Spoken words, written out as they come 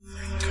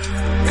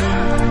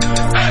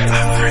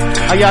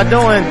How y'all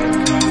doing?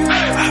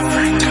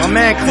 My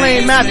man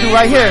Clean Matthew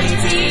right here.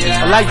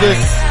 I like this.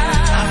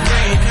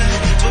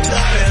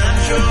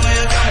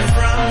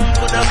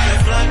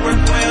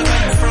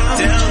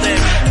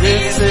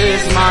 This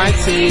is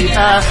mighty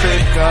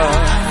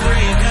Africa.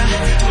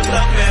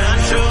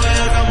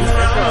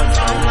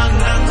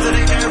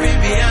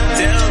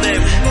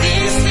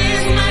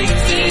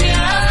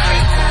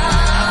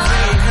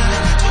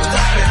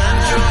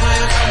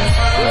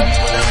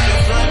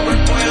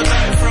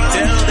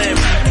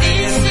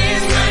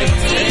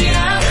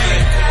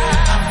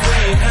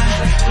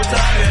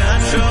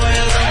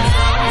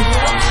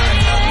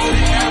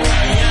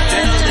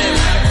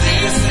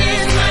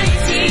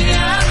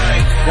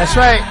 That's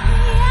right.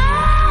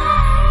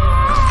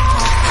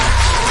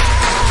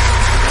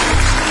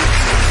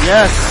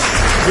 Yes,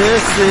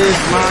 this is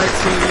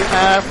mighty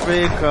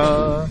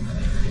Africa.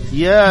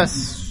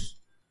 Yes.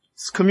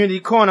 It's Community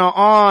Corner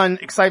on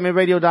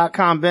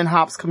excitementradio.com. Ben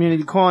Hops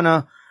Community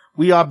Corner.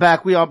 We are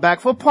back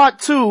for part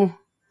 2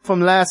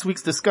 from last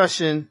week's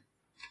discussion.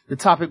 The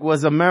topic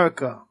was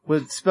America,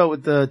 spelled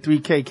with the 3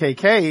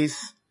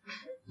 KKKs.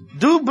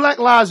 Do Black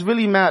Lives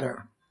really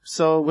matter?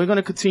 So we're going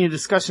to continue the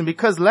discussion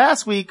because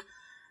last week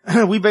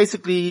we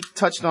basically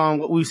touched on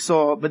what we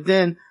saw, but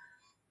then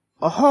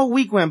a whole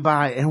week went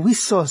by and we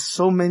saw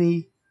so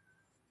many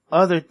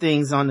other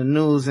things on the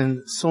news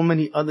and so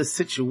many other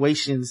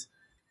situations.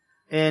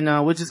 And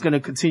we're just going to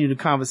continue the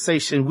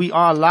conversation. We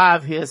are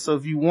live here, so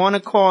if you want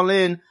to call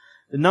in,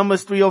 the number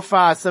is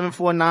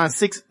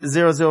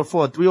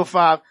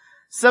 305-749-6004,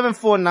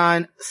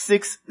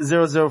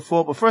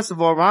 305-749-6004. But first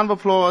of all, round of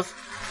applause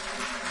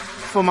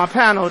for my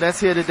panel that's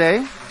here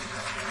today.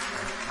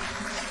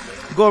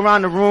 Go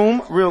around the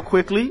room real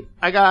quickly.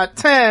 I got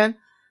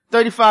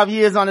 35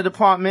 years on the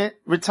department,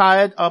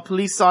 retired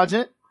police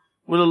sergeant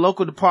with a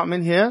local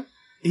department here.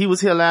 He was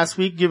here last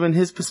week giving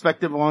his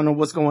perspective on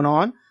what's going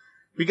on.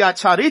 We got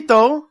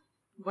Charito.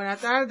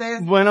 Buenas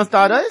tardes. Buenas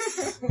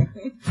tardes.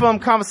 From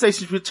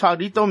Conversations with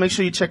Charito. Make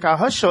sure you check out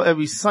her show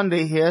every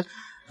Sunday here.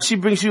 She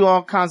brings you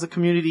all kinds of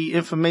community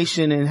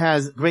information and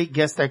has great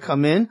guests that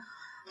come in.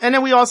 And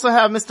then we also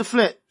have Mr.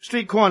 Flint,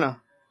 Street Corner.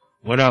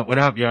 What up,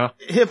 y'all?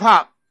 Hip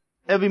hop.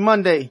 Every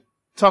Monday,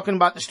 talking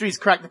about the streets,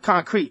 crack the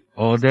concrete.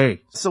 All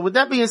day. So with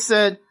that being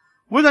said,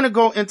 we're going to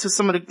go into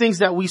some of the things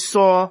that we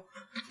saw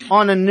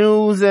on the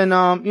news and,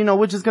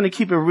 we're just going to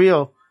keep it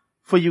real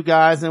for you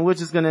guys and we're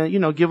just going to,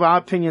 give our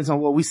opinions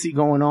on what we see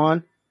going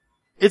on.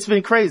 It's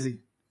been crazy.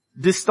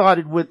 This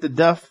started with the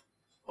death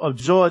of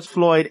George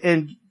Floyd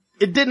and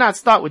it did not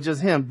start with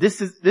just him.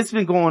 This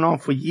been going on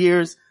for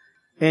years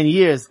and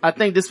years. I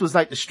think this was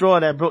like the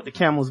straw that broke the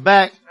camel's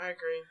back. I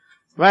agree.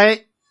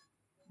 Right?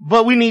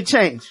 But we need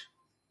change.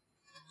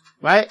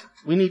 Right?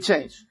 We need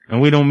change.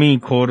 And we don't mean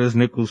quarters,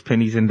 nickels,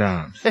 pennies, and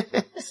dimes.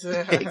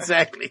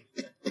 Exactly.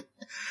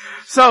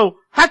 So,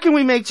 how can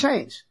we make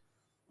change?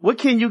 What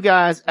can you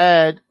guys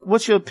add?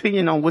 What's your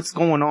opinion on what's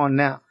going on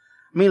now?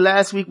 I mean,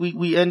 last week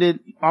we ended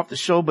off the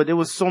show, but there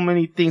was so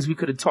many things we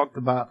could have talked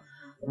about.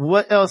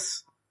 What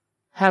else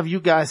have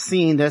you guys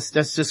seen that's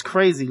just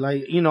crazy?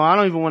 Like, I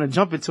don't even want to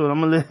jump into it. I'm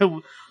gonna let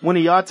one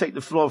of y'all take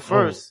the floor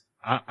first.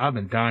 I've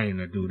been dying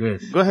to do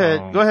this. Go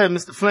ahead,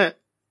 Mr. Flint.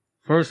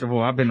 First of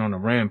all, I've been on a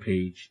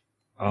rampage,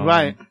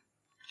 right,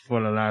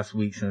 for the last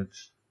week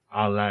since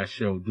our last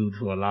show due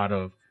to a lot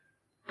of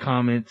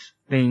comments,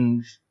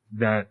 things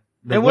that,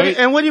 what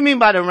do you mean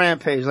by the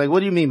rampage? Like,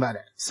 what do you mean by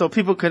that? So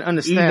people can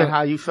understand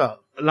how you felt.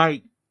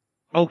 Like,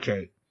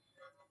 okay,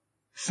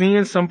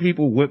 seeing some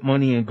people with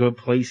money in good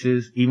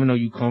places, even though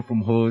you come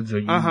from hoods or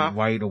you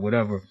white or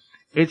whatever,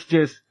 it's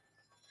just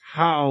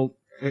how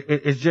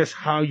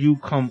you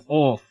come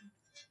off.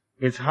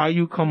 It's how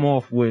you come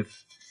off with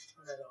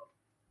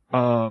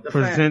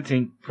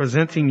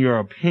presenting your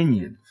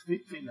opinion.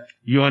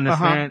 You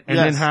understand? And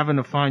then having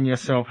to find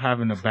yourself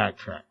having to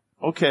backtrack.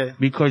 Okay.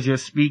 Because you're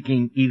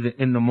speaking either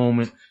in the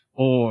moment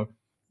or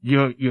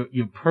you're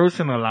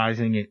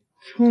personalizing it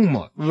too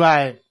much.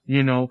 Right.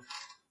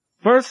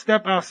 First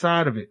step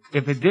outside of it.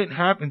 If it didn't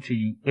happen to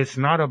you, it's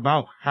not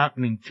about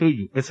happening to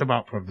you. It's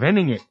about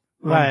preventing it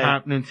from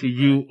happening to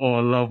you or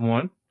a loved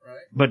one.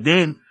 Right. But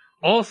then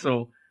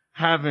also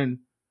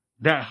having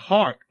that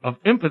heart of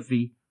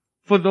empathy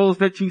for those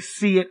that you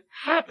see it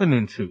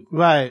happening to.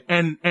 Right.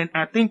 And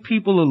I think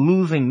people are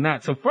losing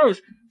that. So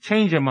first,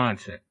 change your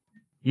mindset.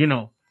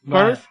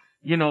 First,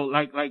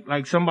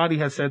 like somebody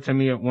has said to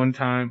me at one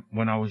time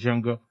when I was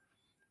younger,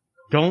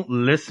 don't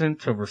listen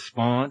to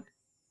respond,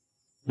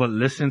 but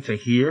listen to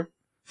hear.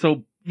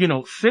 So,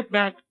 sit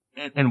back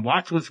and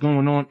watch what's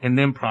going on and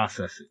then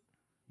process it.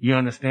 You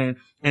understand?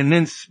 And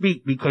then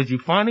speak because you're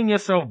finding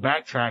yourself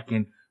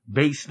backtracking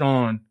based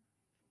on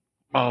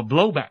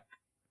blowback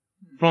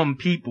from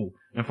people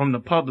and from the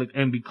public.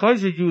 And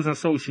because you're using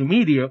social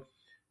media,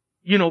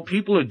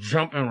 people are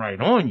jumping right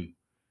on you.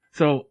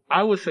 So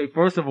I would say,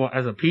 first of all,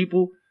 as a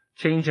people,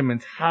 change your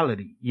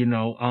mentality.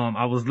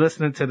 I was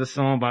listening to the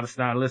song by the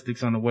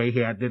Stylistics on the way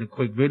here. I did a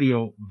quick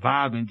video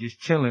vibing, just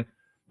chilling.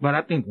 But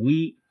I think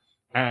we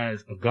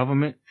as a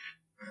government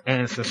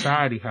and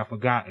society have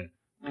forgotten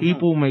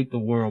People make the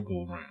world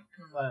go round.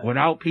 Right.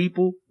 Without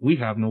people, we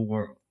have no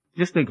world.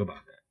 Just think about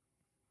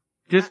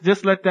that.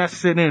 Just let that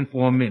sit in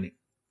for a minute.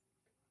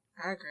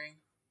 I agree.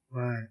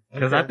 Right.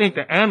 Because I think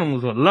the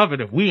animals would love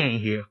it if we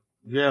ain't here.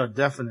 Yeah,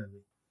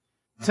 definitely.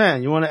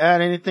 Tan, you want to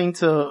add anything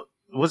to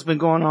what's been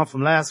going on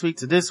from last week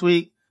to this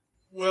week?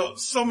 Well,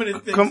 so many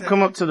things.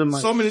 Come up to the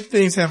mic. So many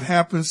things have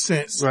happened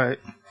since Right.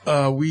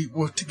 We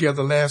were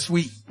together last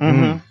week.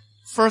 Mm-hmm.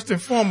 First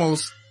and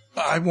foremost,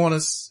 I want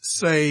to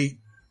say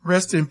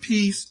rest in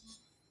peace,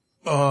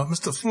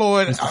 Mr.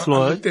 Floyd. Mr. I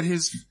Floyd. looked at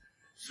his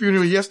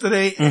funeral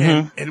yesterday,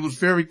 and it was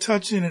very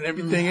touching and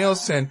everything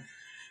else, and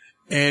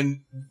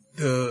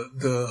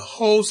the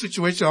whole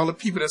situation, all the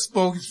people that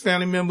spoke, his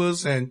family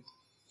members, and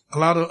a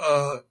lot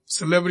of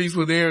celebrities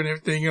were there and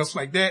everything else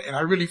like that. And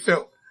I really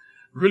felt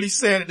really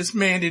sad that this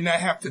man did not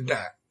have to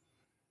die.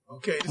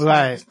 Okay,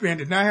 this man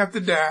did not have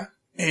to die,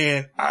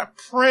 and I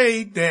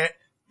prayed that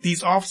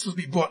these officers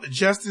be brought to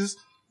justice.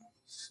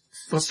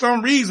 For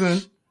some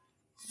reason,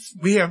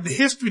 we have the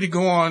history to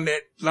go on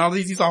that a lot of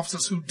these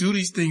officers who do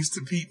these things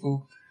to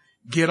people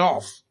get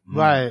off.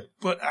 Right.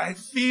 But I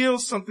feel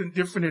something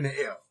different in the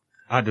air.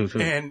 I do too.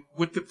 And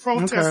with the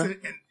protests,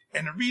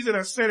 and the reason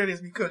I say that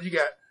is because you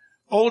got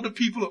older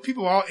people of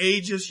all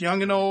ages,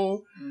 young and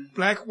old,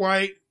 black,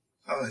 white,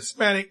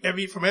 Hispanic,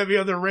 from every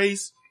other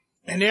race,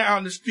 and they're out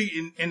in the street,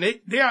 and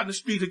they're out in the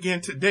street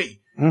again today.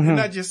 Mm-hmm. They're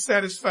not just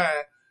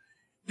satisfied.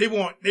 They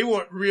want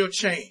real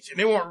change, and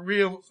they want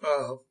real,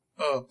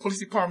 police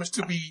departments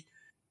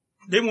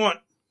they want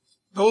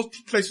those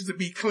places to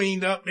be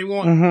cleaned up. They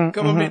want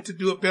government to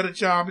do a better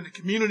job in the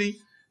community.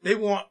 They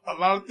want a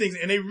lot of things,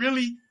 and they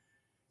really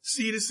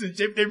see this, and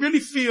they really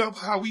feel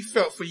how we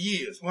felt for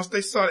years once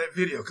they saw that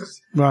video.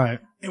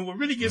 And what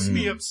really gets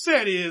me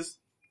upset is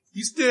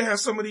you still have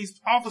some of these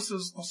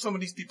officers or some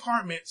of these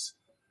departments,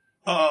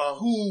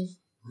 who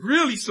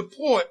really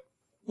support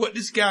what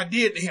this guy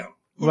did to him.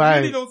 Who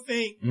really don't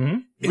think.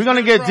 We're going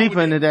to get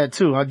deeper into that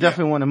too. I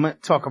definitely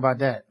want to talk about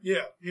that.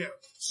 Yeah.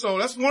 So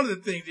that's one of the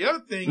things. The other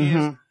thing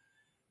is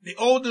the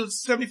older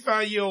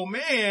 75-year-old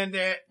man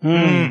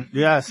that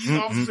yes, these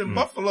officers in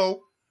Buffalo,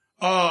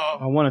 I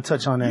want to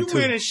touch on that you too.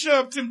 went and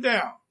shoved him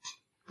down.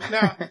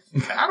 Now,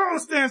 I don't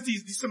understand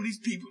some of these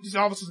people, these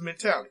officers'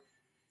 mentality.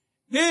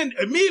 Then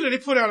immediately they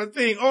put out a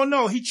thing, oh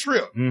no, he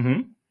tripped.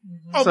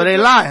 Oh, so they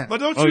lying. But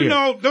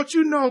don't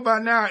you know by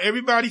now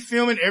everybody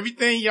filming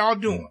everything y'all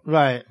doing.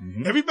 Right.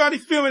 Everybody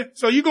filming.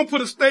 So you gonna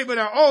put a statement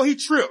out, oh, he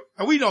tripped.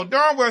 And we know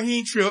darn well he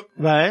ain't tripped.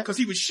 Right. Cause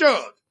he was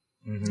shoved.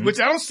 Which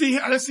I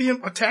didn't see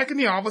him attacking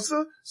the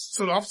officer.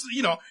 So the officer,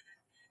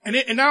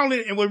 and not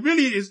only, and what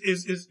really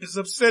is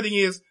upsetting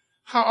is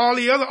how all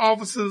the other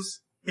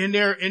officers in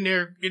their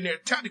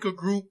tactical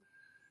group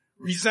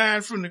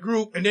resigned from the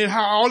group, and then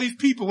how all these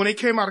people, when they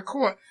came out of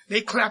court,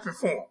 they clapping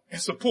for him and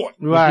support.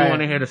 Right. But you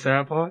want to hear the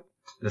sad part?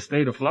 The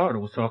state of Florida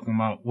was talking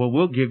about, well,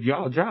 we'll give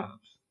y'all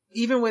jobs.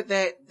 Even with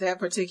that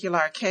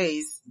particular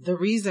case, the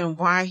reason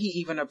why he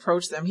even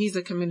approached them, he's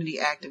a community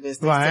activist.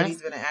 They said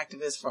he's been an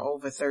activist for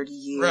over 30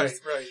 years.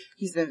 Right.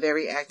 He's been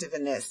very active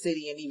in that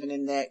city and even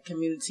in that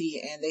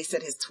community. And they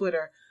said his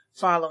Twitter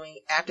following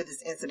after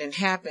this incident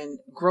happened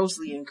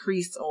grossly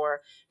increased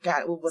or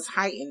was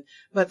heightened.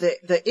 But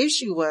the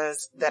issue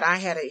was that I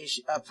had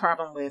a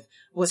problem with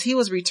was he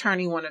was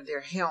returning one of their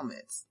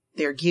helmets,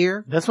 their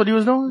gear. That's what he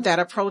was doing? That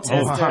a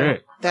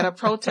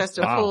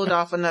protester pulled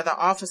off another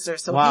officer.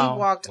 So he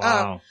walked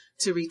up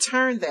to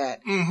return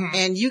that.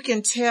 And you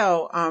can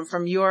tell,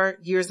 from your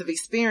years of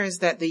experience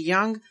that the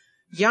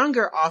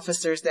younger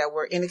officers that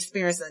were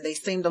inexperienced and they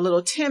seemed a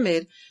little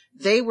timid,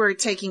 they were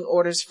taking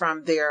orders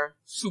from their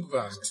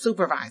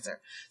supervisor.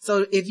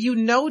 So if you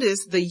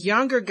notice, the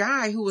younger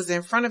guy who was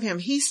in front of him,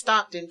 he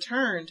stopped and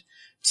turned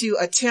to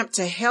attempt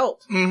to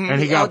help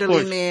the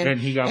elderly man. And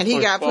he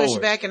got pushed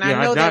back. And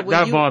I know that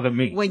bothered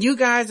me. When you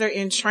guys are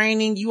in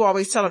training, you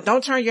always tell them,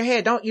 don't turn your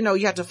head.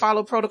 You have to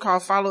follow protocol,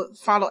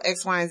 follow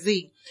X, Y, and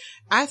Z.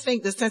 I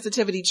think the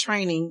sensitivity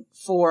training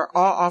for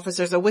all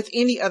officers or with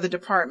any other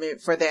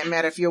department for that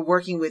matter, if you're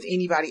working with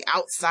anybody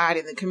outside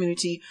in the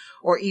community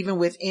or even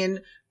within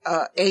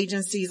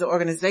agencies or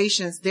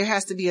organizations, there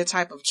has to be a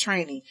type of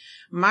training.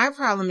 My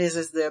problem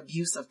is the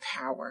abuse of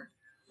power.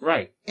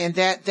 Right. And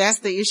that's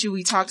the issue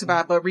we talked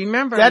about. But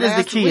remember, that is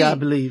the key, I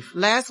believe.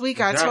 Last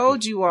week I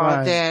told you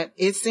all that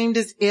it seemed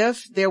as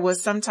if there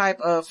was some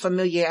type of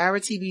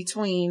familiarity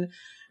between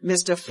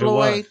Mr.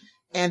 Floyd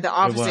and the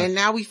officer. And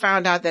now we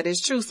found out that it's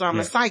true. So I'm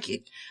a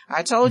psychic.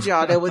 I told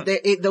y'all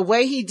the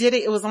way he did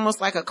it, it was almost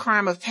like a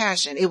crime of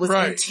passion. It was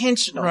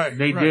intentional. Right.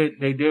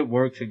 They did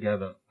work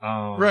together.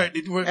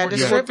 They worked at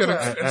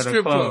a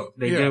strip club.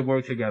 They did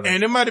work together.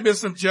 And there might have been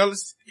some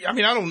jealousy. I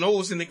mean, I don't know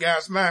what's in the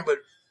guy's mind, but,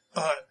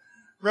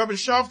 Reverend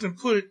Sharpton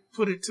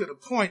put it to the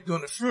point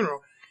during the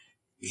funeral.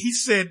 He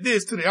said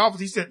this to the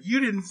officer. He said, you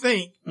didn't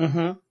think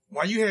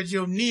while you had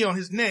your knee on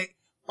his neck,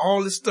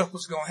 all this stuff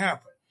was going to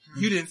happen.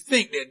 You didn't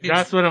think that, did you?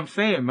 That's what I'm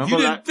saying. Remember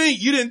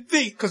you didn't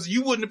think, because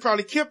you wouldn't have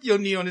probably kept your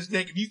knee on his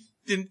neck if you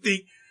didn't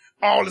think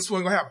all this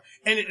wasn't going to happen.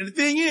 And the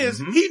thing is,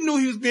 he knew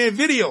he was being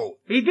videoed.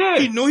 He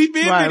did. He knew he'd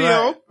been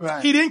videoed.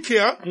 Right. He didn't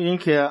care. He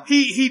didn't care.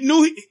 He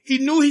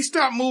knew he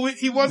stopped moving.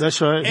 He wasn't.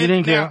 That's right. He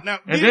didn't care.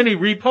 And then he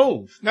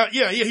reposed. Now,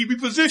 he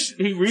repositioned.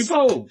 He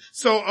reposed.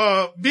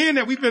 So, being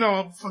that we've been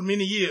on for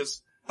many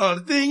years,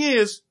 the thing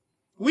is,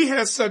 we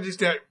have subjects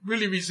that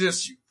really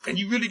resist you, and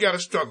you really got to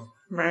struggle.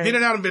 Right. Been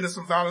out and been in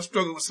some violent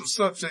struggle with some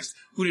subjects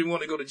who didn't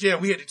want to go to jail.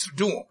 We had to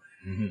subdue them.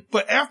 Mm-hmm.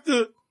 But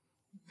after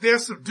they're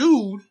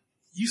subdued,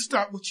 you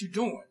stop what you're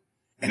doing.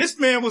 And this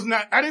man was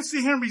not, I didn't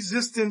see him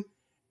resisting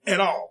at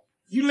all.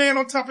 You laying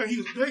on top of him, he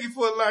was begging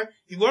for his life.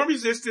 He wasn't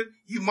resisting.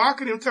 You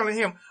mocking him, telling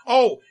him,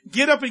 oh,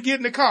 get up and get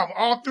in the car.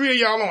 All three of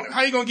y'all on it.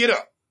 How you gonna get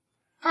up?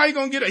 How you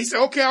gonna get up? He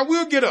said, okay, I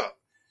will get up.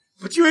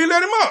 But you ain't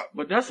let him up.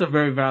 But that's a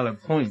very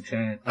valid point,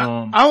 Tan.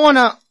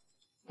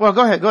 Well,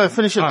 go ahead,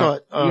 finish your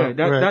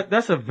thought.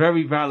 That's a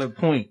very valid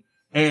point.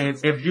 And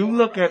if you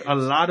look at a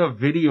lot of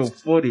video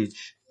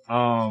footage,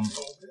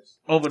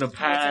 over the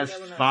past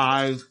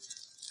 5,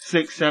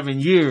 6, 7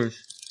 years,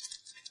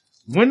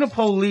 when the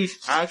police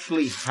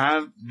actually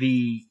have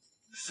the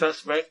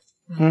suspect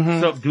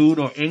subdued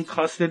or in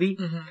custody,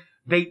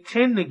 they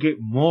tend to get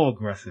more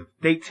aggressive.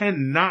 They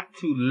tend not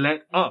to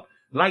let up.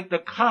 Like the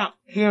cop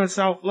here in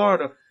South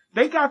Florida,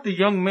 they got the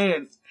young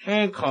man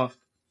handcuffed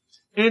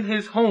in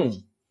his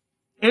home,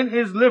 in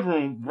his living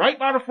room, right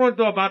by the front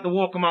door, about to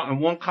walk him out,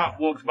 and one cop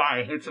walks by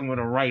and hits him with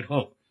a right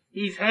hook.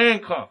 He's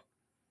handcuffed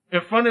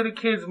in front of the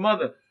kid's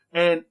mother.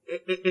 And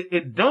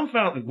it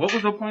dumbfounded me. What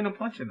was the point of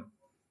punching him?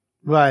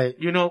 Right.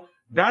 You know,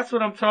 that's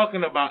what I'm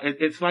talking about.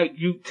 It's like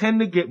you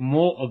tend to get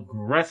more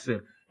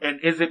aggressive.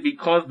 And is it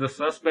because the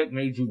suspect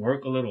made you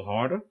work a little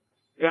harder?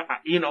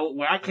 You know,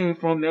 where I came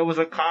from, there was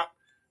a cop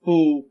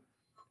who,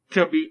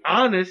 to be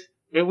honest,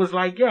 it was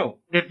like, yo,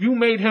 if you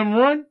made him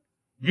run,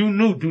 you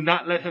knew, do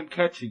not let him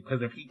catch you.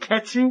 Because if he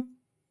catch you,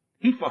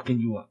 he fucking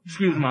you up.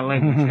 Excuse my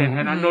language.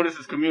 And I know this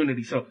is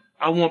community, so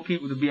I want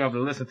people to be able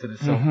to listen to this.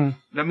 So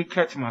let me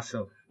catch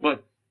myself.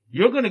 But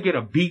you're going to get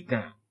a beat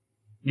down.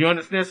 You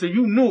understand? So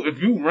you knew if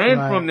you ran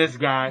from this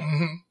guy,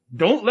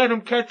 don't let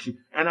him catch you.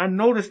 And I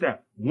noticed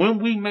that when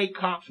we make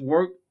cops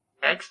work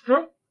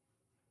extra,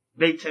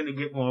 they tend to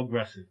get more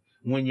aggressive.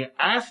 When you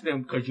ask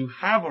them, because you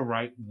have a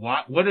right,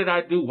 what did I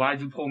do?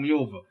 Why'd you pull me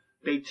over?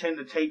 They tend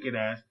to take it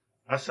as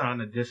a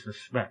sign of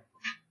disrespect.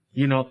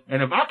 You know,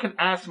 and if I can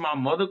ask my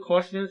mother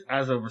questions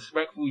as a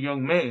respectful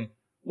young man,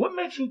 what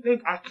makes you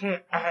think I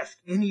can't ask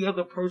any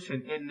other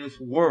person in this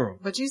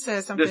world? But you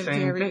said something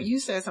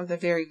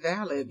very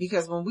valid,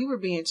 because when we were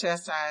being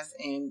chastised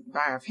by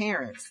our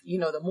parents, you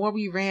know, the more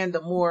we ran,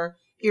 the more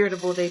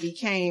irritable they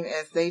became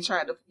as they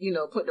tried to, you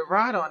know, put the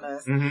rod on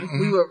us.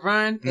 We would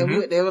run,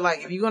 and they were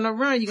like, if you're going to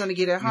run, you're going to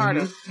get it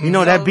harder. You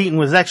know, so that beating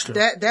was extra.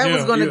 That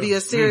was going to be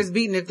a serious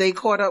beating if they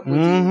caught up with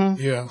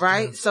you. Yeah.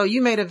 Right? So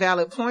you made a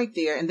valid point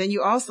there. And then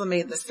you also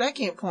made the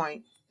second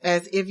point,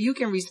 as if you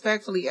can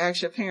respectfully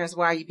ask your parents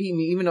why you beat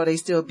me, even though they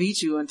still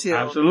beat you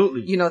until,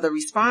 you know, the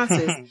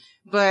responses.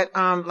 But,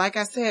 like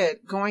I said,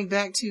 going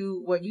back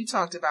to what you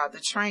talked about, the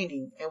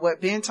training, and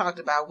what Ben talked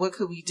about, what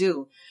could we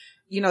do?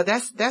 You know,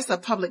 that's a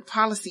public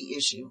policy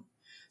issue.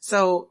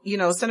 So, you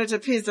know, Senator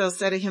Pizzo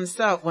said it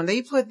himself, when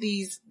they put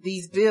these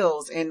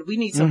bills, and we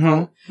need to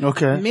vote.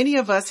 Okay. Many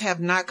of us have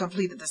not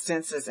completed the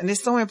census, and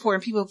it's so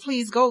important. People,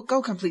 please go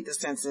complete the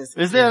census.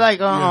 Is there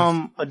like,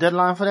 a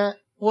deadline for that?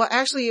 Well,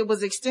 actually, it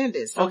was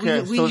extended. So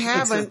it's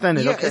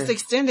extended. Yeah, it's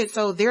extended.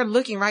 So they're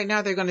looking right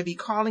now. They're going to be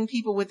calling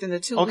people within the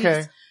 2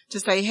 weeks to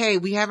say, hey,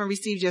 we haven't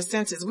received your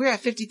census. We're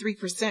at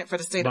 53% for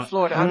the state of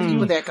Florida of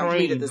people that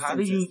completed the census. How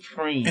do you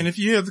train? And if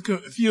you have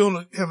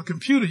a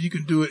computer, you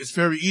can do it. It's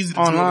very easy to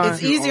online. do it.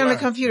 It's easy on the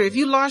computer. If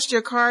you lost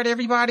your card,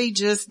 everybody,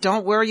 just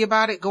don't worry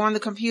about it. Go on the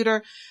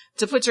computer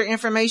to put your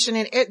information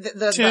in.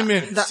 The 10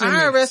 minutes. The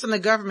IRS and the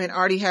government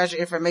already has your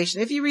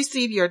information. If you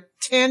receive your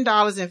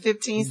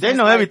 $10.15, they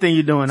know everything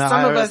you're doing.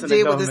 Some of us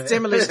did with the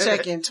stimulus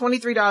check, and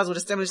 $23 with a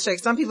stimulus check.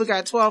 Some people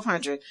got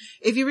 $1,200.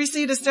 If you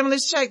received a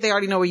stimulus check, they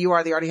already know where you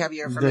are. They already have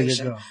your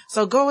information.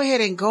 So go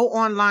ahead and go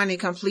online and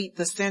complete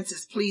the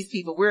census, please,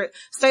 people.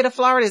 State of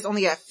Florida is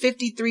only at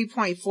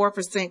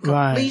 53.4%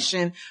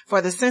 completion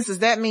for the census.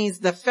 That means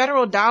the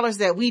federal dollars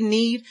that we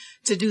need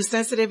to do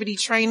sensitivity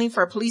training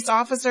for police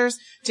officers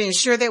to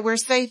ensure that we're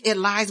safe, it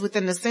lies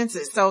within the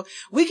census. So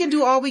we can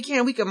do all we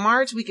can. We can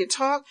march, we can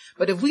talk,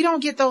 but if we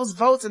don't get those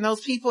votes and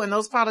those people and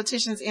those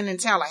politicians in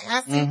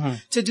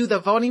Tallahassee to do the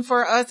voting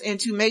for us and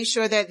to make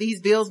sure that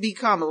these bills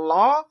become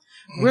law,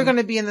 we're going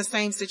to be in the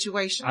same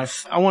situation.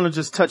 I want to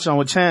just touch on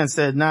what Chan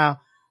said.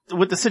 Now,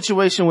 with the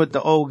situation with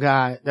the old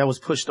guy that was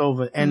pushed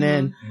over, and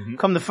then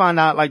come to find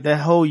out, like, that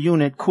whole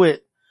unit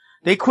quit.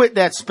 They quit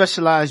that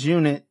specialized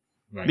unit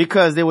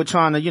because they were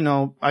trying to, you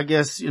know, I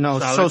guess, you know,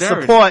 show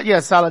support,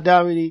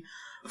 solidarity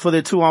for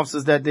the two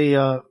officers that they,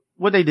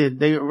 what they did,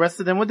 they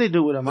arrested them. What they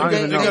do with them? I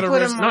don't even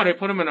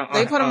know.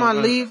 They put them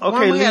on leave.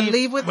 Okay, one had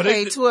leave with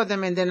pay, two of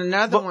them, and then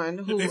another one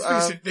who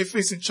they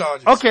facing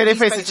charges. Okay, they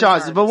facing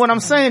charges. But what I'm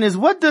saying is,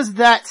 what does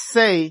that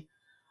say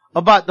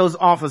about those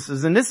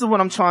officers? And this is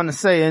what I'm trying to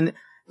say. And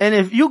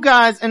if you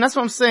guys, and that's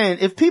what I'm saying,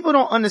 if people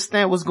don't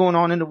understand what's going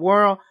on in the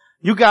world,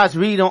 you guys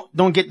really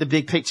don't get the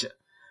big picture.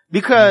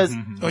 Because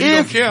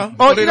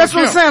that's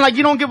what I'm saying. Like,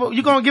 you're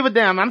gonna give a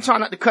damn. I'm trying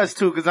not to cuss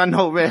too, cause I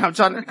know, Red, I'm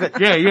trying not to cuss.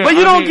 Yeah. But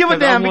you don't give a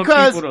damn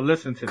because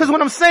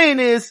what I'm saying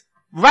is,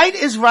 right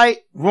is right,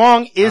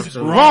 wrong is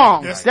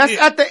wrong. That's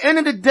at the end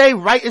of the day,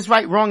 right is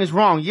right, wrong is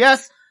wrong.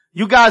 Yes,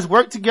 you guys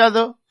work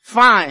together,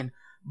 fine.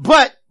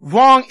 But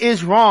wrong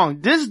is wrong.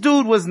 This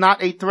dude was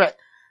not a threat.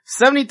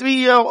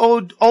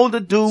 73-year-old older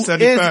dude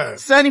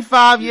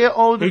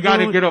 75-year-old dude. He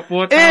gotta get up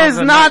 4 times.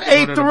 Is not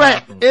a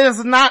threat.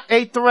 Is not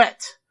a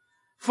threat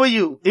for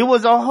you. It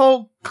was a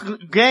whole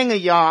gang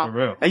of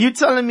y'all. And you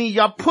telling me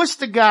y'all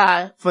pushed the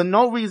guy for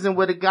no reason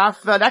where the guy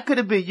fell. That could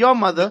have been your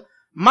mother,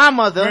 my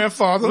mother,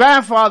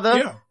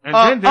 grandfather,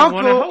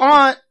 uncle,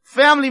 aunt,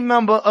 family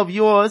member of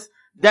yours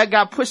that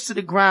got pushed to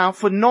the ground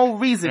for no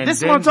reason. And this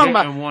is what I'm talking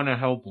about. And want to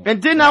help him.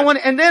 And then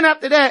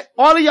after that,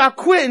 all of y'all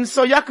quitting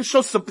so y'all could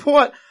show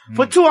support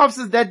for 2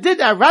 officers that did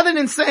that, rather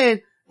than saying,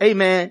 hey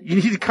man, you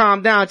need to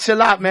calm down,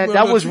 chill out, man.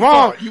 That was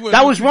wrong.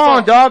 That was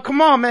wrong, dog.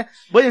 Come on, man.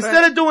 But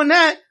instead of doing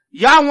that,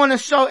 y'all want to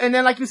show, and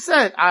then like you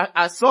said,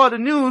 I saw the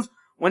news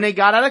when they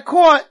got out of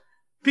court,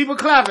 people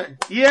clapping.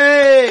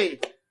 Yay!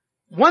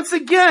 Once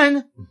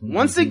again,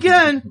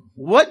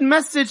 what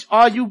message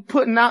are you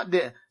putting out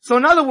there? So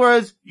in other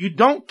words, you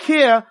don't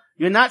care,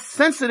 you're not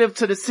sensitive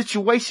to the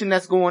situation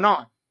that's going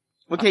on.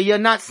 Okay, you're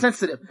not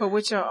sensitive. But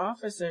with your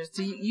officers,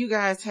 do you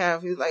guys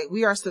have, like,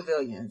 we are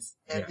civilians,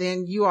 and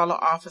then you all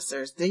are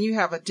officers. Then you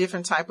have a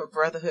different type of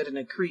brotherhood and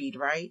a creed,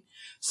 right?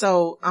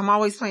 So I'm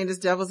always playing this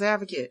devil's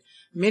advocate.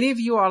 Many of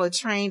you all are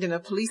trained in a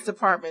police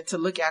department to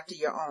look after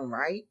your own,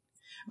 right?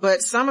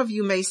 But some of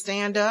you may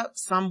stand up,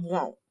 some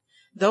won't.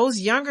 Those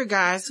younger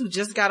guys who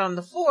just got on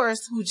the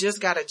force, who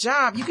just got a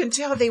job, you can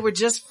tell they were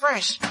just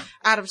fresh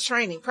out of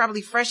training,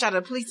 probably fresh out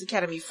of the police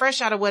academy,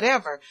 fresh out of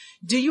whatever.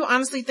 Do you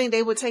honestly think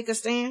they would take a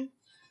stand?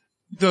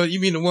 You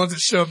mean the ones that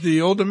shoved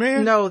the older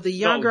man? No, the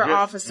younger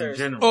officers.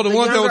 Oh, the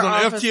ones that was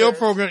on the FTO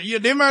program. Yeah,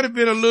 they might have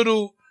been a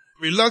little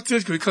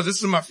reluctant because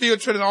this is my field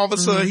training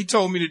officer. He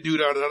told me to do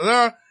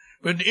da.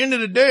 But at the end of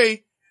the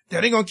day,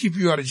 that ain't gonna keep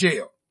you out of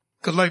jail.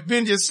 Cause like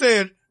Ben just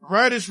said,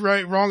 right is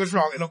right, wrong is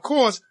wrong. And of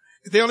course,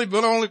 they only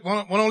been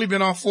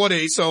on 4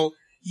 days. So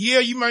yeah,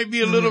 you might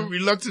be a little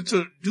reluctant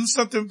to do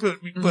something,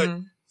 but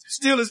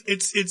still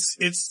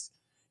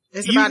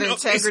it's about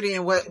integrity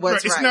and what's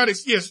right. It's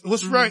not,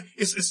 what's right.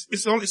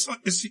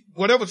 It's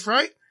whatever's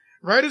right.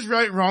 Right is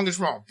right, wrong is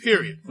wrong.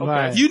 Period.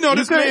 Right. You know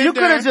this man. You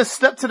could have just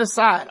stepped to the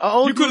side.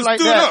 You could have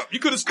stood up. You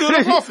could have stood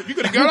up off it. You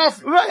could have got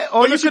off it. Right.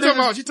 Or you could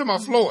have. She's talking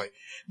about Floyd.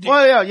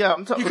 Well, yeah.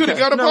 You could have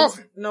got up off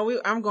it. No,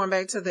 I'm going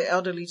back to the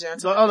elderly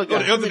gentleman.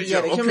 The elderly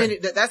gentleman.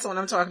 That's what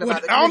I'm talking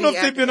about. I don't know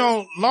if they've been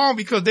on long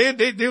because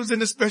they was in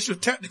the special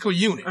tactical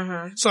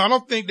unit. So I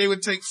don't think they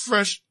would take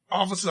fresh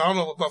officers. I don't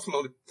know what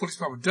Buffalo the police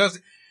department does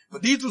it,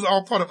 but these was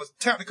all part of a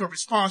tactical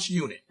response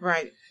unit.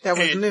 Right. That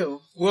was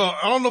new. Well,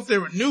 I don't know if they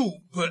were new,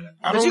 but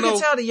I don't know. But you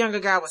could tell the younger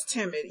guy was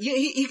timid.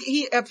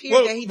 He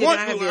appeared that he did not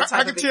have the type of experience.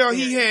 I could tell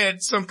he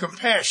had some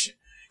compassion.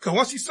 Cause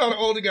once he saw the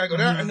older guy go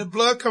down and the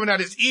blood coming out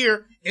his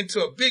ear into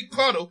a big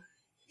puddle,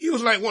 he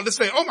was like wanting to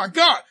say, "Oh my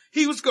God!"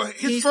 He was going.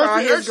 He saw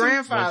his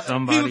grandfather.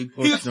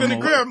 He was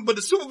finna grab him, but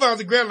the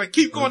supervisor grabbed him, like,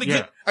 keep going to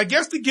get. I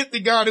guess to get the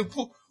guy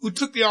who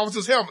took the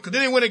officer's helmet. Cause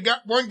then they went and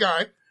got one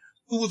guy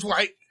who was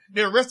white.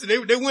 They arrested.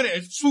 They went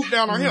and swooped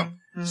down on him.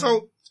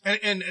 So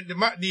and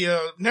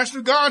the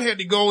National Guard had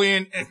to go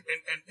in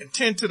and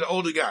tend to the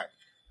older guy.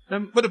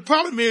 But the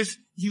problem is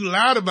you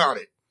lied about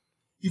it.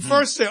 You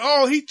first said,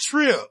 "Oh, he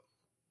tripped."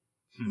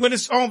 When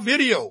it's on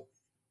video.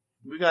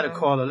 We got a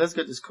caller. Let's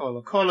get this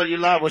caller. Caller, you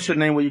live. What's your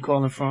name? Where you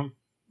calling from?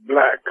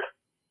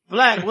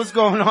 Black, what's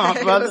going on,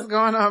 brother? What's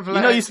going on, Black?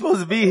 You know you're supposed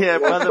to be here,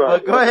 brother,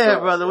 but go ahead,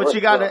 brother. What you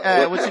got to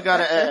add?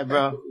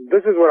 Bro?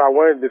 This is what I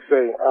wanted to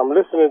say. I'm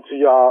listening to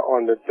y'all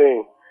on the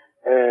thing,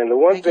 and the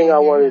one thing I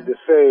wanted to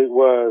say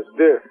was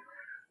this.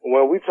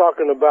 When we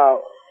talking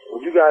about,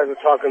 when you guys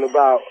are talking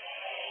about,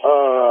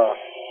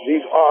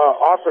 these,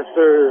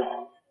 officers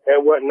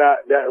and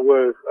whatnot that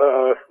was,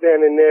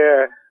 standing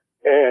there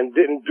and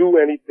didn't do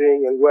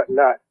anything and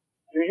whatnot.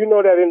 Do you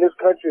know that in this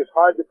country it's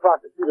hard to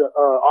prosecute an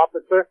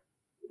officer?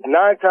 9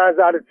 times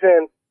out of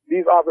 10,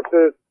 these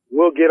officers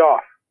will get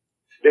off.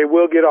 They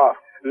will get off.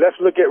 Let's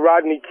look at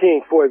Rodney King,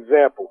 for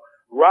example.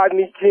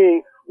 Rodney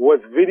King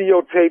was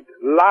videotaped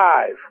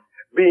live,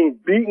 being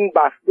beaten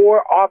by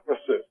 4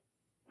 officers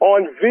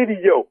on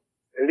video,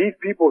 and these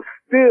people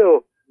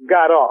still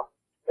got off.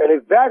 And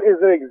if that is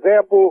an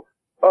example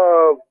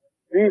of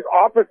these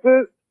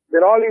officers,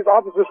 then all these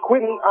officers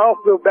quitting, I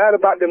don't feel bad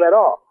about them at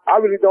all. I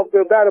really don't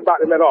feel bad about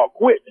them at all.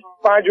 Quit.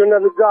 Find you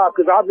another job,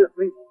 because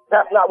obviously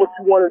that's not what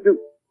you want to do.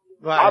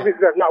 Right.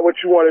 Obviously that's not what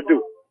you want to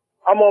do.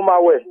 I'm on my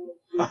way.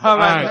 All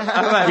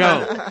right.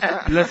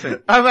 Yo,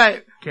 listen. All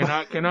right. Can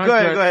I go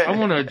ahead. I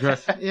want to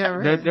address it. Yeah,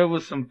 right. There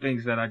was some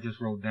things that I just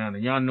wrote down,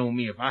 and y'all know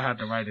me. If I had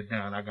to write it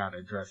down, I got to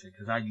address it,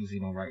 because I usually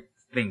don't write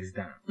things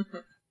down.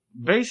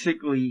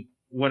 Basically,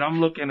 what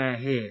I'm looking at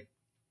here,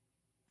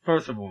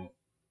 first of all,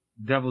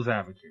 devil's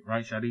advocate,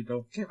 right,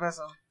 Sharito? ¿Qué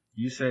pasó?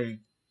 You say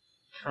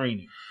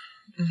training.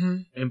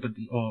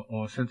 empathy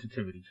or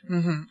sensitivity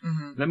training.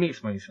 Let me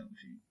explain something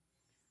to you.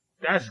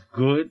 That's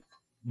good,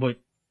 but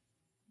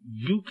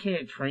you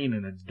can't train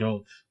an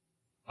adult's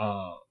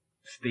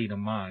state of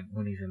mind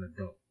when he's an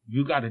adult.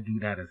 You got to do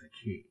that as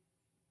a kid.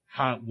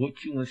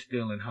 What you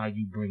instill and how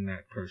you bring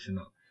that person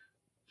up.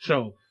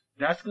 So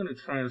that's going to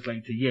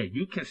translate to,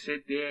 you can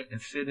sit there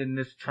and sit in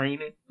this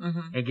training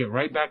and get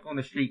right back on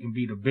the street and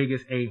be the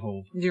biggest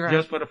a-hole. Right.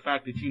 Just for the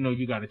fact that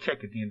you got to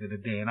check at the end of the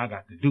day and I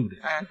got to do this.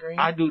 I agree.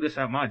 I do this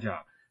at my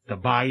job. The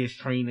bias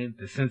training,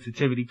 the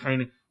sensitivity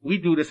training. We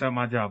do this at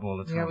my job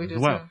all the time as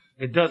well.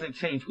 Too. It doesn't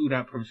change who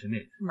that person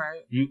is.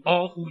 Right. You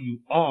are who you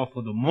are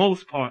for the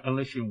most part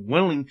unless you're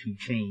willing to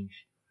change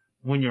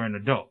when you're an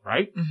adult,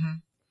 right?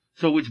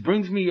 So which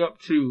brings me up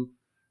to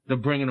the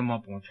bringing them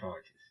up on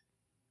charges.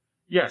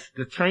 Yes,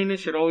 the training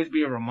should always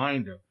be a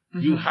reminder.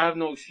 You have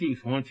no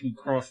excuse once you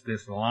cross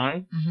this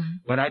line.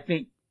 But I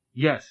think,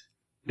 yes,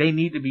 they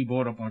need to be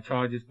brought up on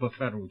charges, but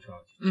federal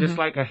charges. Just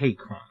like a hate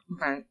crime.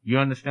 Right. You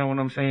understand what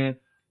I'm saying?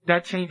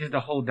 That changes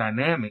the whole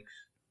dynamics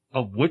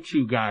of what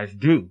you guys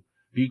do.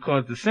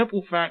 Because the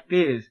simple fact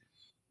is,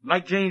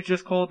 like James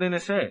just called in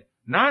and said,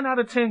 9 out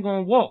of 10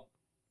 gonna walk.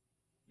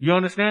 You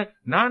understand?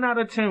 9 out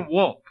of 10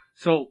 walk.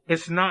 So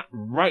it's not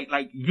right.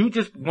 Like you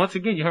just, once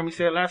again, you heard me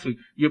say it last week,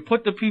 you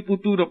put the people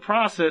through the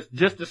process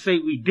just to say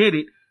we did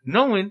it,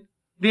 knowing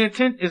the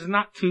intent is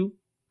not to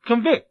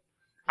convict.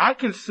 I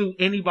can sue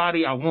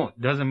anybody I want.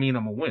 Doesn't mean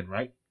I'm gonna win,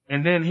 right?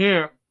 And then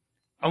here,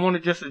 I want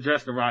to just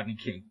address the Rodney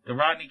King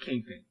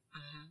thing.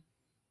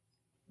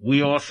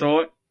 We all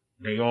saw it.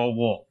 They all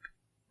walked,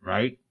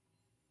 right?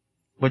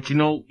 But you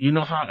know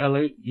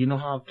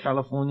how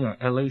California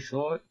or LA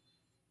saw it?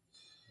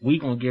 We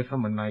gonna give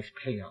him a nice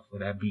payout for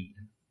that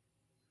beating.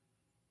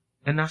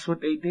 And that's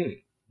what they did.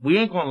 We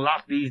ain't gonna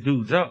lock these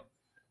dudes up,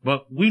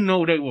 but we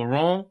know they were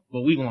wrong,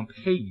 but we gonna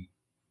pay you.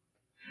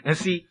 And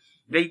see,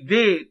 they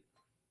did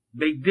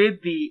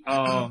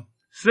the,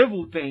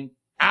 civil thing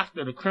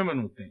after the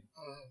criminal thing.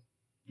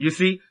 You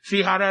see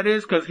how that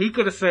is? Cause he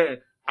could have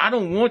said, I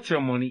don't want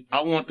your money.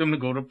 I want them to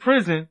go to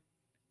prison.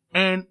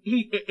 And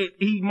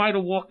he might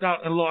have walked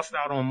out and lost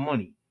out on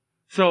money.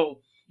 So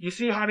you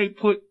see how they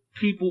put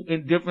people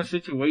in different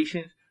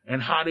situations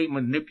and how they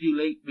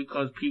manipulate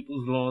because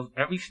people's laws,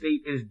 every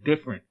state is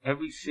different.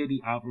 Every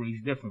city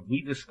operates different.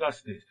 We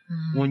discussed this.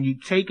 When you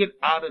take it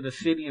out of the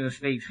city and the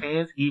state's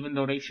hands, even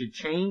though they should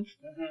change,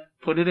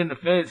 put it in the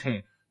Fed's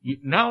hand.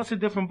 Now it's a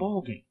different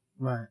ballgame.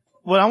 Right.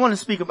 Well, I want to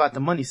speak about the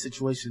money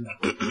situation.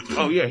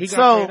 Oh yeah, he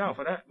got paid out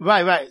for that.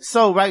 Right.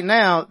 So right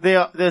now,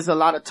 there's a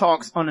lot of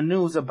talks on the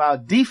news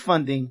about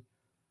defunding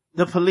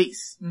the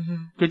police.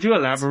 Could you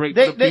elaborate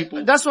for the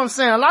people? That's what I'm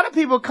saying. A lot of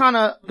people kind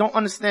of don't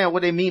understand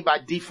what they mean by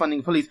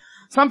defunding police.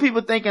 Some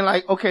people thinking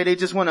like, okay, they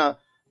just want to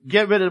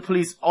get rid of the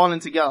police all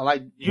in together.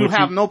 Like, you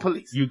have no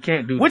police. You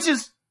can't do that. Which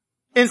is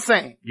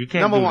insane. You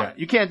can't Number do one, that.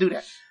 you can't do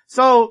that.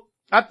 So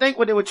I think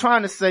what they were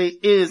trying to say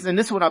is, and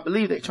this is what I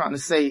believe they're trying to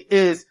say,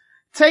 is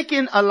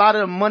taking a lot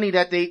of the money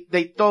that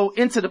they throw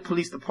into the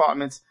police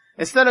departments,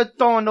 instead of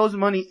throwing those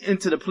money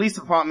into the police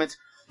departments,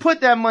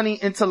 put that money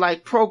into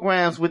like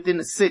programs within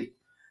the city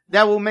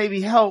that will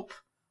maybe help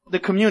the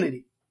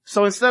community.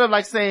 So instead of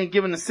like saying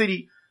giving the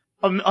city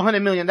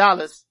 $100 million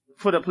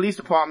for the police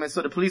department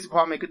so the police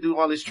department could do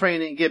all this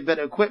training and get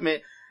better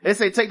equipment, they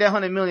say take that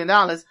 $100 million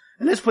and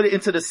let's put it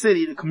into the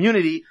city, the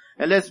community,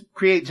 and let's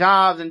create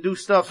jobs and do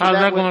stuff. How's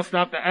that going to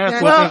stop the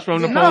ass whippings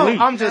from the police?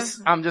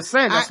 I'm just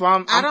saying. That's why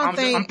I'm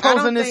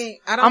posing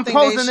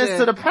this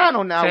to the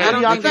panel now. I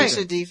don't think they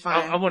should defund.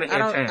 I want to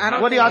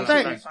hear What do y'all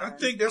think? I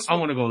think that's. I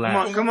want to go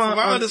last. Come on.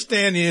 My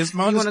understanding. Yeah,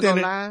 I'm going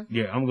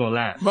to go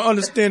last. My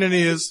understanding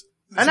is,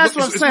 and that's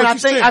what I'm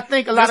saying. I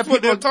think a lot of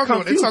people are talking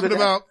about. They're talking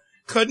about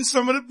cutting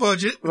some of the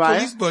budget, the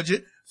police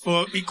budget,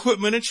 for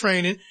equipment and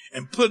training,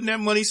 and putting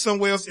that money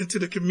somewhere else into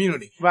the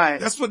community.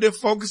 Right. That's what they're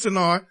focusing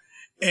on.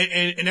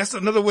 And that's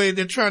another way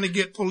they're trying to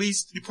get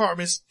police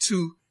departments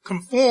to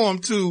conform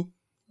to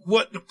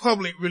what the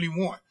public really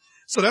want.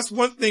 So that's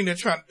one thing they're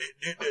talking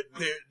about.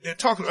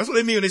 That's what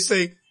they mean when they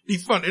say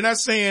defund. They're not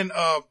saying,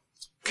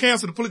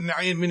 cancel the police. Now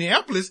in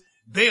Minneapolis,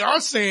 they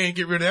are saying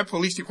get rid of that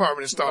police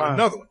department and start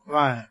another one.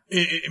 Right.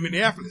 In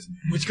Minneapolis,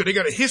 cause they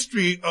got a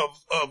history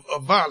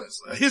of violence,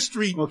 a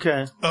history of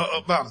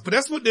violence. But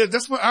that's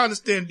what I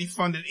understand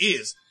defunding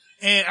is.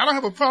 And I don't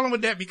have a problem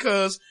with that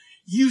because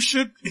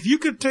if you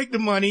could take the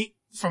money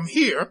from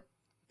here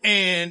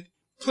and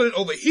put it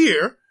over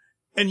here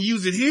and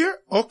use it here,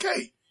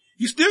 okay.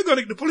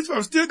 The police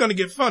department's still gonna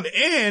get funded,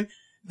 and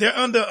they're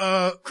under,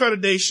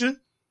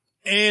 accreditation,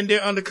 and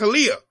they're under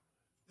CALEA.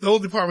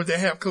 Those departments that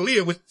have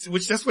CALEA,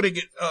 which that's where they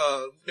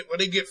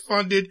get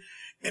funded,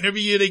 and every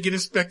year they get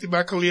inspected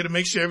by CALEA to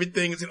make sure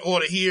everything is in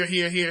order here,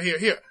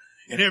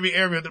 in every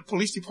area of the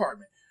police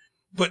department.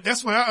 But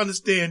that's why I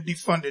understand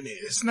defunding it.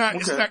 It's not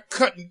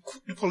cutting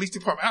the police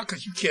department out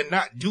because you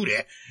cannot do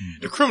that.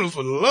 The criminals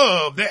would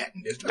love that.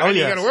 You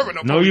gotta work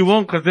with no you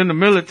won't, because then the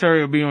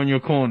military will be on your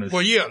corners.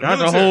 Well, yeah.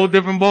 That's a whole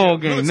different ball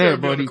game there,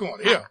 buddy.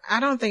 Yeah.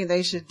 I don't think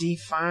they should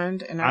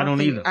defund, and I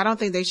don't either. I don't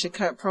think they should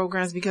cut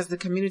programs because the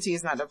community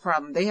is not the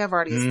problem. They have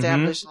already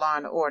established law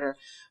and order.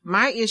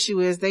 My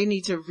issue is they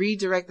need to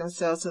redirect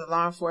themselves to the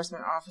Law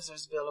Enforcement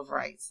Officers' Bill of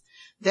Rights.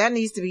 That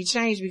needs to be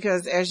changed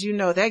because, as you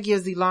know, that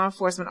gives the law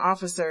enforcement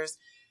officers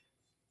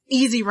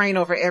easy reign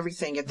over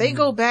everything. If they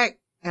go back,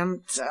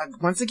 and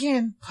once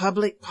again,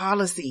 public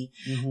policy,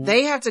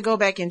 they have to go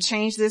back and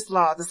change this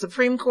law. The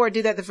Supreme Court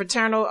did that, the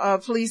Fraternal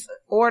Police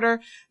Order.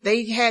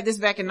 They had this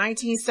back in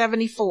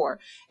 1974,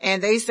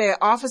 and they said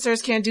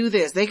officers can do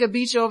this. They could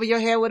beat you over your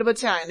head with a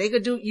battalion. They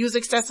could use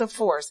excessive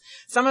force.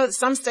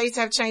 Some states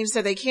have changed,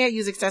 so they can't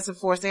use excessive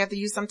force. They have to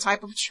use some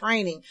type of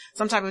training,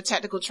 some type of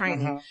tactical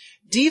training.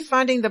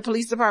 Defunding the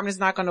police department is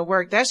not going to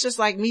work. That's just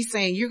like me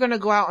saying you're going to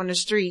go out on the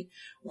street,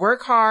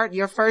 work hard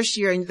your first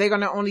year, and they're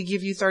going to only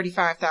give you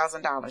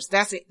 $35,000.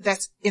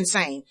 That's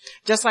insane.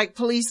 Just like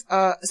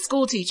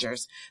school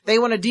teachers. They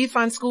want to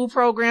defund school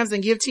programs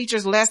and give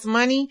teachers less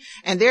money,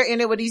 and they're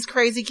in it with these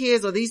crazy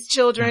kids or these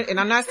children. And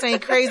I'm not saying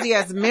crazy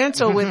as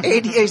mental with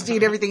ADHD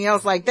and everything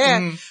else like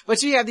that,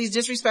 but you have these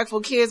disrespectful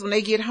kids when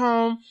they get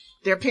home.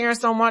 Their parents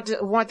don't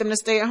want them to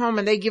stay at home,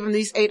 and they give them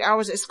these 8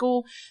 hours at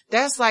school.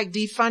 That's like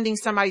defunding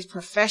somebody's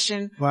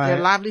profession, their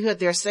livelihood,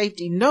 their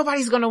safety.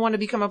 Nobody's going to want to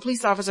become a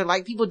police officer.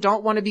 Like people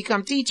don't want to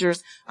become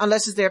teachers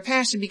unless it's their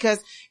passion,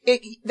 because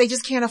they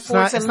just can't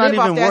afford to live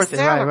off that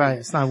salary. Right.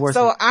 It's not worth it.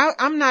 So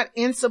I'm not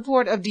in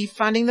support of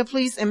defunding the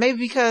police, and maybe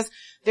because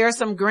there are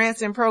some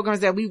grants and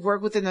programs that we've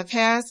worked with in the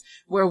past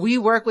where we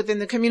work within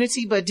the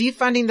community, but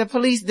defunding the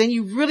police, then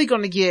you're really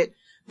going to get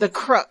the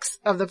crux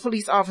of the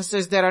police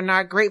officers that are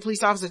not great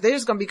police officers. They're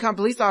just going to become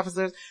police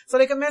officers so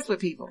they can mess with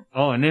people.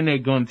 Oh, and then they're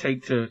going to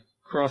take to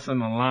crossing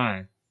the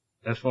line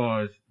as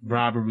far as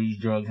robberies,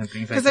 drugs, and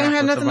things like that. Because they don't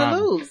have nothing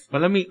to lose.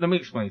 But let me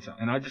explain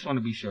something. And I just want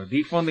to be sure.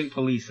 Defunding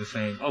police is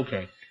saying,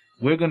 okay,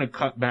 we're going to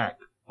cut back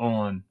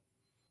on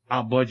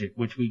our budget,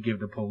 which we give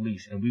the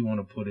police, and we want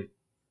to put it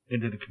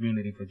into the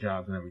community for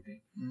jobs and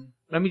everything.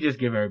 Let me just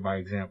give everybody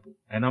an example.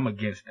 And I'm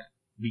against that.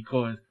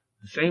 Because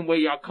the same way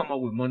y'all come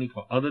up with money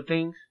for other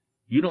things,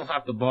 you don't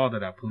have to bother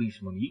that police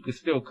money. You can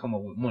still come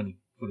up with money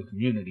for the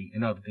community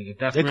and other things. If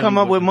that's they really come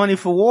up with money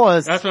for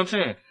wars. That's what I'm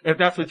saying. If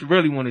that's what you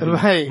really want to do.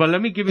 Right. But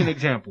let me give you an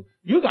example.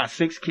 You got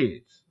 6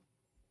 kids.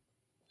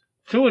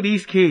 2 of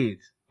these kids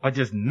are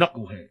just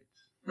knuckleheads.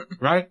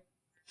 Right?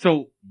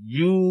 So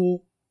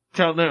you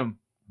tell them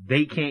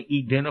they can't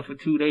eat dinner for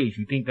 2 days.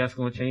 You think that's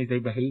going to change their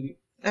behavior?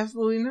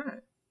 Absolutely not.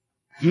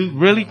 You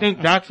really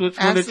think that's what's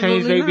going to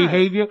change their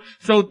behavior?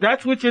 So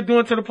that's what you're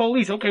doing to the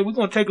police. Okay, we're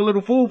going to take a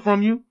little food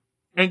from you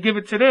and give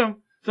it to them.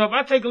 So if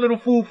I take a little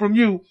food from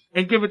you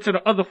and give it to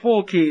the other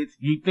 4 kids,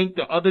 you think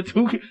the other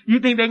 2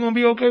 you think they're gonna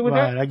be okay with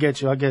that? Right, I get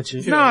you.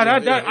 No,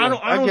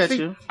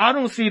 I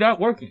don't see that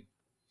working.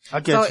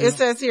 So it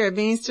says here, it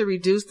means to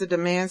reduce the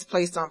demands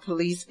placed on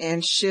police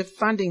and shift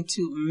funding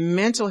to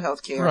mental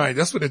health care. Right,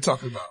 that's what they're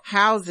talking about.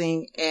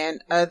 Housing and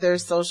other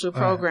social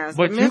programs.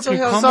 But mental you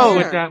can health come up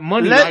with that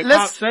money. Like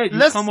Pop said,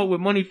 you come up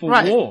with money for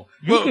war.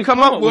 You can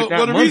come up with that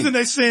money. Well, the reason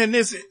they're saying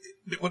this,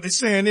 what they're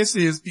saying this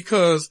is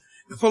because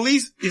the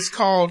police is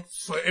called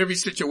for every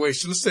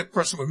situation. Let's say a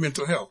person with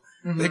mental health.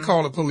 They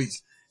call the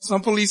police.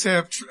 Some police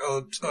have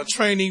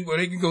training where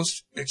they can go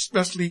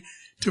especially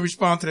to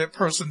respond to that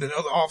person than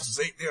other officers.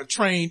 They are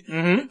trained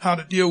how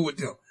to deal with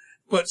them.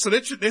 But so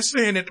they're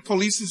saying that the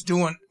police is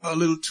doing a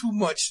little too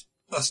much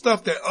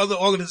stuff that other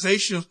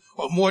organizations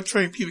or more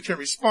trained people can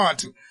respond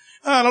to.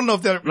 I don't know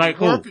if that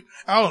like work.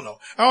 I don't know.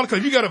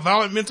 Because you got a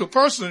violent mental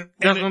person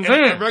and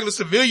a regular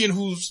civilian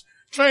who's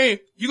trained,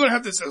 you're going to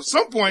have to at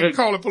some point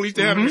call the police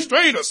to have them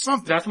restrained or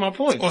something. That's my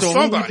point. Or so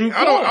somebody.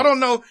 I don't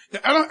know.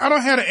 I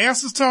don't have the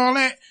answers to all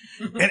that.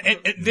 And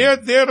they're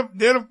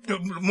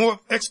the more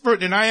expert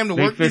than I am to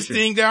work these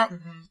things out.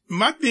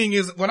 My thing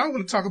is, what I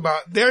want to talk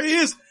about, there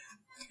is,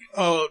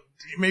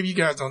 maybe you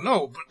guys don't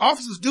know, but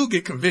officers do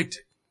get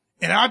convicted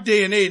in our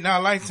day and age, in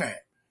our lifetime.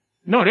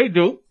 No, they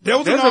do. There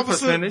was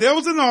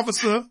an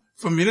officer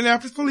from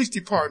Minneapolis Police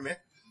Department.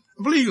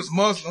 I believe he was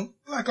Muslim,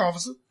 black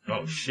officer.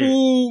 Oh, shit.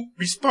 Who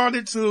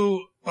responded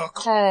to a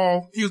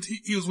call. He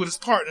was with his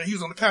partner. He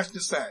was on the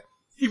passenger side.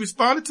 He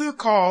responded to a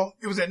call.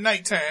 It was at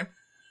nighttime.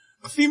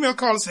 A female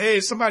caller said, hey,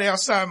 somebody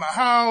outside my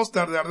house,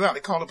 da-da-da-da-da. They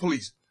called the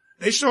police.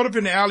 They showed up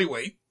in the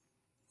alleyway.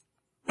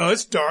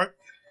 It's dark.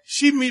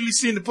 She immediately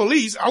seen the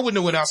police. I wouldn't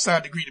have went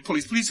outside to greet the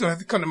police. Police gonna have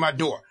to come to my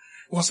door.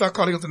 Once I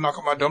called, they got to knock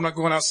on my door. I'm not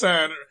going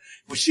outside.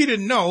 But she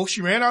didn't know.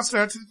 She ran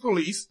outside to the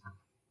police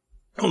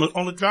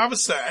on the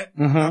driver's side,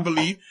 I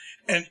believe,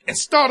 and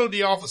startled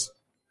the officer.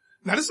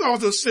 Now, this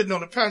officer was sitting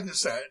on the passenger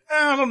side.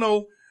 I don't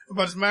know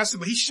about his master,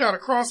 but he shot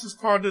across his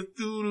partner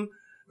through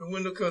the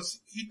window because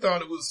he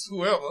thought it was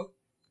whoever,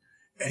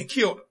 and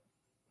killed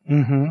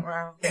her.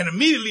 Wow. And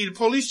immediately, the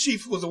police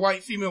chief was a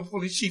white female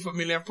police chief of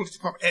Minneapolis Police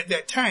Department at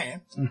that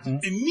time.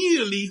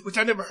 Immediately, which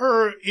I never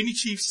heard any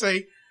chief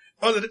say,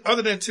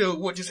 other than to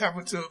what just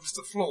happened to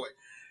Mr. Floyd.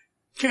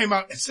 Came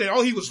out and said,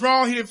 oh, he was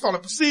wrong. He didn't follow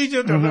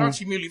procedure.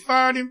 She immediately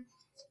fired him.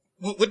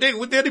 With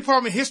their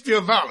department history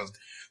of violence.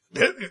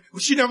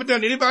 She never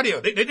done anybody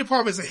else. Their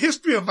department is a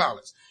history of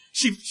violence.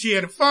 She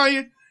had him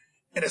fired,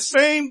 and the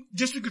same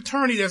district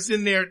attorney that's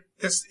in there,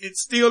 it's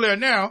still there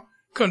now,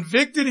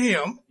 convicted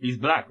him. He's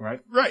black,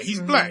 right? Right,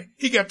 he's black.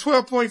 He got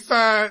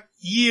 12.5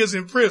 years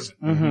in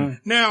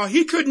prison. Now,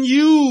 he couldn't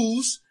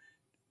use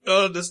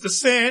the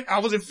saying, I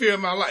was in fear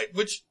of my life,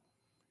 which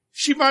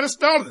she might have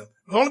started him.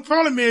 The only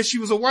problem is she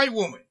was a white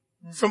woman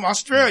from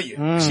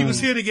Australia. She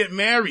was here to get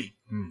married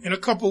in a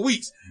couple of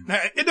weeks. Now,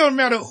 it doesn't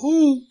matter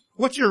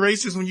what your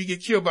race is when you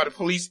get killed by the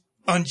police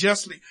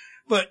unjustly.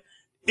 But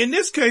in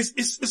this case,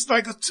 it's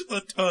like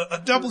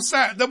a double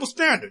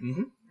standard.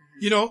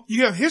 You know,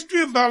 you have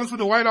history of violence with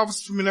the white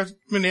officers from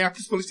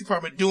Minneapolis Police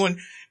Department doing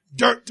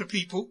dirt to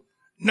people.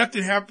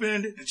 Nothing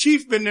happened. The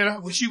chief been there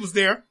when she was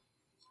there.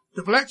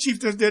 The black chief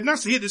that's there now,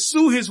 so he had to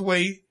sue his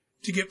way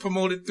to get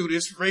promoted through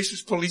this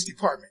racist police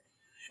department.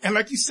 And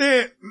like you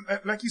said,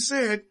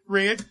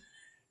 Red,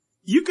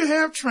 you can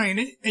have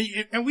training,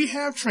 and we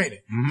have training.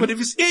 But if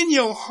it's in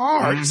your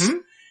heart,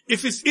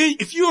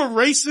 if you're a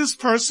racist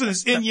person,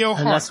 it's in your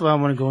heart. And that's what I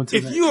want to go into.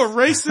 If you're a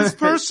racist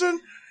person,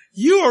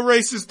 you're a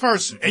racist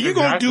person. And you're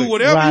going to do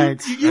whatever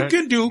you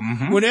can do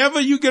whenever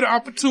you get an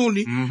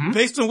opportunity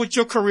based on what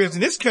your career is.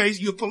 In this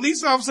case, you're a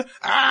police officer.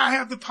 I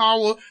have the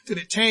power to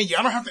detain you.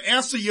 I don't have to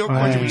answer your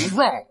question, which is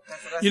wrong.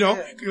 You know,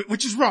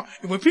 which is wrong.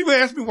 And when people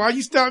ask me why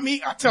you stopped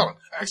me, I tell them,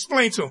 I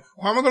explain to them,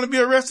 why am I going to be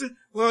arrested?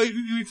 Well,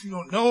 if you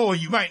don't know, or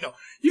you might know.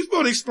 You're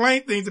supposed to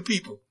explain things to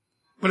people.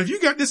 But if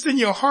you got this in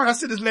your heart, I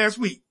said this last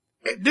week,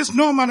 there's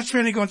no amount of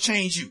training going to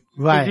change you.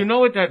 Right. But you know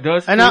what that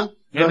does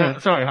too?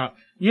 Sorry, Hop.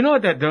 You know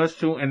what that does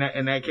too in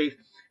that case?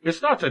 It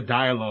starts a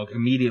dialogue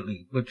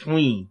immediately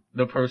between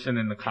the person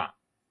and the cop.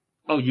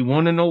 Oh, you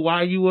want to know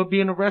why you were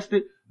being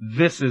arrested?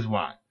 This is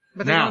why.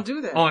 But now, they don't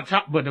do that. On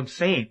top, but I'm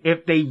saying,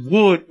 if they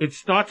would, it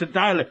starts a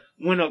dialogue.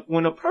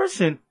 When a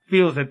person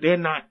feels that they're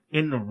not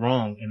in the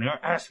wrong and they're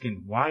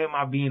asking, why am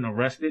I being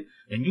arrested?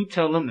 And you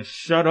tell them to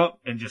shut up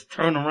and just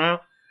turn around,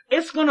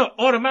 it's gonna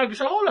automatically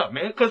say, hold up,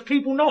 man, because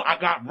people know I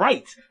got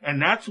rights.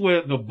 And that's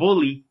where the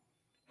bully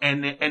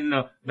and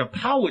the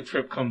power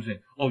trip comes in.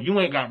 Oh, you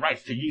ain't got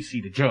rights till you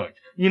see the judge.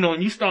 You know,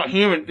 and you start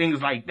hearing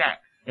things like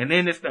that. And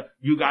then it's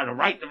you got a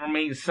right to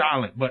remain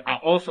silent, but I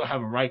also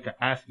have a right to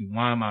ask you,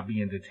 why am I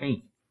being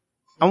detained?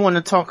 I want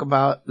to talk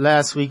about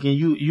last week, and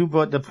you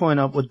brought the point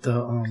up with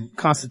the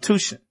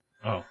Constitution.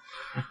 Oh.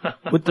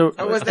 With the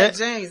was that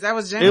James? That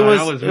was James.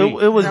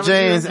 It was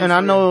James, and I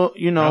know,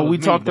 we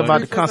talked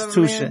about the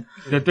Constitution.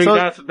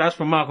 That's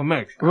from Malcolm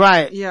X.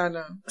 Right. Yeah, I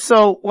know.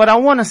 So what I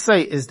want to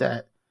say is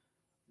that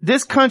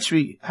this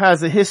country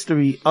has a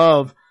history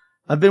of,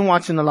 I've been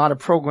watching a lot of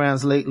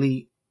programs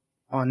lately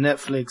on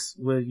Netflix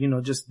with,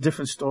 just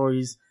different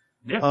stories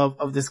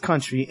of this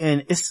country.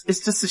 And it's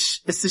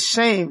just it's a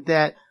shame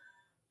that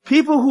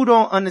people who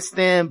don't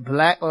understand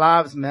Black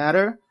Lives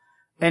Matter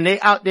and they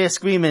out there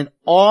screaming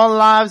all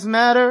lives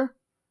matter,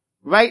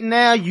 right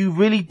now you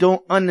really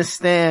don't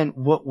understand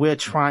what we're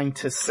trying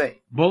to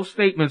say. Both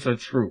statements are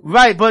true.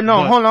 Right, but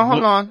no, hold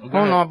on.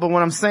 But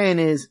what I'm saying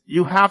is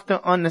you have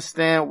to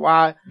understand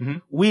why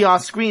we are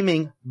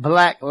screaming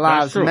Black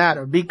Lives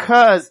Matter,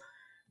 because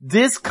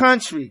this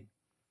country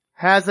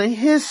has a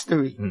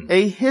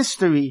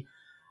history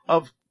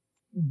of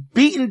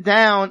beating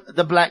down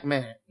the black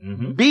man,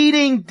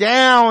 beating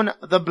down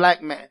the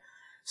black man.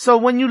 So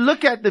when you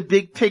look at the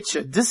big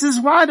picture, this is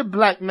why the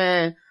black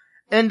man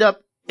end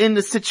up in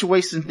the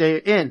situation they're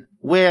in,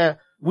 where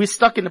we're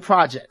stuck in the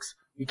projects.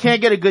 We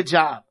can't get a good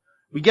job.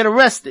 We get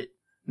arrested.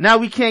 Now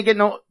we can't get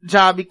no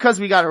job because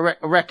we got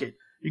a record.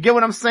 You get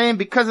what I'm saying?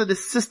 Because of the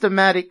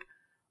systematic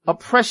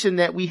oppression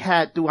that we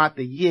had throughout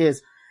the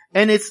years.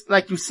 And it's,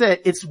 like you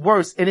said, it's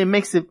worse, and it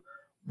makes it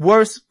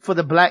worse for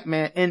the black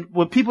man. And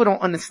what people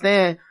don't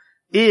understand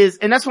is,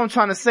 and that's what I'm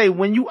trying to say,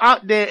 when you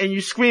out there and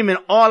you screaming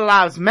all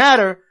lives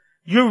matter,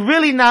 you're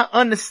really not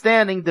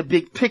understanding the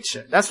big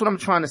picture. That's what I'm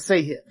trying to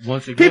say here.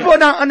 People are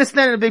not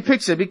understanding the big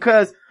picture,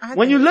 because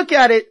when you look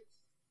at it,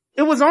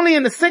 it was only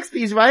in the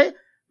 60s, right?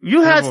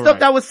 You had stuff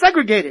that was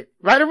segregated,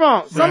 right or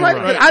wrong.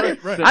 I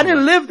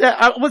didn't live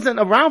that. I wasn't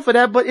around for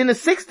that, but in the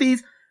 60s,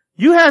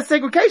 you had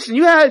segregation.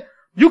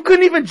 You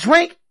couldn't even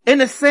drink in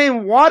the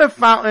same water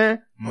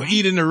fountain. Or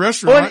eat in the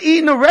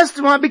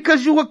restaurant.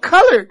 Because you were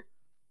colored.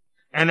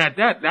 And at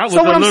that was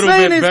a little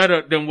bit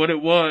better than what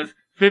it was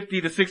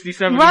 50 to 60,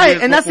 70 years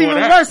right, and that's even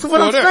worse. So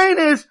what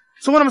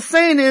I'm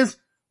saying is,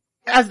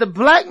 as the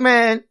black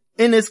man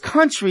in this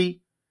country,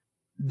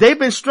 they've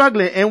been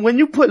struggling. And when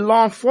you put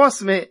law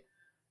enforcement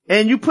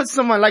and you put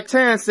someone, like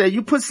Terrence said,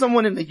 you put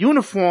someone in the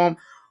uniform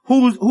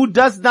who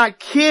does not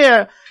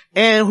care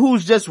and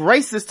who's just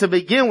racist to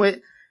begin with,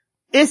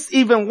 it's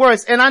even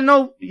worse. And I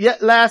know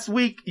last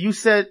week you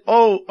said,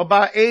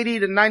 about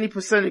 80 to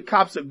 90% of the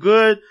cops are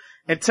good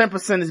and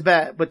 10% is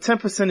bad. But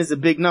 10% is a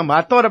big number.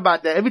 I thought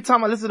about that. Every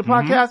time I listen to the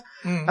podcast,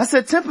 I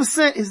said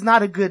 10% is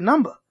not a good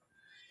number.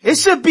 It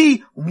should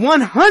be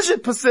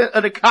 100%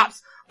 of the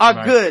cops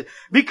are good.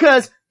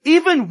 Because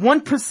even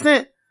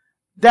 1%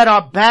 that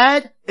are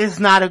bad is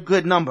not a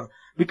good number.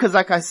 Because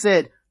like I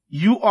said,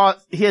 you are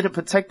here to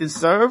protect and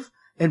serve,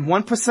 and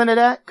 1% of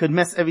that could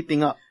mess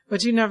everything up.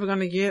 But you're never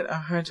going to get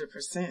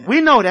 100%. We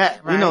know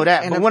that. Right? We know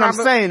that. And but what I'm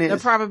saying is the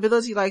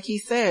probability, like he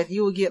said,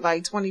 you will get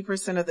like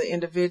 20% of the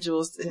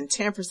individuals and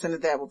 10%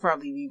 of that will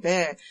probably be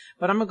bad.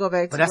 But I'm going to go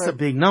back to that's a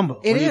big number.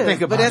 It is. You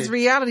think about but that's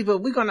reality.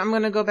 But I'm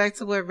going to go back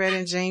to what Red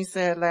and James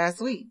said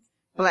last week.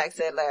 Black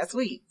said last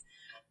week.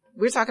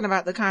 We're talking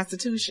about the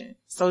Constitution.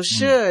 So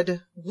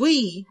should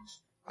we,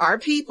 our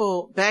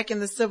people back in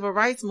the civil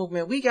rights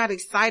movement, we got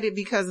excited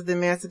because of the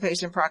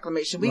Emancipation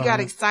Proclamation. We got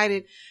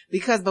excited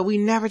but we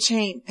never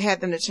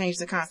had them to change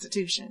the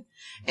Constitution.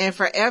 And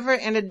forever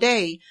and a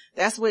day,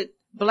 that's what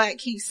Black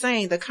keeps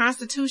saying. The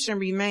Constitution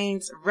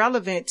remains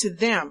relevant to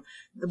them.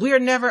 We are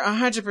never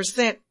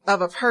 100%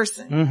 of a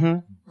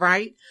person,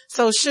 right?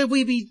 So should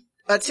we be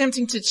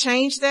attempting to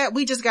change that?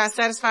 We just got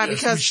satisfied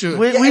because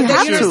we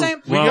have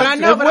to. We're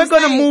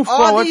going to move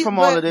forward from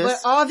all of this.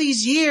 But all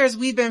these years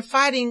we've been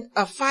fighting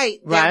a fight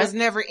that was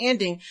never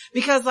ending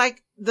because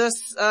like the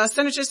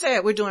senator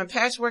said, we're doing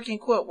patchwork and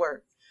quilt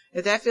work.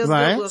 If that feels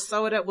good, we'll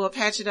sew it up, we'll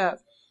patch it up.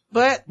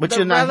 But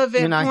the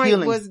relevant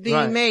point was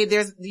being made.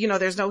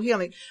 There's no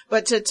healing.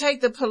 But to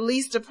take the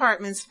police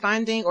department's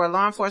funding or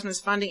law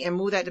enforcement's funding and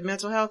move that to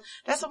mental health,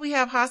 that's what we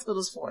have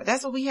hospitals for.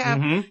 That's what we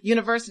have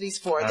universities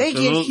for.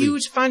 Absolutely. They get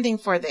huge funding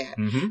for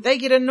that. They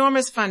get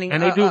enormous funding.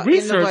 And they do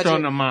research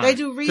on the mind. They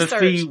do research.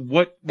 To see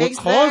what causes,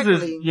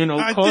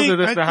 causes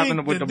this to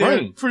happen with the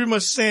brain. Pretty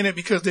much saying it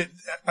because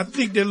I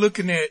think they're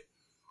looking at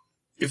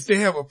if they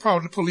have a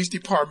problem in the police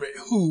department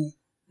who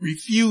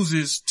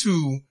refuses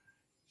to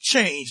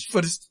change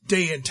for this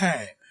day and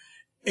time.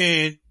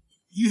 And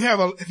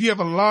if you have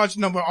a large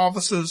number of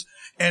officers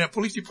and a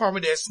police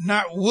department that's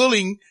not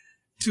willing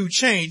to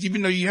change,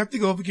 even though you have to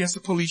go up against the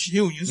police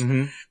unions,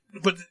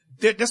 but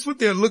that's what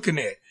they're looking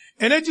at.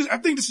 And I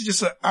think this is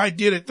just an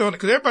idea they're throwing,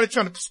 because everybody's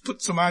trying to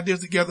put some ideas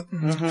together,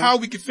 how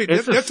we can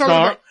fix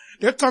it.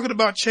 They're talking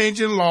about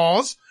changing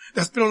laws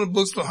that's been on the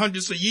books for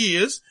hundreds of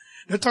years.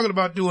 They're talking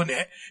about doing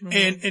that.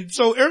 And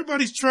so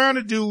everybody's trying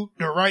to do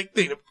the right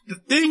thing. The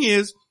thing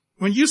is,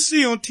 when you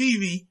see on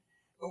TV,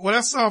 what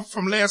I saw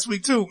from last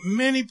week too,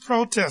 many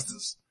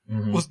protesters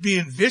was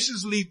being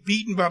viciously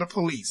beaten by the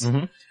police.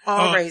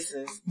 All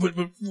races.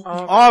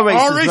 All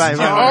races.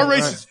 All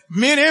races.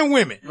 Men and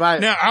women. Right.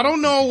 Now, I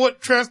don't know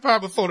what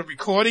transpired before the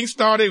recording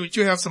started, but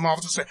you have some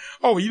officers say,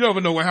 oh, you never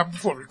know what happened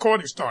before the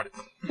recording started.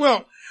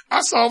 Well,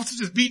 I saw officers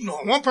just beating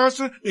on one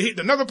person, they hit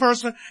another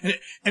person,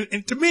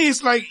 and to me,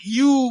 it's like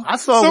I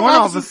saw one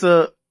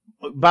officer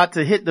about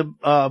to hit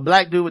the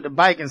black dude with the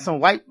bike, and some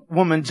white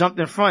woman jumped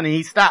in front and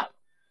he stopped.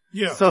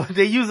 Yeah. So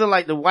they using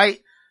like the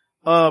white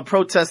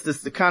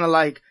protesters to kind of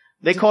like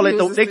they call it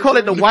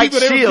the white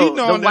shield.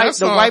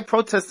 The white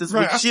protesters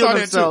would shield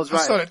themselves. I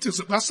saw that too.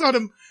 So I saw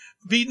them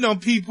beating on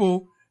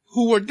people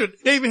who were.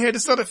 They even had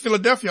this other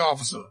Philadelphia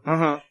officer.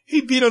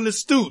 He beat on the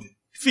student.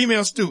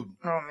 Female student.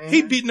 Oh, man.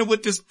 He beating her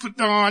with this put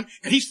on,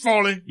 and he's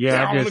falling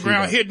down on the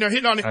ground, hitting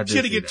on it. She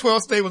had to get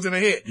 12 staples in her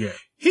head. Yeah.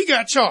 He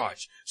got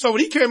charged. So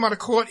when he came out of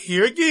court,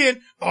 here again,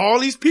 all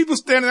these people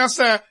standing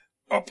outside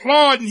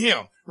applauding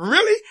him.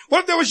 Really?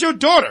 What if that was your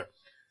daughter?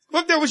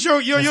 What if that was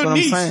your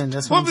niece?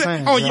 That's what I'm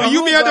saying. Oh,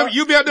 you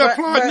be out there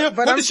applauding him?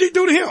 What did she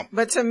do to him?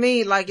 But to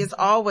me, like I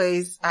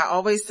always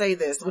say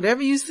this,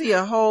 whenever you see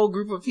a whole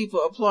group of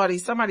people applauding,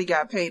 somebody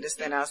got paid to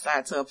stand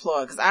outside to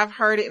applaud. Cause I've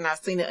heard it and I've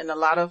seen it in a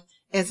lot of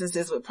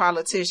instances with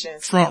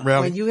politicians. Trump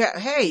rally. When you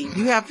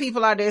have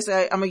people out there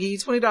say, I'm gonna give you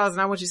 $20 and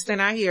I want you to stand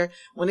out here.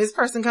 When this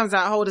person comes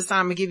out, hold a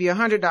sign, I'm gonna give you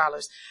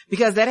 $100.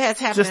 Because that has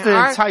happened just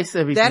to entice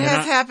everything. That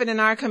has happened in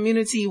our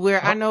community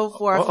where I know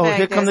for a fact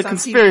here come the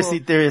conspiracy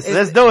theorists.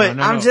 Let's do it.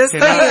 I'm just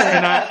saying.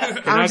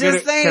 Can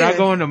I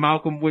go into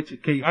Malcolm?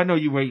 I know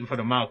you're waiting for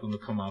the Malcolm to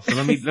come out. So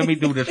let me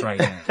do this right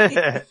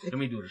now.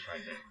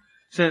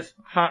 Since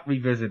Hot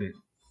revisited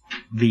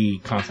the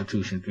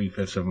Constitution,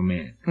 3/5 of a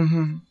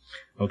man.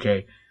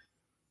 Okay.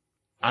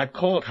 I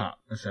called Hop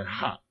and said,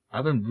 Hop,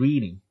 I've been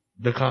reading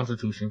the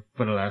Constitution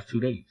for the last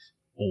 2 days,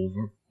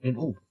 over and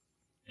over.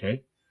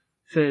 Okay?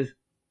 Says,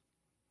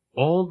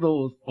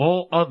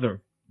 all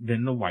other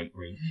than the white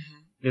race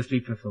is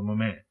 3/5 of a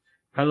man.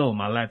 Hello,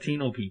 my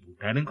Latino people.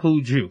 That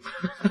includes you.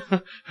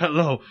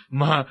 Hello,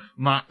 my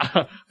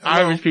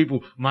Irish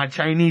people, my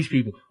Chinese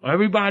people.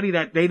 Everybody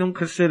that they don't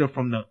consider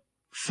from the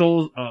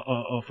souls,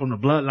 from the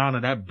bloodline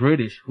of that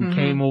British who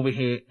came over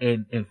here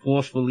and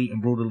forcefully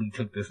and brutally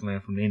took this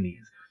land from the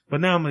Indians. But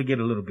now I'm going to get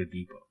a little bit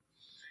deeper.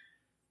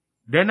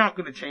 They're not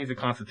going to change the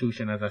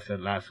Constitution, as I said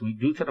last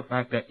week, due to the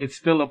fact that it's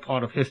still a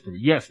part of history.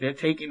 Yes, they're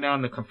taking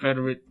down the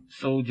Confederate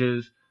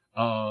soldiers'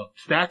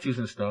 statues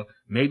and stuff.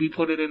 Maybe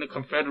put it in a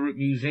Confederate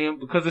museum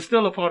because it's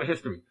still a part of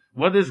history.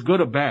 Whether it's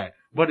good or bad,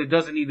 but it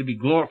doesn't need to be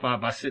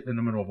glorified by sitting in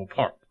the middle of a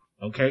park.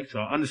 Okay? So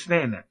I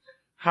understand that.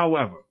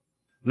 However,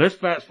 let's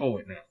fast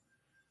forward now.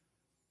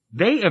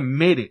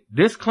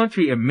 This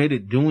country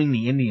admitted doing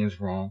the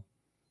Indians wrong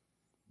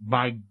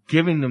by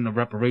giving them the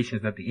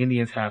reparations that the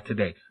Indians have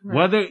today. Right.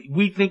 Whether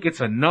we think it's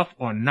enough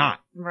or not,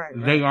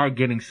 they are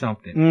getting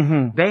something.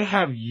 Mm-hmm. They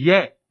have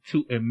yet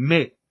to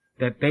admit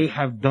that they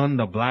have done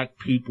the black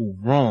people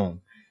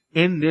wrong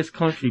in this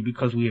country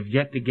because we have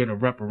yet to get a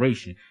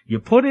reparation. You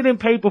put it in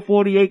paper,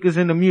 40 acres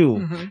in the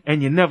mule,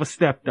 and you never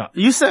stepped up.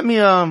 You sent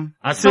me,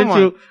 I sent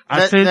you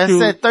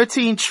said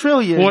 13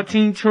 trillion.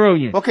 14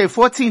 trillion. Okay,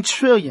 14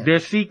 trillion. They're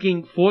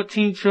seeking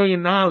 $14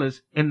 trillion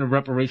in the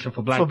reparation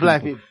for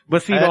black people.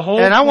 But see,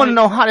 and I want to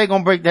know how they're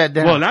going to break that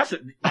down. Well,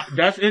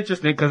 that's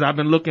interesting because I've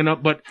been looking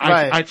up, but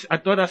I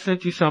thought I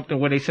sent you something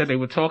where they said they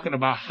were talking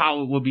about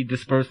how it will be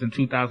dispersed in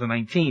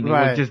 2019. They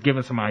were just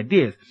giving some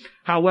ideas.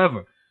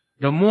 However,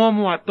 the more and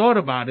more I thought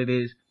about it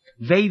is,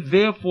 they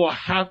therefore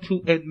have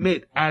to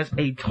admit as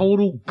a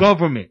total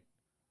government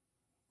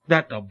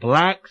that the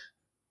black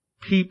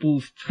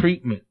people's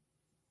treatment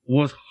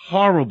was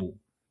horrible.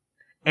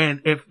 And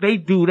if they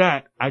do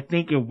that, I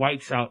think it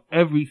wipes out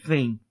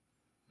everything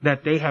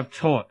that they have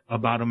taught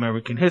about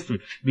American history.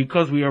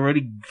 Because we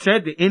already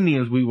said the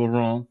Indians we were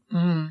wrong.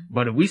 Mm-hmm.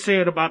 But if we say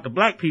it about the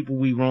black people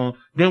we wrong,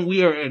 then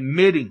we are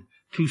admitting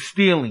to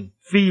stealing,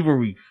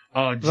 thievery,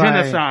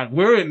 genocide.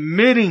 We're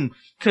admitting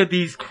to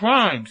these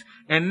crimes.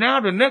 And now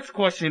the next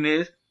question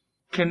is,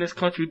 can this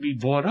country be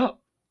brought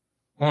up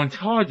on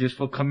charges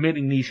for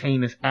committing these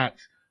heinous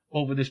acts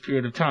over this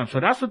period of time? So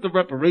that's what the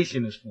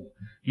reparation is for.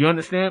 You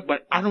understand?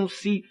 But I don't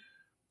see,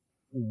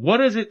 what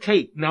does it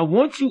take? Now,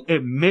 once you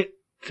admit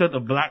to the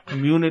black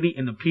community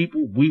and the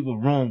people, we were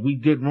wrong, we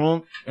did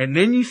wrong, and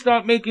then you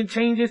start making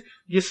changes,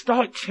 you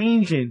start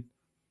changing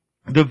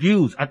the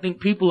views. I think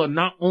people are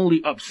not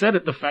only upset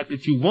at the fact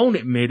that you won't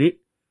admit it,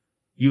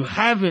 you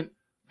haven't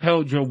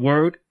held your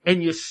word,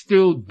 and you're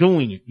still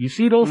doing it. You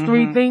see those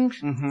three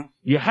things? Mm-hmm.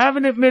 You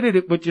haven't admitted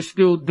it, but you're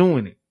still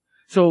doing it.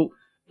 So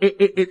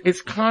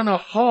it's kind of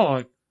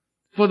hard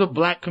for the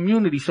black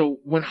community. So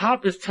when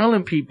Hop is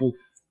telling people,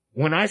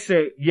 when I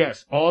say,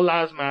 yes, all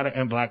lives matter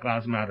and black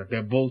lives matter,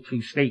 they're both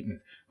true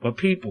statements. But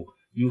people,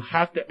 you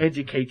have to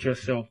educate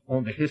yourself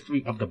on the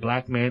history of the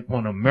black man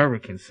on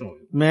American soil.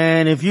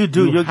 Man, if you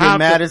do, you'll get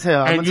mad as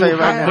hell. I'm gonna tell you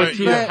right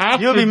now.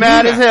 You'll be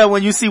mad as hell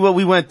when you see what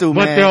we went through,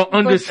 man. But they'll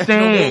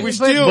understand.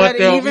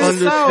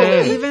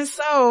 Even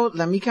so,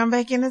 let me come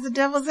back in as a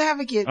devil's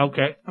advocate.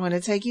 Okay. I'm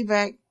gonna take you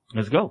back.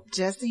 Let's go.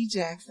 Jesse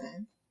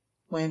Jackson,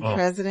 when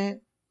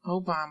President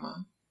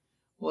Obama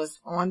was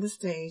on the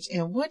stage,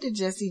 and what did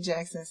Jesse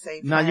Jackson say?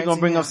 Now you're gonna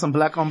bring up some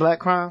black on black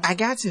crime? I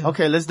got to.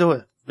 Okay, let's do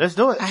it. Let's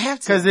do it. I have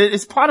to. Because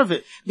it's part of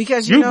it.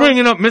 Because you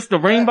bringing up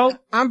Mr. Rainbow?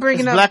 I'm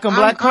bringing up black on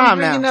black crime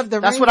now.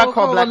 That's what I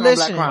call black on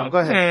black crime. Go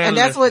ahead. And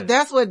that's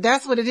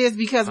what it is,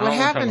 because what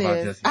happened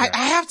is, I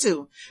have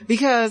to,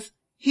 because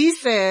he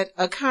said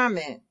a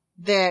comment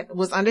that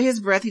was under his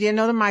breath. He didn't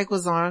know the mic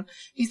was on.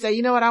 He said,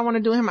 you know what I want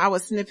to do him? I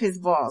would snip his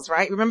balls,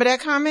 right? Remember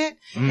that comment?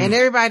 And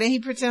everybody, he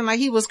pretended like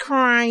he was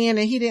crying and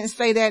he didn't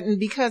say that. And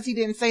because he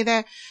didn't say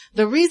that,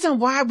 the reason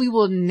why we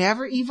will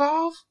never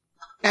evolve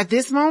at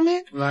this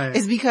moment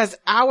is because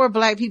our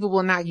black people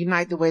will not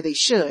unite the way they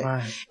should.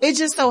 Right. It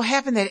just so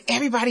happened that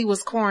everybody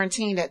was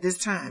quarantined at this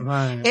time.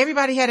 Right.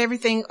 Everybody had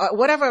everything,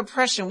 whatever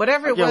oppression,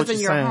 whatever it was in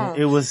your home.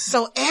 It was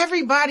so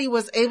everybody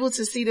was able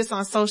to see this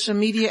on social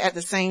media at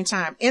the same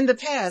time. In the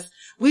past,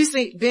 we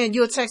see, Ben,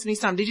 you'll text me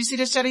something. Did you see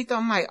this, Charito?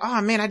 I'm like,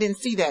 oh man, I didn't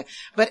see that.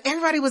 But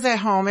everybody was at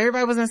home.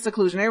 Everybody was in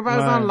seclusion.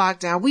 Everybody was on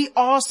lockdown. We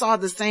all saw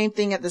the same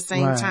thing at the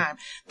same time.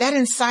 That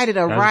incited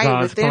a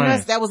riot within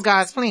us. That was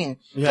God's plan.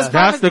 Yeah.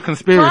 That's the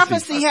conspiracy.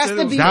 Prophecy has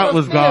to be that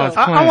was God's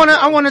plan.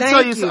 I want to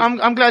tell you,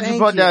 I'm glad you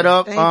brought that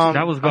up.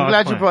 That was God's I'm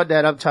glad plan. you brought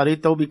that up,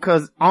 Charito,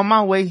 because on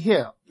my way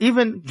here,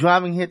 even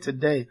driving here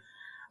today,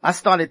 I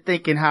started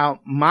thinking how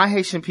my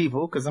Haitian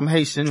people, because I'm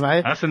Haitian,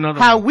 right? That's another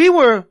how one. we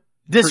were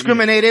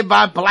discriminated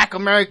by black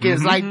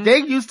Americans. Like they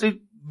used to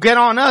get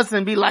on us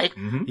and be like,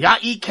 y'all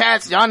eat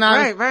cats, y'all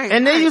not. Right.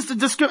 And they used to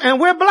discriminate,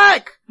 and we're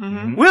black.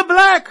 We're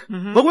black.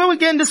 But when we're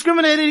getting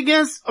discriminated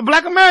against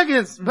black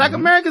Americans, black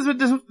Americans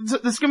were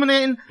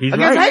discriminating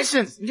against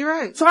Haitians. You're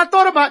right. So I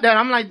thought about that.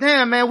 I'm like,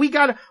 damn, man, we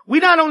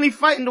not only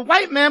fighting the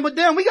white man, but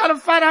then we gotta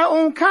fight our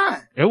own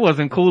kind. It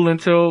wasn't cool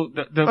until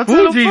the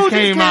Fugees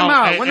came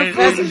out. When the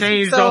Fugees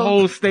changed the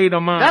whole state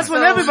of mind. That's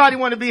when everybody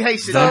want to be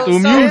Haitian.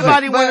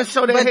 Everybody want to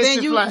show their Haitian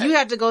flag. But then you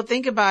have to go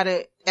think about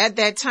it. At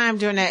that time,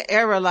 during that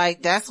era,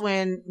 like, that's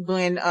when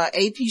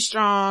AP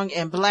Strong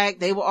and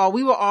Black, we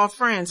were all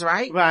friends,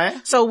 right?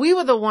 Right. So we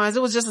were the ones,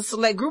 it was just a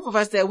select group of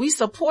us that we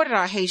supported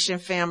our Haitian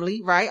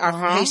family, right? Our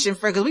Haitian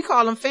friends, because we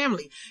call them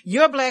family.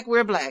 You're black,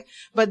 we're black.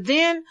 But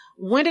then,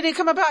 when did it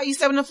come about? You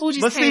said when the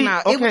Fugees came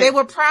out. Okay. They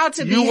were proud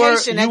to be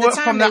Haitian at the time. You were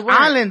from the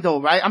island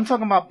though, right? I'm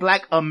talking about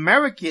black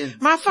Americans.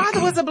 My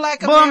father was a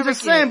black American. But I'm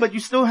just saying, but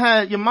you still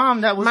had your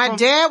mom that was My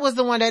dad was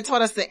the one that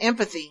taught us the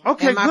empathy.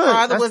 Okay, and my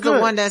father was the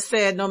one that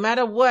said, no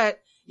matter what,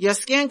 your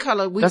skin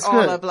color, we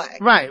all are black.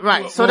 Right.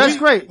 Well, so that's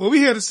great. Well,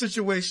 we had a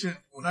situation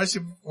when I used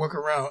to work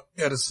around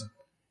Edison,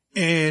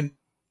 and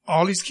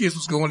all these kids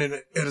was going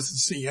into Edison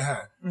Senior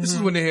High. This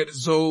is when they had the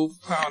Zoe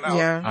pound out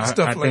and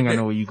stuff like that. I think I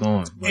know where you're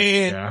going.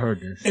 And I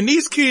heard this. And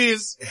these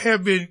kids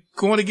have been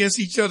going against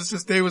each other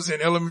since they was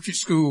in elementary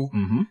school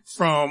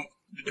from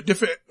the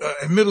different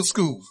middle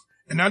schools.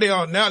 And now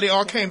they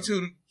all came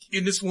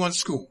in this one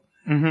school.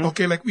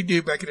 Okay, like we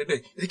did back in the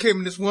day. They came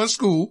in this one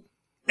school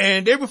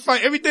and they would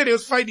fight every day. They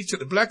was fighting each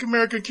other, Black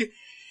American kids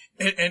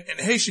and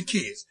Haitian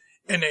kids.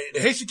 And the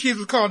Haitian kids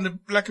were calling the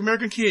Black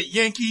American kid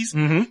Yankees.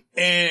 And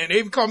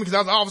they would call me because I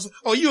was an officer.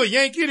 Oh, you a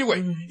Yankee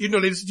anyway? You know,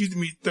 they just used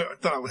me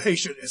thought I was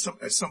Haitian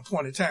at some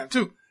point in time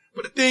too.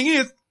 But the thing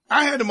is,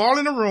 I had them all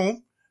in a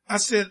room. I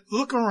said,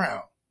 look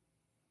around.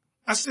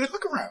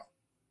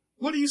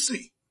 What do you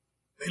see?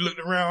 They looked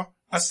around.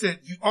 I said,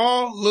 you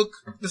all look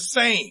the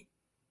same.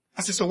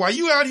 I said, so while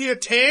you out here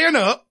tearing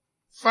up,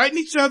 fighting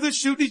each other,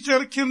 shooting each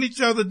other, killing each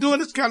other, doing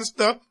this kind of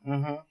stuff,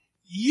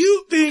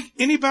 you think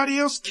anybody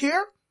else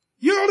care?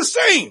 You're all the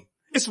same.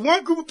 It's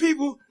one group of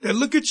people that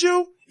look at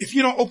you. If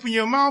you don't open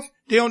your mouth,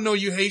 they don't know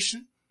you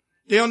Haitian.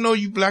 They don't know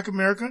you Black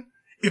American.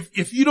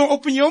 If you don't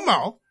open your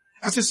mouth,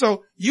 I said,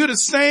 so you're the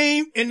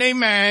same in their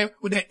mind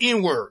with that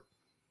N-word.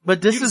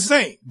 But this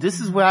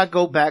is where I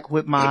go back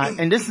with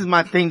and this is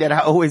my thing that I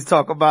always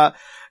talk about.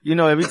 You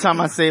know, every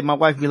time I say it, my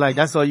wife be like,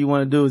 that's all you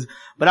want to do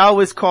but I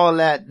always call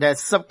that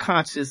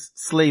subconscious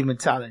slave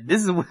mentality.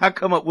 This is where I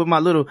come up with my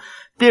little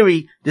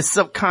theory, the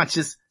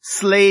subconscious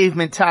slave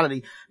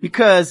mentality,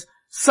 because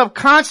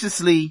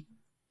subconsciously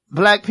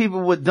Black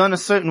people were done a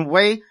certain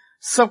way,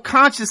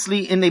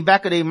 subconsciously in the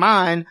back of their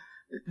mind.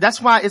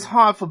 That's why it's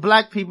hard for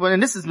Black people,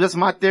 and this is just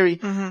my theory.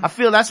 I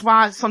feel that's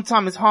why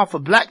sometimes it's hard for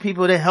Black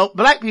people to help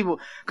Black people,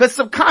 because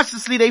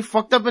subconsciously they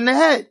fucked up in the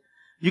head.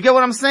 You get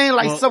what I'm saying?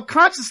 Like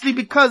subconsciously,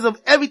 because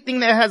of everything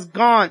that has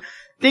gone,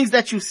 things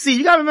that you see.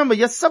 You gotta remember,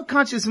 your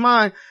subconscious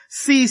mind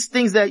sees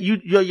things that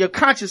your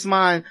conscious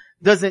mind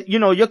doesn't,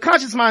 your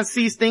conscious mind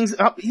sees things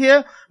up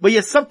here, but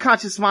your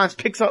subconscious mind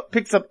picks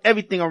up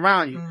everything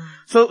around you.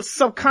 So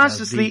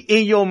subconsciously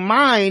in your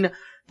mind,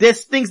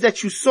 there's things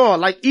that you saw.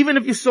 Like even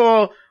if you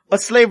saw a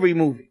slavery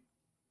movie,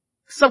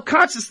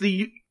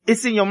 subconsciously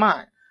it's in your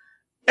mind.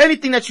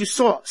 Anything that you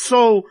saw.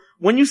 So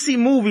when you see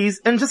movies,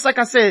 and just like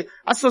I said,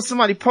 I saw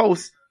somebody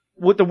post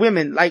with the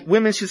women, like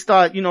women should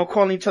start,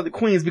 calling each other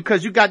queens,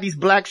 because you got these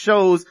Black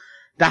shows,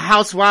 the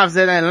Housewives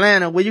of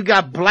Atlanta, where you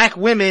got Black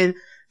women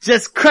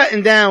just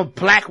cutting down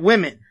Black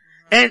women.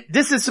 And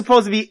this is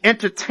supposed to be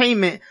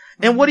entertainment.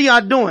 And what are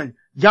y'all doing?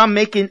 Y'all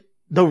making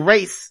the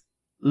race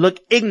look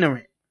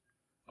ignorant.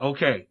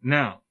 Okay,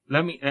 now,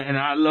 and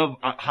I love,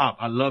 Hop,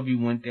 I love you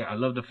went there. I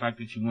love the fact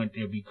that you went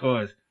there,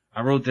 because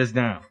I wrote this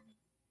down.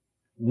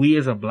 We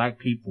as a Black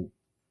people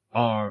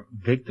are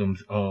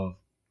victims of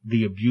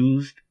the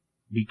abused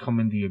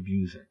becoming the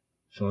abuser.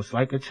 So it's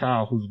like a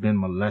child who's been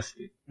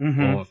molested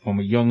or from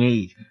a young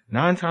age.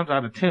 9 times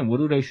out of 10, what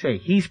do they say?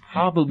 He's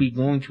probably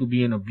going to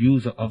be an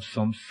abuser of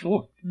some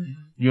sort.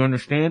 You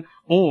understand?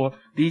 Or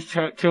these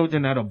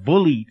children that are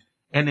bullied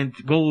and then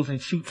goes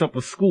and shoots up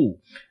a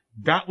school.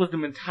 That was the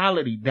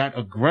mentality, that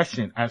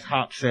aggression, as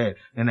Hop said,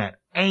 and that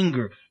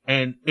anger.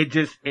 And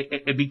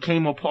it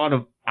became a part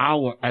of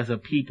our, as a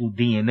people,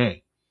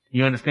 DNA.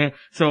 You understand?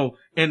 So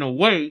in a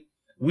way,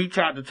 we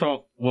tried to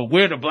talk, well,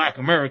 we're the Black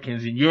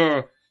Americans and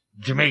you're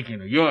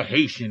Jamaican or you're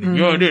Haitian and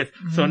you're this.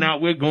 So now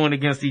we're going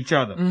against each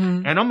other.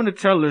 And I'm going to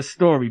tell this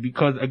story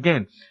because,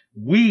 again,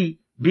 we,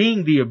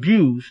 being the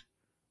abused,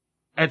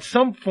 at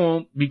some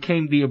form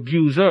became the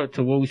abuser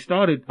to where we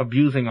started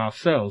abusing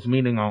ourselves,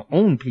 meaning our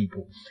own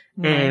people.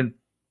 And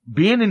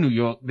being in New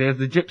York, there's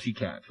the gypsy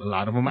cats. A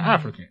lot of them are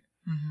African.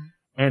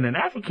 And an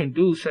African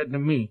dude said to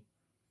me,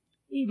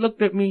 he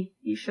looked at me,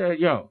 he said,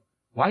 yo,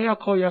 why y'all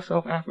call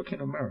yourself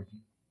African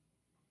American?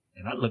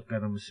 And I looked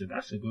at him and said,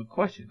 that's a good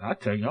question. I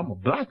tell you, I'm a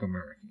Black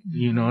American.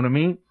 You know what I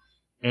mean?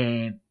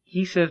 And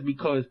he says,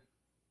 because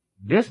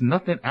there's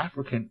nothing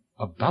African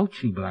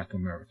about you Black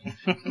Americans.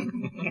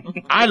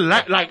 I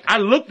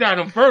looked at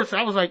him first.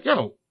 I was like,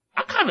 yo,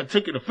 I kind of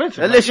took it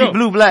offensive. Unless you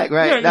blue black,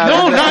 right?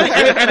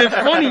 Yeah, and it's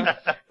funny.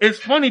 It's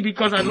funny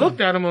because I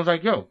looked at him and was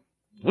like, yo,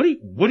 what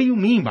do you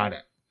mean by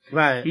that?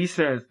 Right. He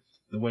says,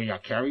 the way y'all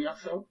carry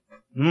yourself.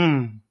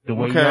 The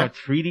way y'all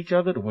treat each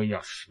other, the way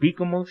y'all speak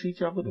amongst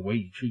each other, the way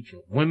you treat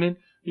your women.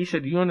 He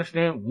said, do you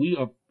understand? We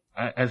are,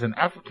 as an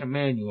African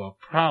man, you are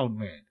a proud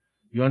man.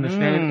 You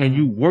understand? And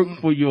you work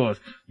for yours.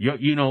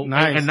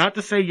 Nice. and not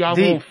to say y'all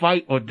won't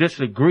fight or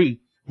disagree,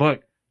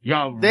 but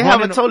y'all they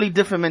have a totally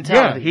different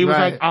mentality. Yeah, he was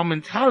like, our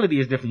mentality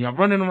is different. Y'all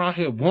running around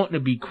here wanting to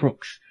be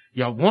crooks.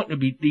 Y'all want to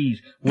be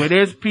thieves. Where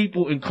there's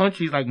people in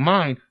countries like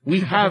mine, we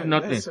have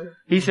nothing.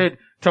 He said,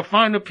 to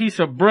find a piece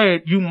of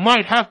bread, you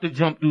might have to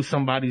jump through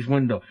somebody's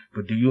window.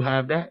 But do you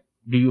have that?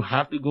 Do you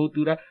have to go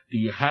through that? Do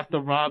you have to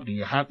rob? Do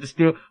you have to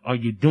steal? Are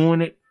you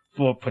doing it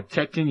for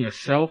protecting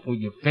yourself or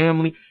your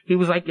family? He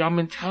was like, your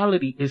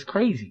mentality is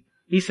crazy.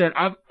 He said,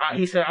 I've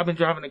been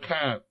driving a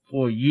cab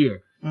for a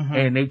year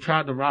and they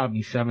tried to rob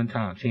me 7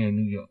 times here in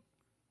New York.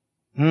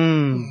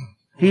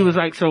 He was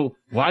like, so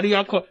why do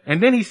y'all call?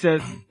 And then he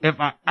says,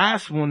 if I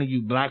ask one of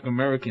you Black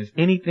Americans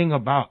anything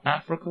about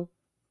Africa,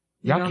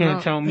 y'all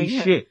can't tell me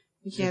shit.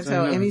 You can't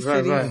tell any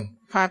city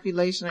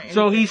population. Or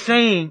so he's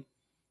saying,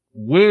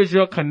 where's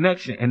your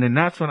connection? And then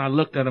that's when I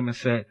looked at him and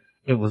said,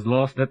 it was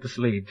lost at the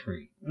slave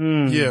trade.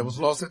 Yeah, it was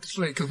lost at the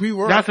slave, because we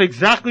were. That's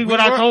exactly what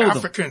I told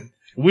African. him.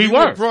 We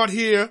were brought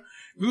here.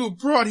 We were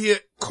brought here,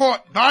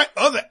 caught by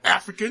other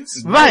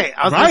Africans. Right,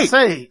 I was gonna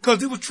say. Because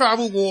there was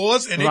tribal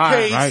wars, and they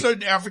paid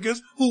certain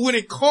Africans who went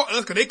and caught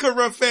us, because they couldn't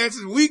run fast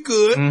as we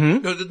could,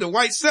 the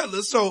white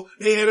settlers, so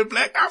they had a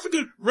black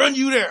African run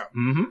you there.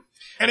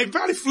 And they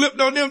probably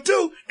flipped on them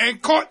too,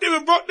 and caught them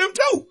and brought them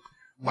too.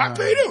 Why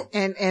pay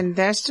them? And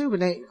that's true,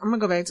 but I'm gonna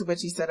go back to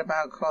what you said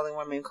about calling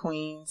women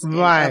queens and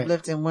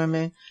uplifting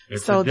women.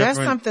 So that's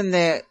something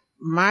that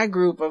my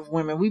group of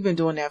women, we've been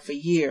doing that for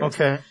years.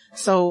 Okay.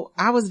 So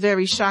I was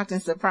very shocked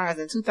and surprised.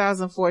 In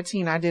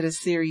 2014, I did a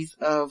series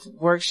of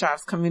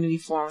workshops, community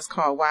forums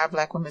called Why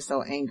Black Women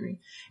So Angry.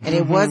 And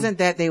it wasn't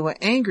that they were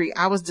angry.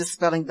 I was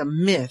dispelling the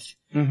myth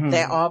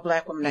that all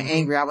black women are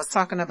angry. I was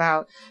talking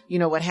about,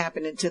 what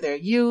happened to their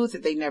youth,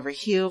 that they never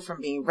healed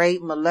from being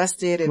raped,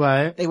 molested,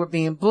 and they were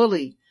being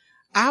bullied.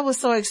 I was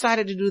so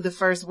excited to do the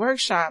first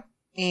workshop,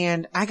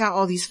 and I got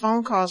all these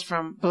phone calls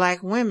from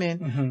black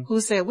women who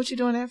said, "What you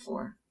doing that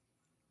for?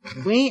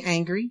 We ain't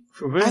angry."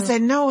 For real? I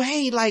said, "No,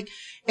 hey,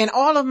 and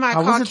all of my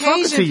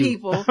Caucasian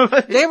people,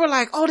 they were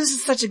like, "Oh, this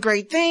is such a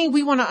great thing.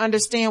 We want to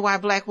understand why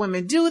black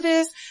women do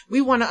this. We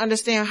want to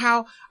understand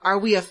how are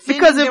we offended."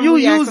 Because if you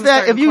use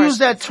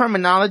that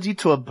terminology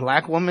to a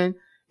black woman,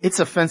 it's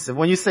offensive.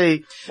 When you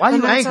say, "Why are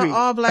you angry?" To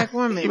all black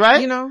women,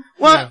 right?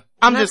 Well,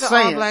 I'm just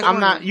saying,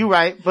 you're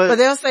right, but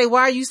they'll say,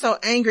 "Why are you so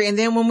angry?" And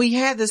then when we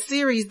had the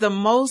series, the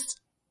most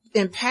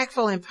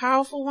impactful and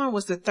powerful one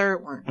was the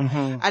third one.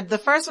 The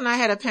first one, I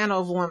had a panel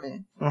of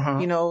women,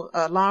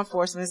 law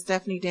enforcement,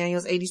 Stephanie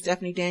Daniels, AD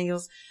Stephanie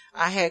Daniels.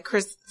 I had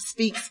Chris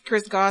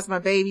Goss, my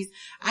babies.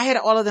 I had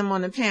all of them on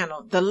the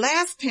panel. The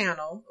last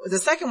panel, the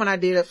second one I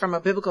did it from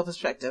a biblical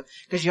perspective,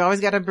 because you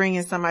always got to bring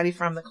in somebody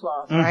from the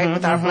cloth, right?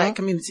 With our black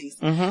communities.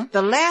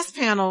 The last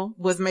panel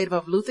was made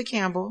up of Luther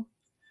Campbell,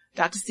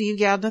 Dr. Steve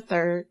Gall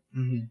III,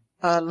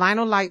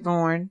 Lionel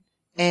Lightbourne,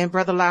 and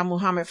Brother Lai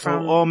Muhammad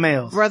from all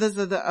males. Brothers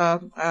of the,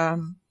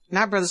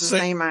 not Brothers of the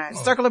Same Mind,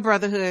 Circle of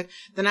Brotherhood.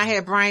 Then I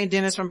had Brian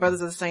Dennis from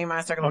Brothers of the Same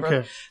Mind, Circle of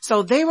Brotherhood.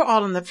 So they were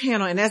all on the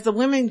panel, and as the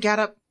women got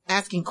up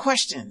asking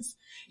questions,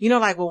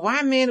 well,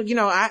 why men,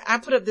 I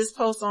put up this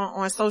post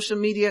on social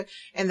media,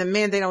 and the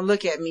men, they don't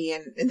look at me,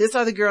 and this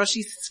other girl,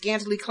 she's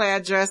scantily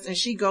clad dressed, and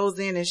she goes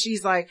in and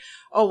she's like,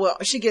 oh, well,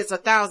 she gets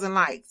 1,000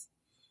 likes.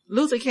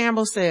 Luther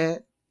Campbell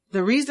said,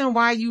 the reason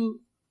why you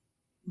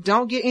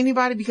don't get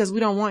anybody, because we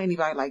don't want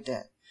anybody like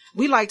that.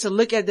 We like to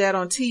look at that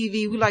on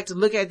TV. We like to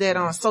look at that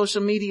on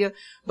social media.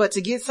 But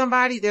to get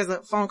somebody, there's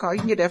a phone call. You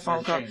can get that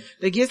phone call.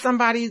 To get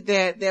somebody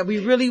that we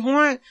really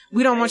want,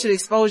 we don't want you to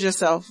expose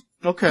yourself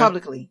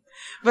publicly.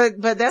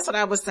 But that's what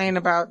I was saying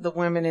about the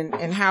women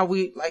and how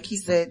we, like he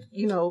said,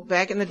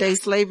 back in the day,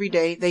 slavery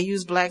day, they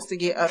used blacks to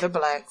get other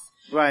blacks.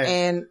 Right.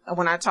 And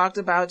when I talked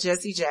about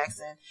Jesse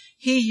Jackson,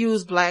 he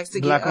used blacks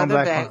to get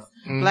other blacks.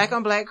 Black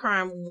on black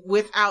crime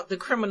without the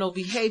criminal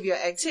behavior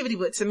activity,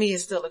 but to me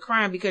it's still a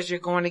crime because you're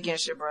going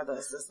against your brother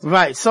or sister.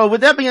 Right. So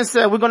with that being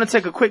said, we're going to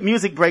take a quick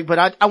music break,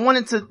 but I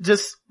wanted to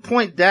just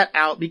point that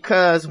out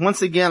because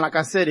once again, like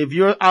I said, if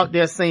you're out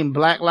there saying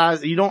black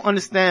lives, you don't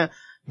understand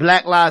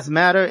Black Lives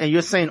Matter and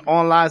you're saying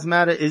all lives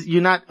matter,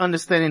 you're not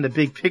understanding the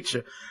big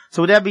picture.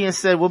 So with that being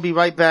said, we'll be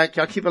right back.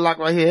 Y'all keep it locked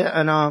right here,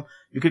 and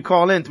you could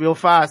call in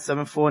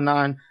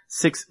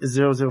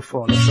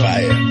 305-749-6004. Let's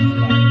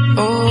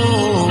go.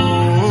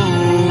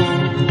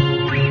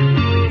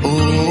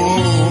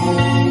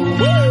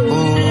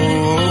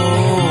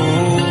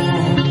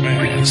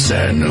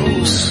 Sad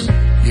news.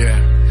 Yeah.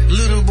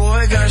 Little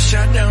boy got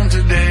shot down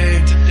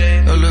today.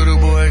 A little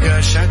boy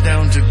got shot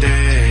down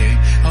today.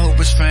 I hope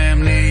his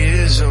family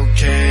is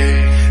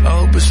okay. I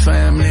hope his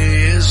family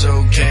is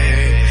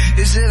okay.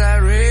 Is it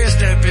outrageous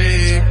that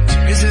big?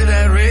 Is it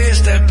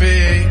outrageous that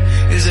big?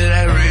 Is it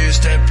outrageous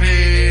that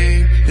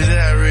big? Is it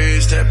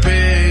outrageous that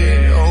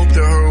big? I hope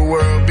the whole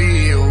world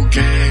be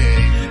okay.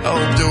 I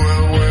hope the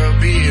whole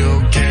world be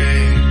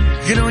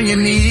okay. Get on your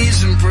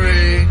knees and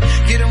pray.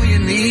 Get on your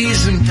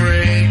knees and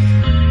pray.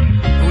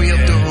 We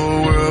hope the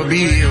whole world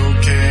be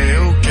okay,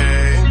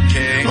 okay,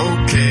 okay,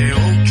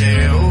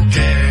 okay,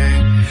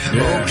 okay,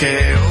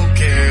 okay,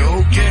 okay,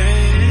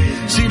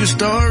 okay. See the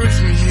story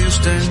from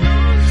Houston,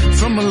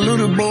 from a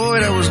little boy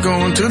that was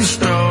going to the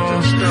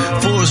store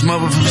for his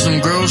mother for some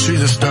groceries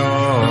to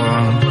store.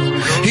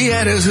 He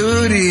had his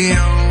hoodie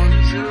on,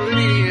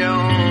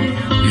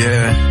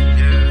 yeah.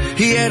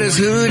 He had his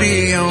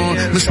hoodie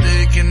on,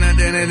 mistaken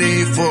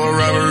identity for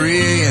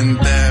robbery and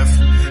theft.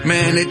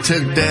 Man, they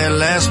took that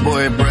last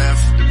boy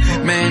breath.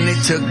 Man, they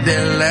took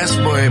that last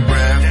boy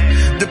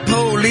breath. The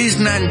police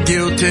not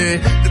guilty.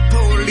 The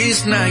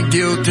police not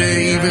guilty.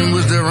 Even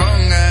was the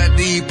wrong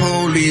ID,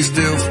 police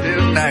still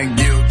not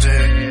guilty.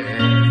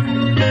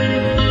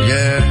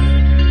 Yeah.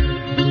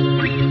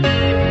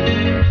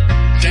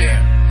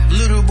 Damn.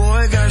 Little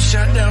boy got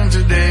shot down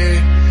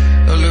today.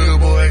 A little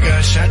boy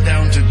got shot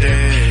down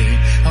today.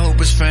 I hope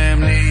his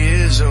family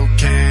is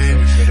okay.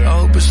 I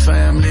hope his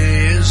family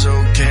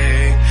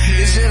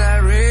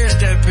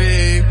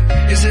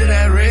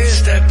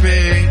raise that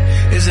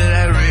pay? Is it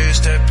that rich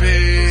that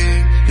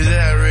pay? Is it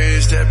that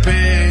rich that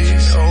pay? I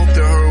hope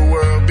the whole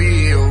world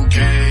be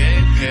okay.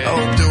 I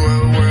hope the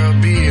whole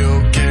world be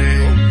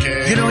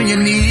okay. Get on your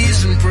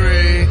knees and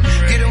pray.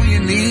 Get on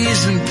your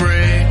knees and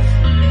pray.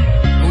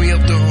 We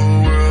hope the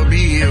whole world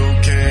be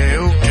okay.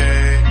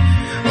 Okay.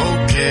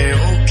 Okay.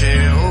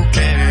 Okay.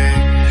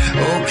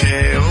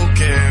 Okay.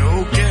 Okay.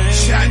 Okay.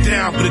 Shot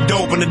down for the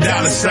dope and the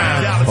dollar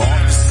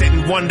sign. Sit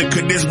and wonder,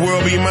 could this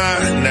world be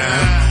mine?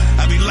 Nah.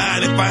 I'd be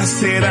lying if I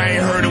said I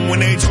ain't heard them when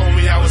they told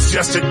me I was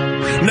just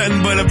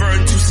nothing but a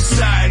burden to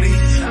society.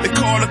 They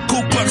call the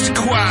Ku Klux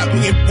quiet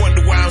me and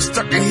wonder why I'm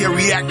stuck in here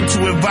reacting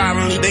to it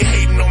violently. They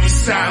hating on me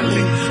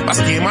silently. My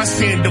skin, my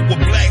sin up with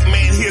black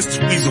man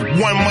history's a 1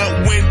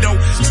 month window.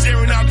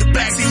 Staring out the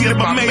backseat of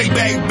my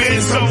Maybach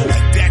Benzo.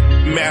 Like that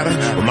matter.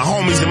 When my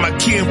homies and my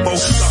kinfolk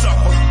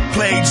suffer.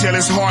 Plague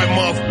jealous hard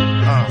mother.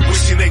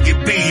 Wishing they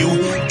could be you.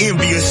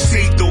 Envious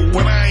see through.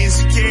 When I ain't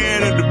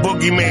scared of the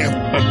boogeyman.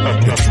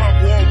 The Trump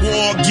want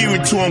war, give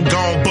it to him,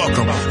 gon' buck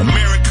him.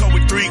 America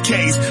with 3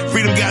 Ks.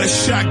 Freedom got a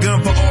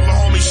shotgun for all the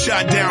homies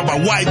shot down by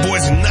white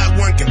boys and not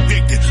one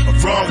convicted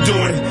of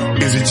wrongdoing.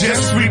 Is it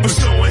justice we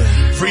pursuing?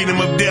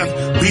 Freedom of death,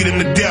 leading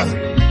to death.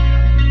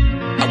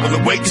 I will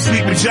awake the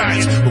sleeping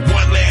giants with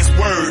one last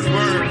word,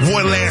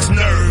 one last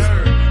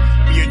nerve.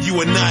 Me and you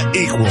are not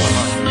equal.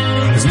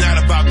 It's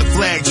not about the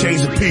flag,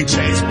 change the people,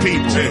 change the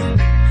people.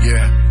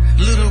 Yeah.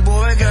 Little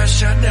boy got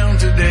shot down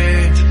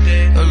today.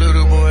 A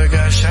little boy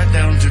got shot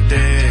down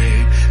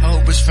today. I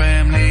hope his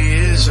family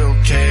is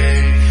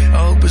okay.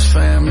 I hope his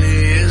family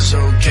is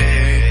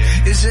okay.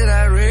 Is it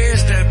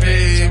outrage that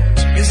pay?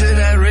 Is it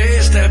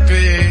outrage that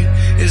pay?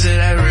 Is it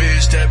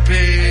outrage that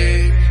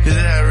pay? Is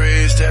it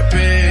outrage that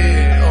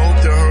pay? I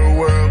hope the whole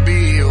world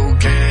be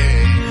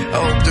okay. I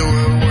hope the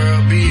whole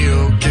world be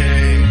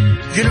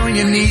okay. Get on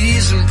your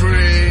knees and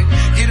pray.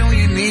 Get on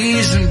your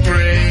knees and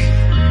pray.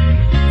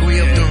 We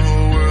hope the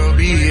whole world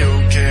be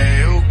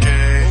okay.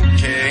 Okay.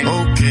 Okay.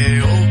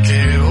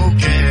 Okay.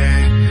 Okay.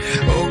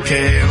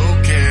 Okay.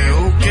 Okay.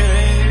 Okay.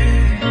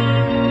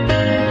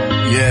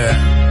 Yeah.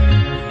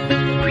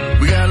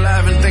 We gotta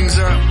liven things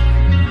up.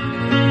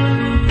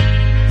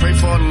 Pray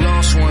for all the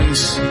lost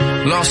ones,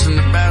 lost in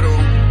the battle.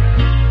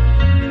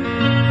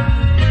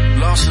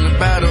 Lost in the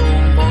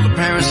battle. All the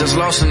parents that's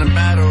lost in the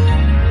battle.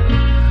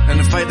 And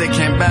the fight they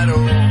can't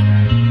battle.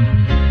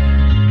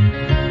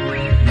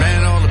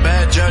 Ban all the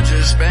bad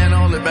judges, ban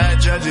all the bad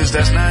judges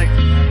that's not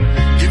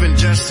giving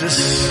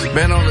justice.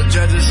 Ban all the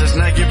judges that's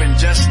not giving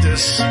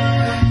justice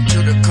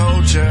to the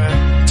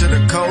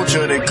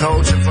culture, they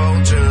culture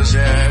vultures,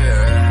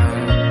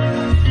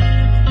 yeah.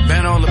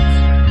 Ban all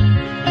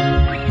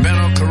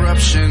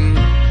corruption.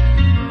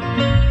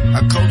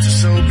 Our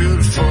culture's so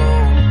beautiful.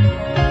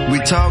 We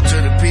talk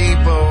to the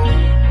people.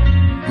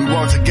 We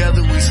walk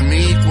together, we some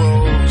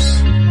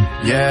equals.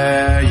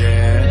 Yeah,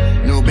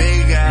 yeah. No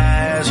big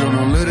guys or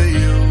no little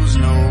U's.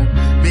 No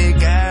big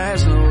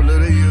guys, no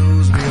little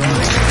U's.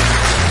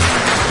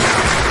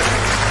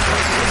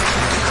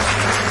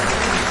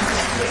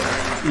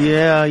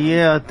 Yeah,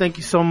 yeah. Thank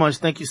you so much.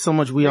 Thank you so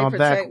much. We are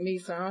back. Me,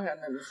 so I don't have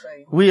nothing to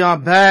say. We are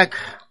back.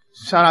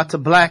 Shout out to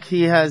Black.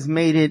 He has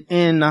made it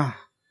in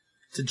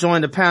to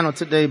join the panel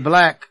today.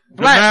 Black.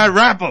 The bad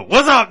rapper.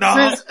 What's up,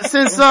 dog?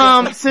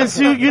 Since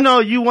you know,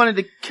 you wanted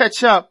to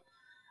catch up,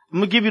 I'm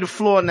gonna give you the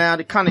floor now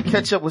to kind of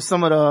catch up with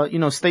some of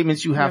the,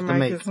 statements you have to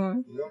make. No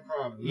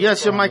problem.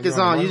 Yes, your mic is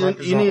on.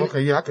 You need.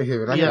 Okay, yeah, I can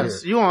hear it.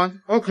 Yes, you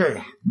on.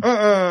 Okay.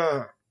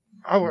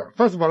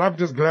 First of all, I'm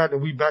just glad that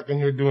we back in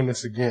here doing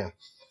this again,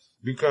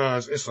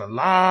 because it's a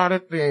lot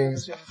of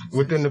things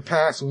within the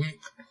past week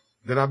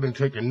that I've been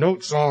taking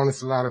notes on.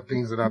 It's a lot of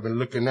things that I've been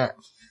looking at.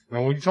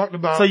 Now, when you talked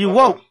about, so you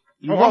woke.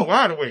 You woke.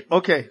 Wide awake.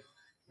 Okay.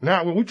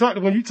 Now, when you talked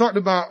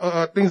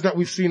about things that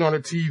we've seen on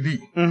the TV,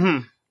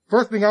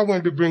 first thing I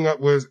wanted to bring up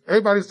was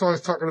everybody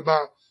started talking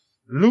about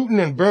looting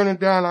and burning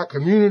down our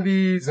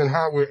communities and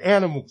how we're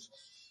animals.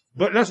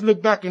 But let's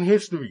look back in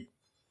history.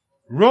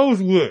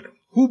 Rosewood.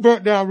 Who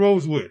burnt down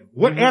Rosewood?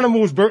 What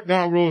animals burnt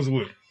down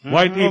Rosewood?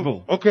 White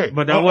people. Okay.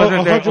 But that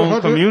wasn't their own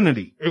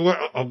community. It was,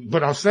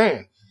 but I'm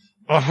saying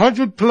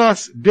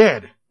 100+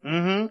 dead.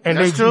 And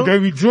they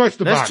rejoiced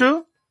about it. That's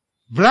true.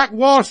 Black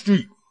Wall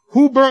Street.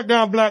 Who burnt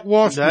down Black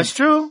Wall Street? That's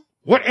true.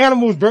 What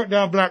animals burnt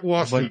down Black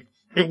Wall Street?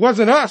 It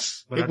wasn't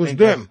us. It was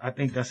them. I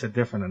think that's a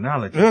different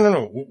analogy.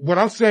 No. What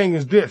I'm saying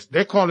is this.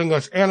 They're calling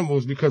us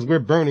animals because we're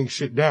burning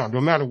shit down,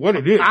 no matter what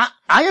it is.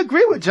 I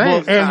agree with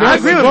James. Well, I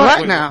agree with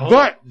Black now.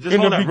 But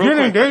in the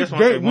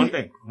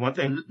beginning, one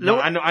thing. No,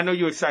 I know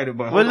you're excited,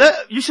 but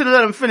you should have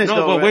let him finish. No,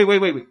 though, but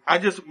wait.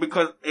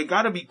 Because it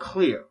gotta be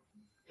clear.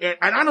 And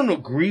I don't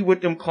agree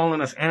with them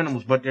calling us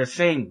animals, but they're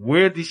saying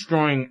we're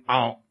destroying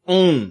our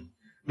own.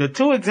 The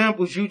 2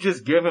 examples you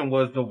just given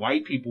was the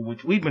white people,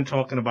 which we've been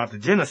talking about, the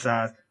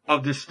genocide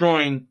of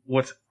destroying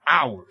what's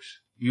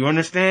ours. You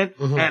understand?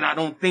 And I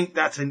don't think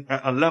that's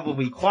a level of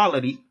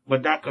equality,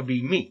 but that could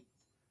be me.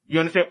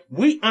 You understand?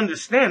 We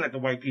understand that the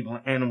white people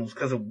are animals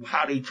because of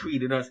how they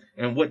treated us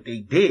and what they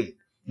did.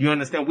 You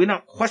understand? We're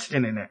not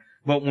questioning that.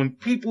 But when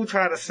people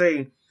try to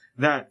say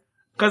that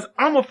Cause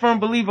I'm a firm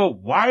believer,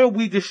 why are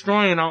we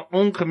destroying our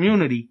own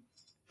community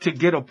to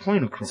get a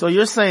point across? So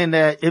you're saying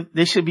that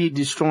they should be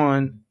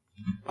destroying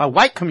a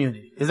white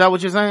community. Is that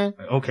what you're saying?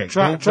 Okay. We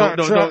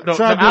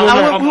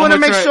want to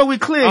make sure we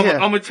clear here.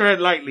 I'm gonna tread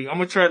lightly. on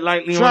this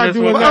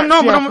one.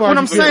 What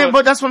I'm saying,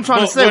 but that's what I'm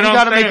trying to say. We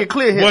gotta make it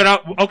clear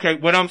here.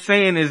 What I'm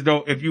saying is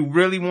though, if you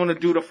really want to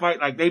do the fight,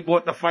 like they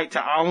brought the fight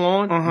to our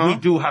lawn, we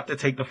do have to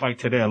take the fight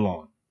to their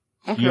lawn.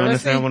 Okay. You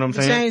understand what I'm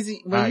saying?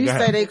 James, when you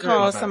say they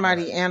call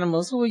somebody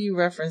animals, who are you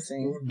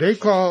referencing? He's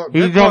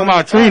talking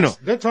about Trina.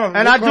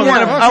 And I do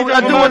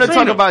want to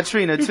talk about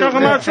Trina too. They're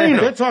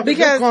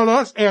calling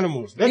us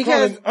animals. They're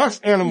calling us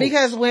animals.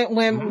 Because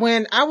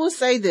when I will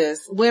say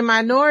this, when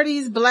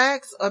minorities,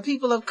 blacks, or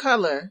people of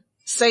color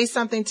say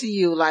something to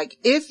you, like,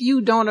 if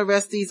you don't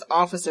arrest these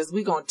officers,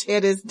 we're going to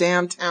tear this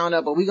damn town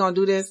up, or we're going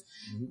to do this,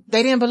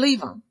 they didn't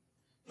believe them.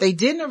 They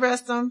didn't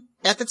arrest them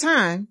at the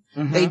time.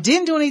 They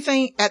didn't do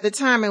anything at the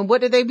time. And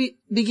what did they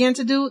begin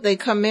to do? They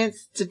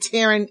commenced to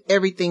tearing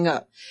everything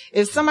up.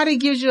 If somebody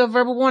gives you a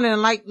verbal warning,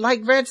 and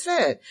like Red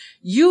said,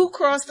 you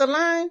crossed the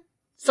line,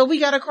 so we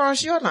got to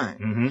cross your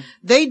line.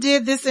 They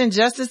did this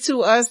injustice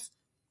to us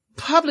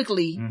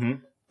publicly.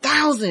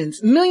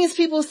 Thousands, millions of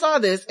people saw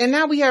this. And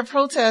now we have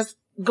protests.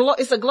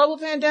 It's a global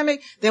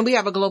pandemic. Then we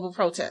have a global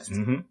protest.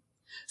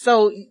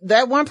 So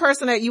that one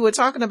person that you were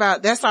talking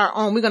about, that's our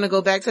own. We're going to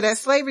go back to that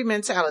slavery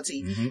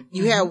mentality.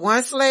 You had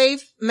one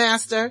slave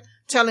master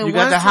telling one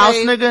slave. You got the house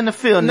nigga and the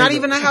field nigga. Not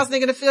even the house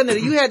nigga and the field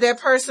nigga. You had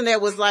that person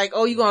that was like,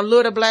 oh, you going to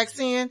lure the blacks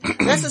in?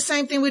 That's the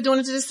same thing we're doing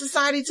into this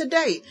society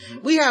today.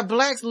 We have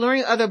blacks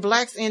luring other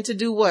blacks in to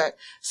do what?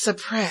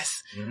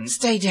 Suppress.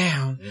 Stay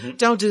down.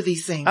 Don't do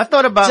these things. I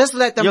thought about just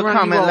let them your run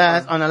comment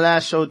you on the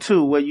last show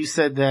too, where you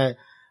said that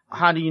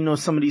how do you know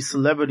some of these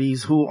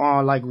celebrities who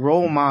are like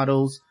role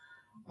models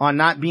are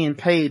not being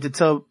paid to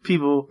tell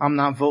people I'm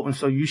not voting,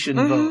 so you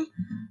shouldn't vote.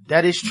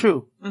 That is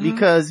true.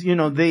 Because, you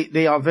know,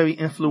 they are very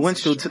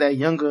influential to that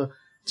younger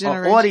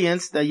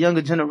audience, that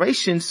younger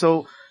generation.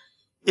 So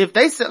if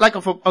they said, like,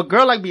 if a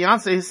girl like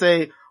Beyonce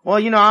say, well,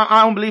 you know,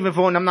 I don't believe in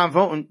voting, I'm not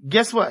voting.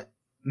 Guess what?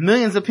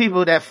 Millions of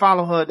people that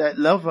follow her, that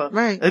love her,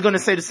 they're going to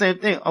say the same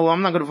thing. Oh, well,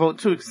 I'm not going to vote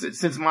too,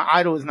 since my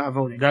idol is not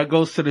voting. That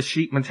goes to the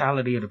sheep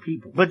mentality of the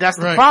people. But that's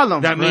the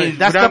problem.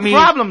 That's the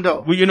problem,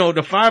 though. Well, you know,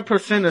 the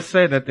 5% that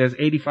say that there's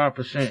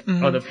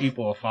 85% of the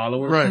people are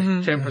followers,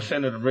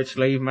 10% of the rich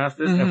slave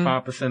masters, and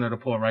 5% of the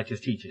poor righteous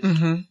teachers.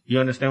 You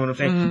understand what I'm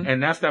saying?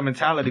 And that's that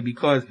mentality,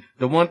 because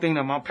the one thing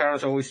that my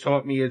parents always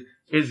taught me is,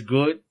 it's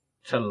good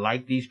to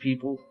like these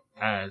people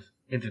as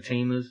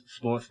entertainers,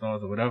 sports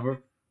stars, or whatever.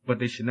 But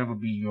they should never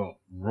be your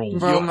role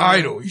model. Your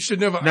idol. You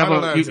should never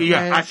idolize them.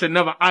 Yeah, I should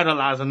never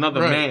idolize another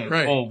man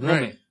or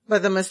woman.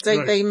 But the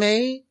mistake they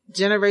made,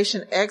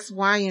 Generation X,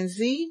 Y, and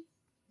Z,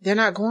 they're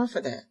not going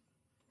for that.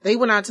 They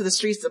went out to the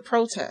streets to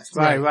protest.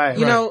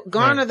 You know,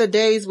 gone are the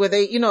days where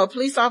they, you know, a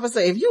police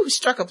officer, if you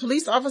struck a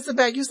police officer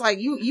back, it's like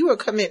you were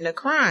committing a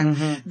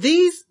crime.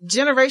 These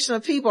generation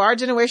of people, our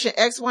generation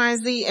X, Y,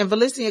 and Z, and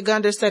Valencia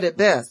Gunder said it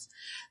best.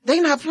 They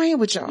not playing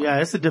with y'all. Yeah,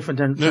 it's a different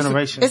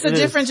generation. It's a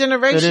different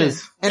generation. It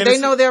is. And they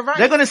know they're right.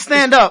 They're going to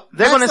stand up.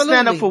 They're going to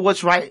stand up for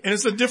what's right. And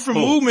it's a different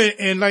movement.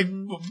 And like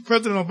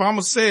President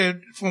Obama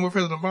said, former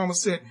President Obama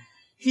said,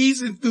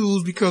 he's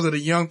enthused because of the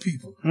young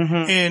people.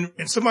 And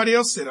somebody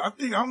else said, I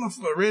don't know if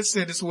Red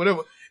said this or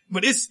whatever,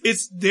 but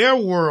it's their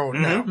world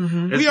now.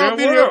 We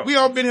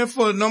all been here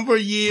for a number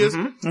of years,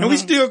 and we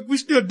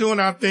still doing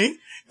our thing.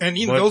 And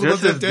you know, they're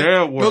the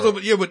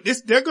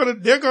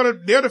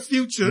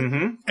future,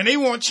 and they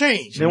want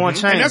change. They want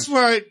change. And that's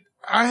why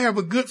I have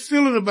a good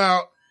feeling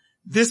about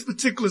this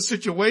particular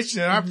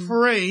situation. And I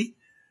pray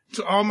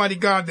to Almighty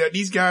God that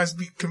these guys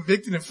be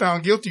convicted and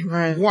found guilty.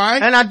 Why?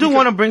 And I do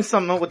want to bring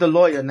something up with the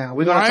lawyer now.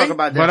 We're going to talk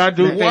about that. But I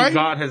do think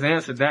God has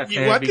answered that.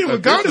 I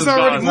think God is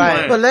already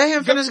moving. But let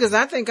him finish, because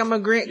I think I'm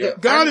agreeing. Yeah.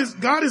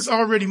 God is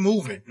already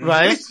moving.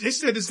 They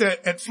said this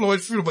at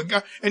Floyd's funeral, but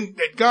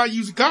God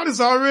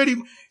has already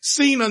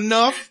seen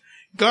enough.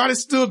 God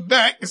has stood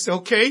back and said,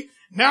 okay,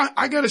 now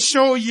I gotta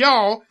show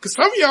y'all, cause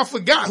some of y'all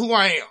forgot who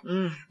I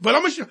am. But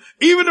I'm gonna show,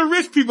 even the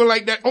rich people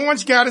like that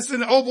orange guy that's in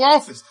the Oval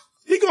Office,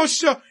 he gonna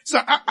show. So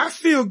I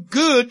feel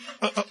good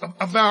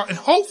about and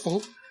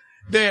hopeful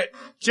that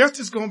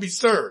justice gonna be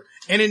served.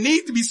 And it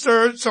needs to be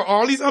served so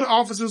all these other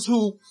officers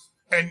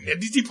and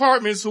these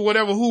departments or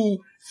whatever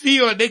who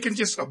feel that they can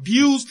just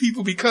abuse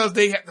people because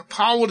they have the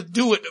power to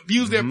do it,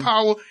 abuse their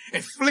power,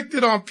 inflict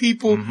it on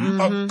people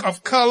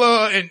of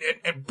color and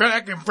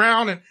black and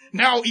brown and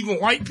now even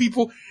white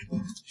people.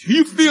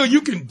 You feel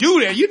you can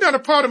do that. You're not a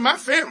part of my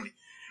family.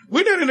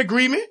 We're not in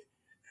agreement.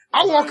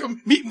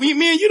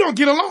 Me and you don't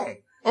get along.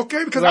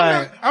 Okay? Because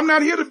I'm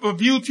not here to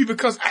abuse people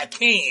because I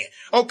can.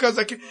 Or because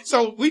I can.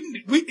 So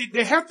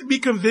they have to be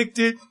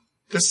convicted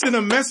to send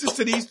a message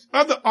to these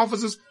other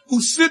officers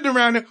who sitting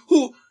around there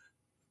who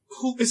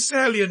is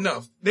sadly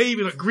enough, they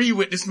even agree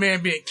with this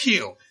man being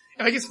killed.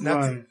 And I guess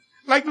nothing.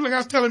 Like I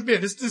was telling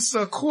Ben, this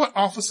court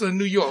officer in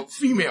New York,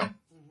 female.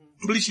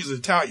 I believe she's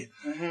Italian.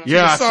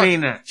 Yeah, I've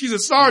seen that. She's a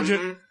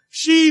sergeant.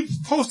 she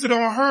posted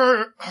on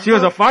her. She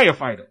was a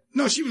firefighter.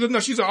 No, she's an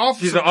officer.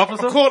 She's an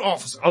officer? A court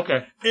officer.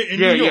 Okay. In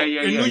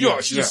New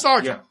York. She's a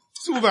sergeant,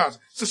 supervisor.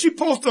 So she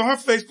posted on her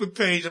Facebook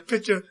page a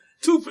picture,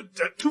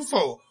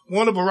 twofold.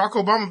 One of Barack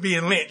Obama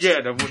being lynched.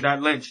 Yeah,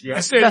 that lynch, yeah.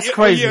 I said, that's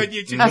crazy.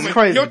 That's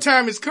crazy. Your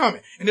time is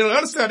coming. And then on the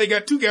other side, they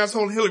got two guys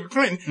holding Hillary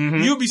Clinton.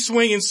 Mm-hmm. You'll be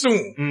swinging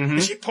soon. Mm-hmm.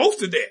 And she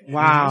posted that.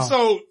 Wow.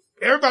 So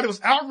everybody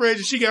was outraged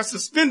and she got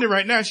suspended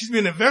right now. She's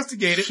being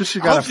investigated. She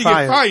got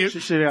fired.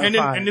 And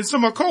then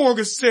some of her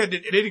coworkers said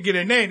that they didn't get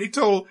her name. They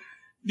told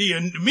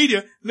the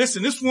media,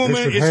 listen, this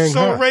woman is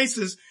so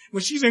racist.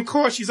 When she's in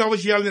court, she's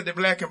always yelling at the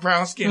black and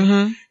brown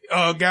skinned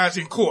guys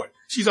in court.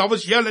 She's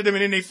always yelling at them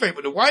and in their face.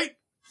 But the white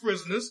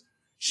prisoners,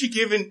 she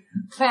giving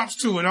prompts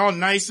to and all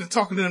nice and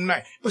talking to them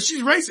nice. But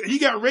she's racist. He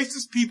got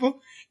racist people.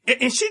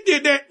 And she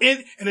did that.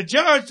 And the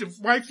judge, the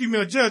white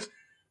female judge,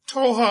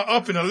 told her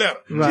up in a letter.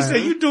 Right. She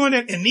said, you doing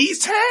that in these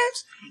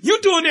times?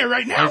 You doing that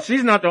right now? And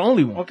she's not the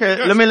only one. Okay,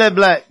 let me let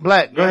Black. Go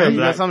ahead,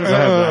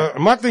 Black.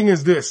 My thing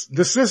is this.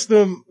 This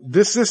system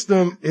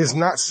is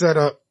not set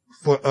up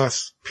for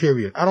us,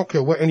 period. I don't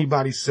care what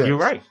anybody says. You're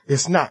right.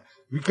 It's not.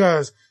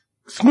 Because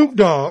Snoop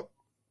Dogg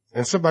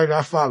and somebody that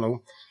I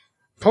follow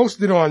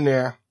posted on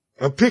there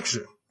a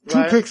picture.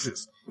 Two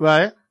pictures.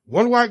 Right.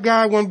 One white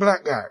guy, one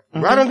black guy.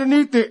 Mm-hmm. Right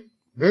underneath it,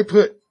 they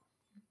put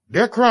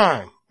their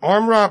crime,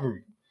 armed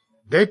robbery.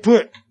 They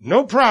put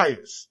no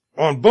priors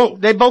on both.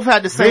 They both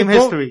had the same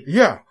history.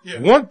 Yeah.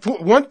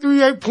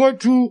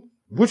 138.2,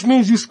 which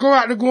means you score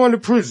out to go into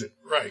prison.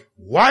 Right.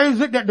 Why is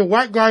it that the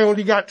white guy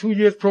only got 2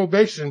 years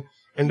probation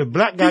and the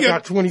black guy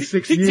got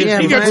 26 years?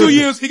 He got 2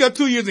 years. He got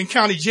 2 years in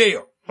county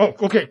jail. Oh,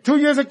 okay. 2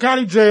 years in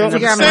county jail. And the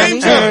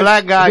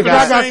black guy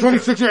got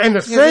 26 years and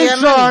the same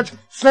charge,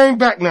 same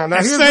background. Now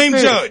here's same the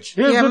thing. judge.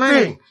 Here's the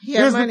thing.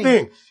 Here's the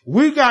thing.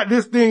 We got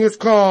this thing. It's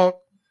called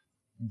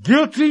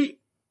guilty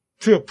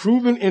to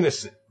proven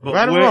innocent.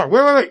 Right or wrong?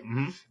 Wait.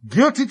 Mm-hmm.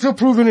 Guilty to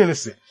proven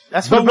innocent.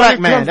 That's for the black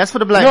man. That's for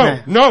the black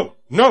man.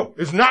 No.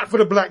 It's not for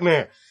the black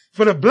man.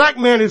 For the black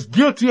man, it's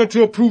guilty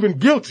until proven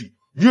guilty.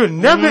 You're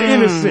never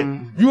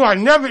innocent. You are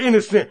never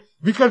innocent.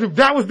 Because if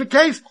that was the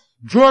case,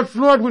 George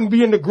Floyd wouldn't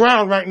be in the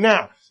ground right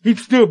now. He'd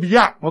still be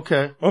out.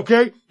 Okay.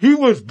 He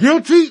was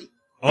guilty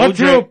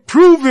until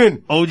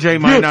proven. OJ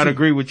might not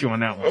agree with you on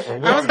that one. I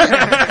was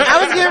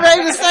getting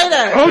ready to say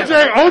that. OJ.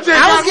 I was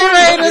getting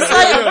ready to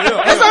say it.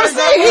 That's what I'm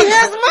saying. He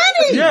has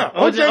money. Yeah.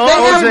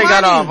 OJ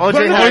got off.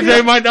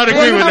 OJ might not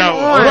agree with that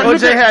one.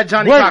 OJ had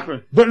Johnny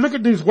Cochran. But look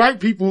at these white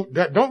people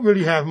that don't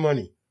really have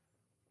money.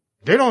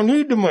 They don't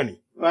need the money.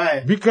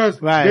 Right. Because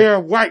they're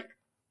white.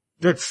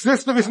 The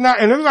system is not,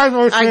 and everybody's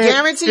always saying. I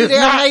guarantee you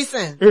they're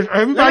Mason.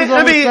 Everybody's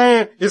always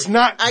saying it's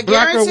not black or white. I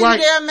guarantee you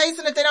they're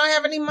Mason if they don't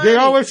have any money.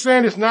 They're always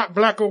saying it's not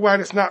black or white,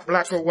 it's not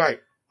black or white.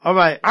 All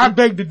right. I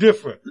beg to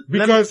differ.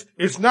 Because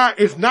it's not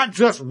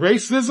just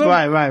racism.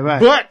 Right.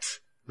 But,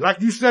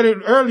 like you said it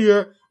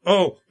earlier,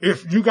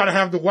 if you gotta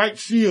have the white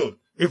shield.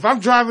 If I'm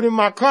driving in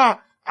my car,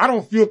 I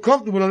don't feel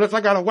comfortable unless I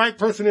got a white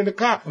person in the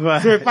car.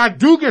 Right. So if I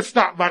do get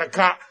stopped by the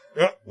cop,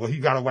 he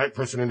got a white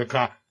person in the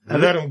car.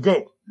 Let him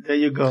go. There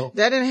you go.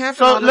 That didn't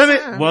happen all the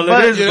time. Well,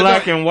 it is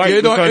black and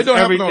white because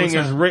everything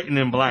is written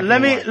in black and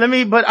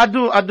white. But I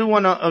do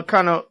want to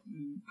kind of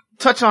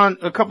touch on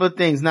a couple of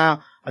things.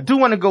 Now, I do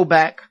want to go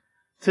back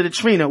to the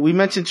Trina. We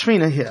mentioned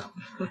Trina here.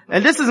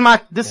 And this is my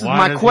question.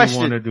 Why does he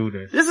want to do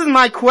this? This is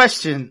my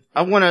question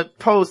I want to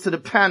pose to the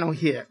panel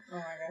here. Oh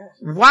my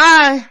gosh.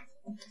 Why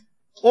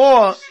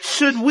or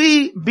should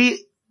we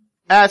be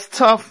as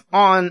tough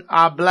on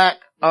our black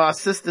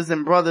sisters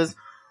and brothers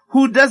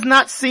who does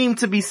not seem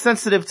to be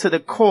sensitive to the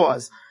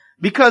cause?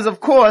 Because of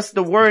course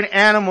the word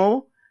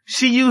animal,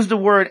 she used the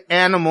word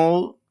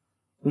animal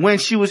when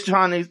she was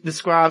trying to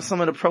describe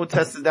some of the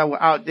protesters that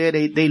were out there.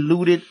 They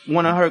looted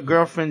one of her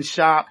girlfriend's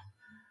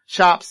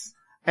shops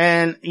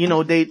and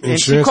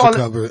she called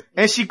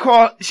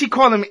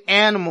them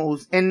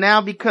animals. And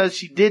now because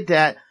she did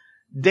that,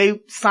 they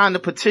signed a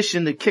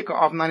petition to kick her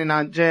off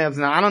 99 Jams.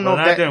 Now I don't know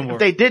if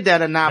they did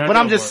that or not, but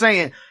I'm just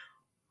saying,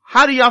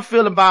 how do y'all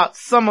feel about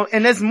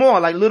and there's more,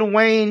 like Lil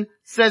Wayne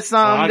said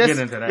something. I'll get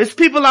into that. There's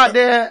people out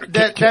there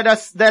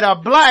that are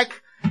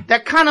black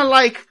that kind of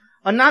like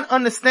are not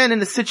understanding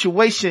the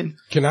situation.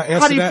 Can I answer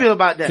that? How do you feel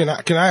about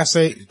that? Can I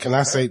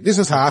say, this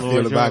is how I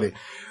feel about it.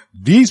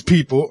 These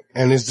people,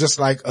 and it's just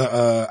like,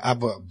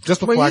 just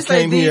before I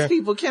came here.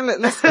 People,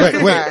 let's wait.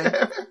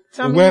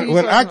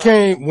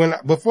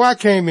 Before I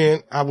came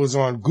in, I was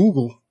on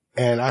Google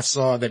and I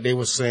saw that they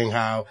were saying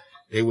how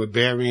they were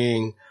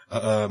burying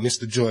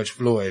Mr. George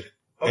Floyd.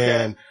 Okay.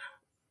 And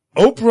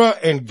Oprah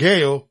and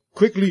Gayle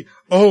quickly,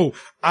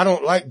 I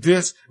don't like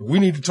this. We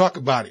need to talk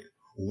about it.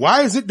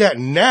 why is it that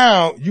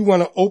now you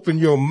want to open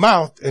your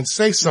mouth and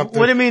say something?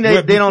 What do you mean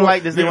they don't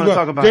like this? They want to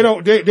talk about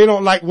it. They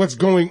don't like what's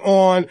going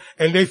on,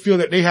 and they feel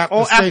that they have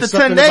to say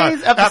something about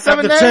it. After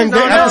 7 days?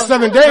 After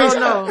 7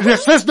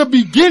 days? Since the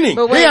beginning,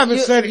 they haven't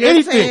said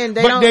anything,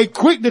 but they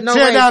quick to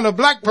tear down a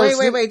black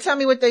person. Wait. Tell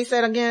me what they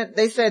said again.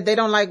 They said they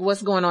don't like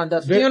what's going on.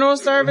 The funeral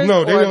service?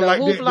 No, they don't the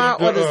like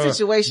hoopla or the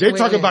situation. They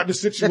talk about the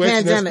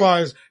situation as far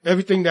as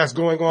everything that's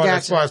going on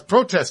as far as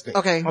protesting.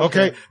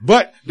 Okay.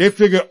 But they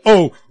figure,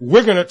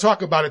 we're going to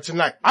talk about it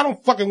tonight. I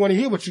don't fucking want to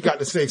hear what you got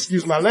to say.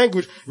 Excuse my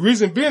language.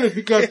 Reason being is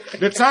because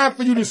the time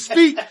for you to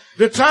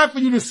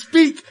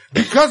speak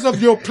because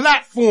of your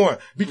platform,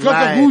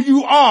 because of who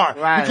you are,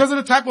 because of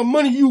the type of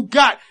money you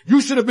got,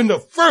 you should have been the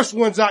first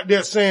ones out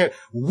there saying,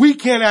 we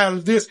can't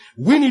have this.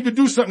 We need to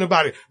do something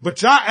about it.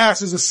 But y'all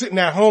asses are sitting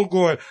at home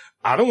going,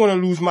 I don't want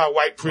to lose my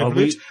white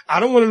privilege. I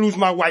don't want to lose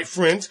my white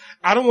friends.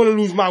 I don't want to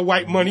lose my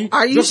white money.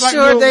 Are you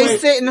sure they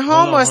sitting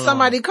home or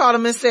somebody called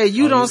them and said,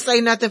 you don't say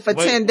nothing for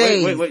 10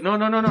 days? Wait.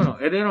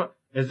 No.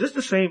 Is this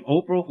the same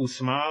Oprah who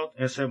smiled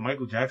and said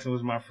Michael Jackson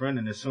was my friend,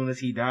 and as soon as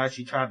he died,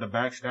 she tried to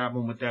backstab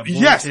him with that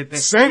bullshit thing?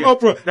 Same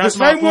Oprah.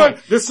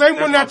 The same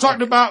one that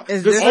talked about, her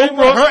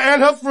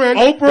and her friend.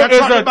 Oprah is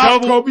a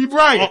double Kobe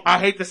Bryant. I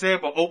hate to say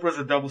it, but Oprah's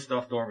a double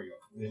stuffed Oreo.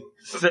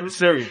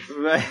 Serious.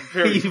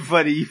 You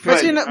funny.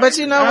 But you know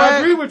what? I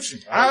agree with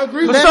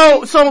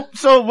you.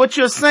 So what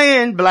you're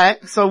saying,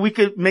 Black, so we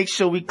could make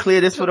sure we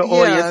clear this for the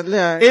audience,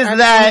 is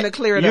that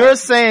you're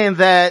saying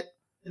that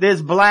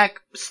there's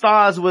black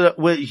stars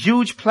with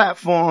huge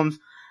platforms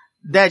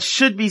that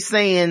should be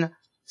saying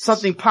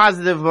something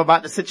positive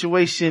about the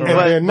situation,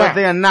 but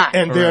they're not.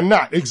 And they're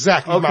not.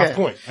 Exactly my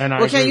point.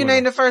 Well, can you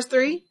name the first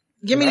three?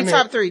 Give me the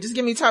top three. Just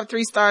give me top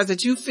three stars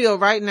that you feel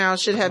right now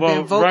should have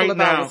been vocal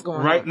about what's going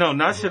on. No,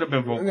 not should have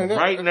been vocal.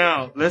 Right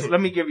now, let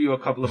me give you a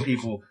couple of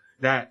people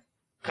that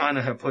kind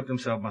of have put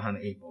themselves behind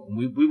the eight ball.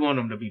 We want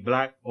them to be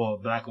black or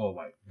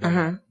white.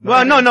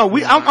 Well, no.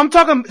 I'm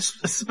talking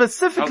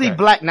specifically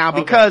black now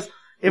because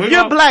if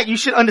you're black, you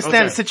should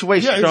understand the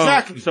situation. Yeah,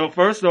 exactly. So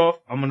first off,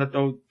 I'm going to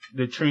throw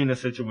the Trina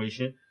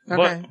situation.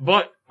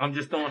 But I'm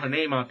just throwing her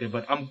name out there.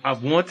 But I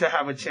want to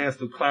have a chance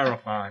to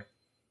clarify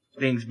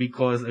things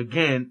because,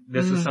 again,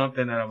 this is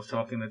something that I was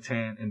talking to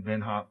Tan and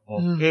Ben Hop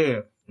off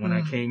air when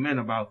I came in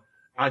about.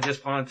 I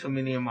just find too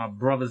many of my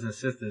brothers and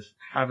sisters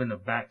having to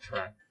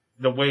backtrack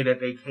the way that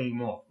they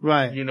came off.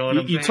 Right. You know what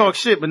I'm saying? You talk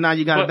shit, but now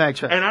you got to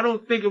backtrack. And I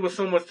don't think it was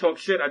so much talk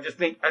shit. I just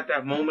think at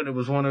that moment it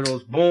was one of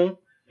those boom.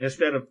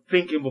 Instead of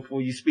thinking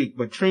before you speak.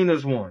 But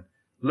Trina's one.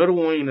 Lil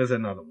Wayne is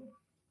another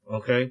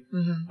one. Okay?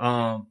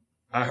 I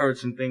heard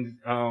some things,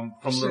 from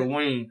Lil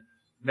Wayne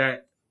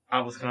that I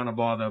was kind of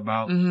bothered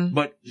about.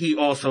 But he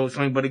also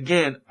explained, but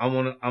again,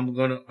 I'm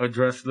gonna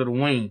address Lil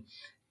Wayne.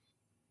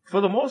 For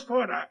the most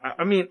part,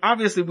 I mean,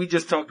 obviously we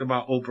just talked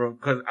about Oprah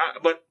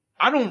but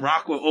I don't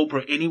rock with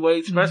Oprah anyway,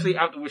 especially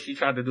after what she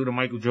tried to do to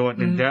Michael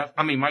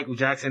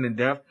Jackson in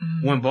Death,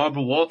 when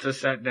Barbara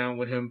Walters sat down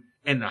with him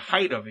in the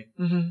height of it.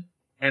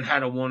 And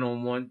had a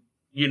one-on-one,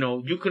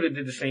 you could have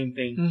did the same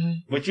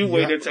thing, but you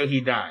waited till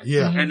he died.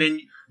 Yeah. And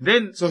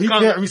then so he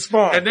can't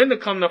respond. And then to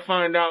come to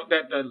find out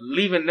that the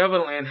Leaving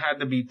Neverland had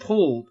to be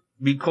pulled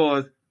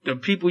because the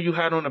people you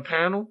had on the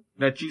panel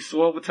that you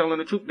saw were telling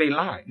the truth, they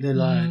lied.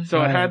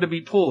 So it had to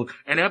be pulled.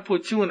 And that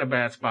put you in a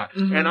bad spot.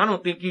 And I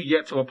don't think you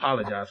yet to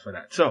apologize for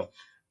that. So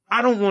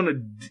I don't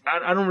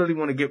really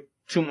want to get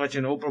too much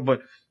in Oprah,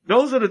 but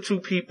those are the two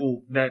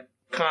people that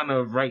kind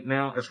of right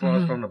now, as far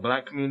as from the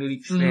black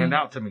community, stand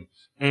out to me.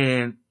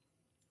 And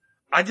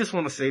I just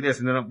want to say this,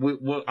 and then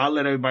I'll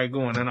let everybody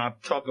go, and then I'll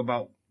talk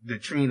about the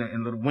Trina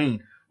and Lil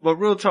Wayne. But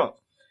real talk,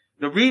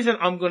 the reason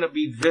I'm going to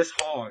be this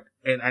hard,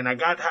 and I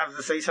got to have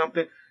to say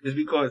something, is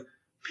because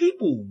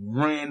people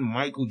ran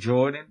Michael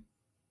Jordan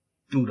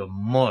through the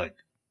mud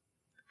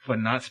for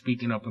not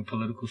speaking up in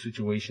political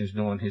situations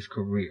during his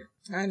career.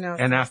 I know.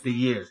 And after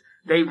years,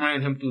 they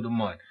ran him through the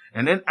mud.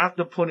 And then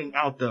after putting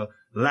out the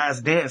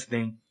Last Dance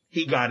thing,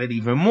 he got it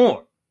even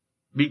more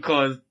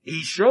because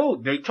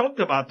they talked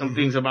about them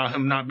things about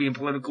him not being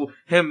political,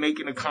 him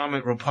making a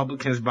comment,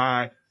 Republicans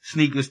buy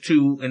sneakers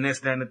too, and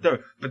this, that, and the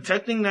third.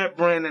 Protecting that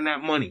brand and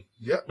that money.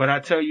 Yep. But I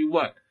tell you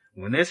what,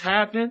 when this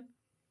happened,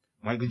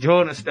 Michael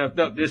Jordan stepped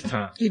up this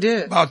time. He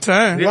did. About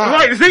time.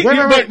 Right. See,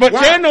 but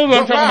Tan knows what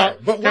I'm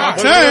talking about. But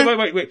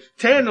why? Wait.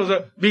 Tan knows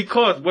what,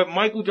 because with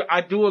Michael Jordan,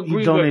 I do agree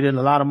with. He donated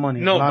a lot of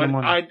money. No,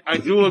 but I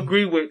do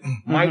agree with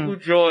Michael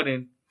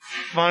Jordan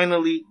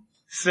finally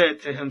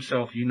said to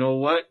himself, you know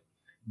what?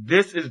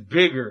 This is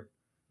bigger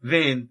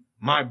than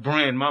my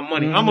brand, my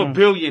money. I'm a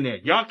billionaire.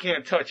 Y'all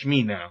can't touch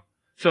me now.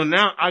 So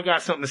now I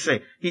got something to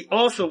say. He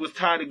also was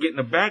tired of getting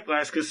the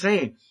backlash because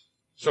saying,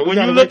 so when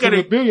you look at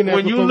it,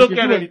 when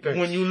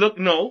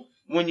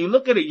you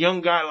look at a young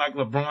guy like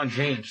LeBron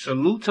James,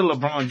 salute to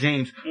LeBron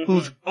James,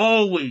 who's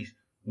always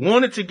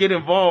wanted to get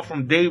involved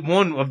from day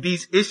one of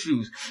these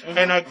issues.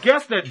 And I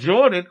guess that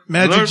Jordan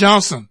Magic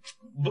Johnson.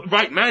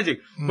 Right, Magic.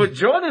 But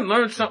Jordan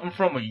learned something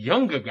from a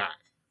younger guy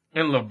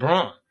in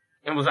LeBron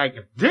and was like,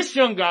 if this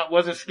young guy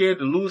wasn't scared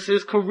to lose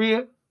his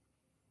career,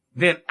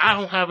 then I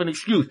don't have an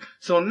excuse.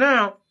 So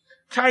now,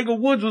 Tiger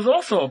Woods was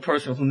also a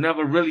person who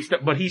never really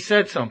stepped, but he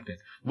said something.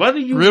 Whether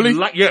you really?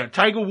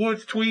 Tiger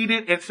Woods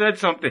tweeted and said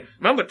something.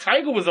 Remember,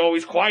 Tiger was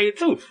always quiet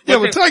too.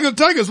 But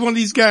Tiger's one of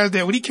these guys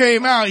that when he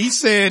came out, he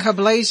said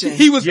Ablation.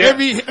 He was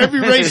every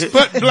race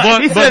but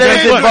black. He said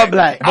everything but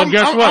black. But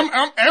guess what?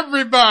 I'm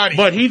everybody.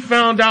 But he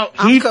found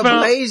out. He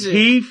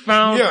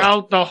found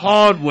out the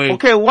hard way.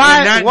 Okay,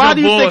 why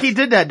do you think he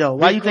did that though?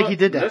 Why do you think he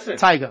did that, listen,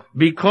 Tiger?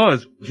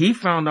 Because he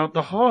found out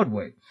the hard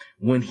way.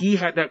 When he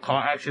had that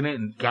car accident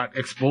and got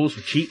exposed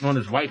for cheating on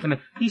his wife, and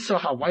he saw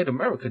how white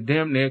America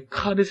damn near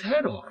cut his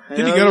head off.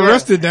 Then he got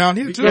arrested down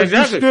here too.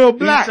 Exactly. You're still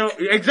black.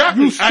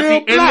 Exactly.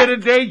 At the end of the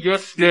day, you're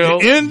still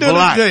black. End of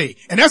the day.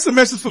 And that's a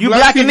message for you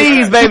black people.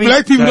 Black baby.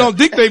 Black people don't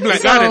dictate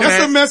black.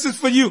 That's a message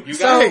for you. You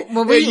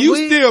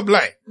still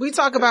black. We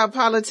talk about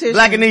politicians.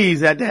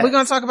 Blackanese at that. We're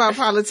going to talk about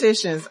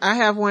politicians. I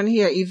have one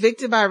here.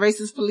 Evicted by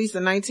racist police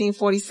in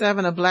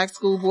 1947, a black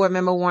school board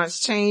member wants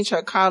change.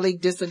 Her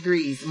colleague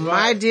disagrees. Right.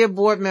 My dear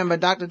board member,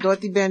 Dr.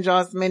 Dorothy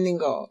Benjos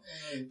Mendengal.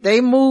 They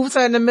moved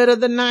her in the middle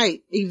of the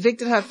night,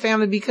 evicted her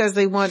family because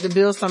they wanted to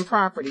build some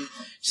property.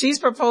 She's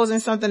proposing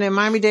something in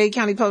Miami-Dade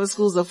County Public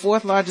Schools, the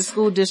fourth largest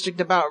school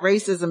district, about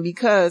racism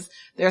because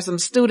there are some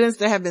students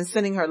that have been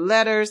sending her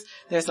letters.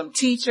 There's some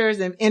teachers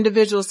and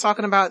individuals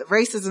talking about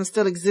racism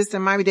still exists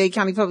in Miami-Dade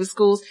County Public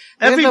Schools.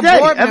 Every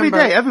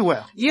day,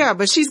 everywhere. Yeah,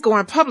 but she's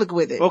going public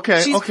with it.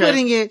 Okay. She's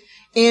putting it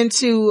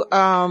into,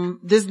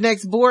 this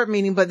next board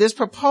meeting, but this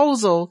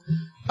proposal,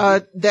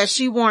 that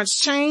she wants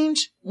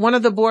change. One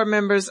of the board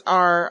members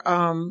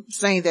are,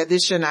 saying that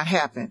this should not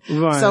happen.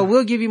 Right. So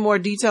we'll give you more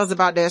details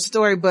about that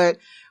story. But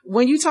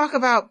when you talk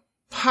about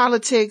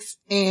politics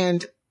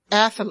and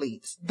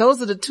athletes,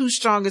 those are the two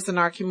strongest in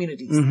our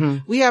communities. Mm-hmm.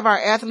 We have our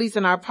athletes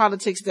and our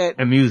politics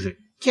and music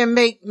can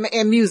make,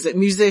 and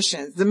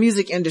musicians, the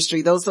music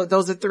industry. Those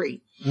are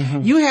three.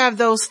 Mm-hmm. You have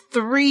those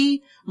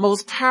three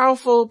most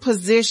powerful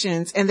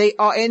positions, and they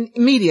are in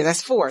media.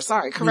 That's four.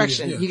 Sorry,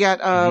 correction. Media, yeah. You got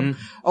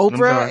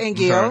Oprah and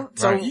Gail.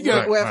 So you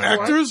got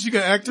actors. You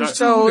got actors.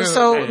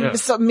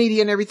 So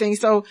media and everything.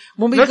 So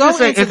when we go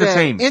into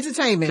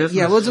entertainment.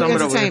 Yeah, we'll do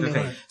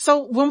entertainment.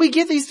 So when we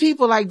get these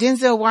people like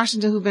Denzel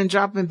Washington, who've been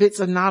dropping bits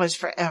of knowledge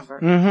forever,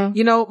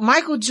 mm-hmm.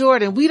 Michael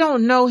Jordan, we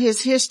don't know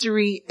his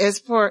history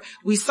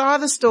we saw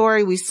the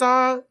story, we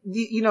saw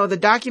the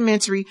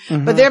documentary,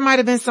 mm-hmm. but there might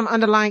have been some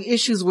underlying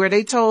issues where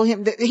they told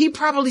him that he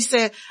probably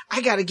said,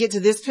 I got to get to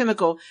this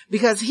pinnacle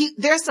because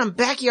there's some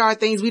backyard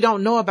things we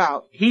don't know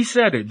about. He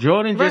said it.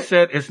 Jordan just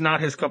said it's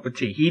not his cup of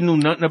tea. He knew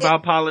nothing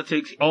about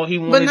politics. All he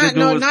wanted to do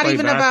was play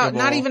basketball.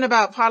 Not even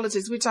about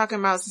politics. We're talking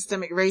about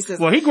systemic racism.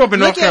 Well, he grew up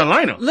in North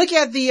Carolina. Look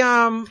at the he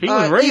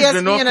was raised ESPN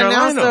in North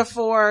Carolina.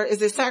 Announcer is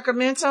it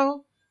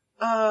Sacramento?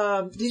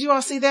 Did you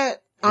all see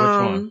that? Which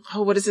one?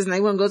 What is his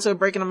name? We're going to go to a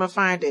break and I'm going to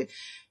find it.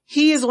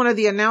 He is one of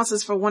the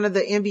announcers for one of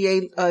the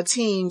NBA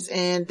teams,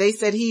 and they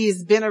said he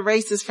has been a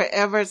racist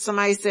forever.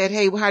 Somebody said,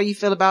 hey, how do you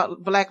feel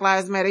about Black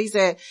Lives Matter? He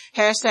said,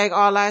 #,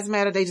 all lives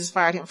matter. They just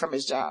fired him from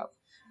his job.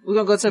 We're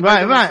going to go to a break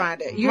and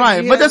find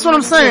it. But that's what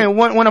I'm saying.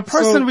 When a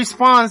person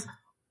responds,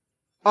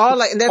 all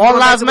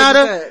lives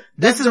matter,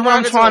 this is what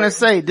I'm trying to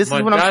say.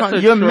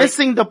 You're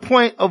missing the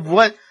point of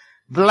what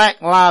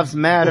Black Lives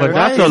Matter. But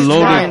that's a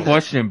loaded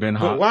question, Ben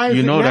Hop.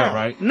 You know that,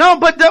 right? No,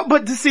 but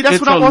see, that's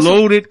what I was. It's a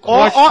loaded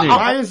question.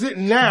 Why is it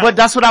now? But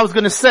that's what I was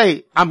going to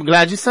say. I'm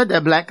glad you said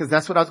that, Black, because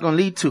that's what I was going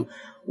to lead to.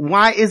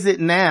 Why is it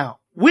now?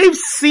 We've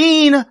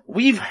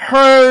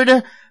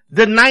heard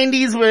the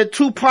 90s with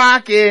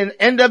Tupac and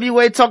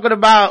NWA talking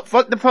about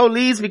fuck the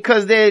police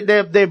because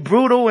they're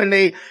brutal and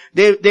they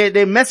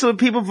mess with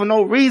people for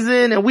no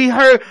reason. And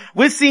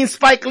we've seen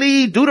Spike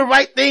Lee do the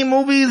right thing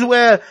movies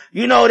where,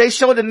 they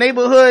show the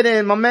neighborhood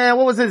and my man,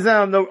 what was his,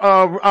 Radio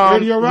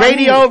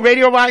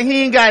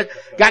Raheem got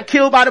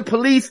killed by the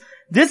police.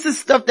 This is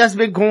stuff that's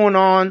been going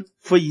on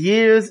for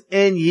years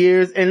and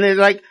years. And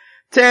like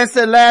Tan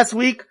said last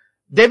week,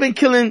 they've been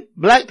killing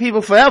black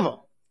people forever.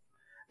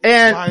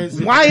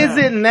 And why is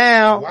it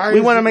now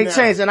we want to make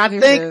change? And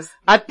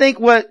I think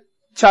what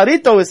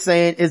Charito is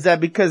saying is that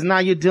because now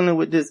you're dealing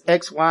with this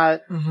X, Y,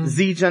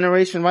 Z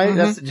generation, right? Mm-hmm.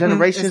 That's the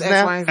generations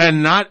now.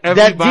 And not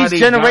everybody. That these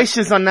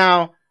generations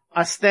are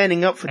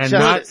standing up for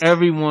justice.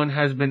 And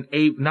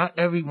not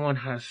everyone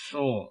has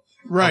saw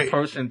a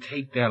person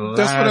take their last.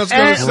 That's what I was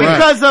going to say.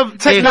 Because of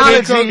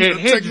technology. It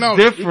hits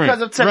different.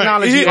 Because of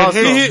technology also.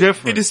 It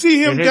different. To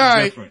see him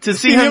die. To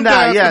see him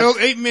die, yes. For those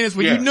 8 minutes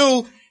when you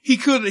know he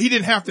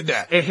didn't have to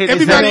die.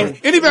 Anybody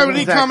with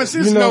any common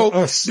sense this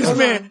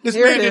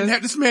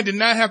man did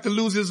not have to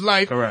lose his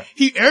life. Correct.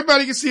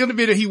 Everybody can see on the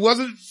video he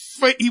wasn't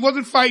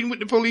fighting with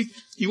the police.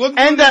 He wasn't.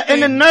 And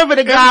the nerve of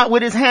the guy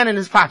with his hand in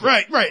his pocket.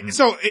 Right. Mm-hmm.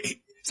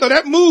 So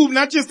that moved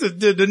not just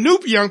the new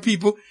young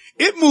people.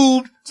 It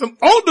moved some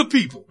older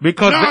people.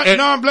 Because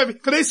non-black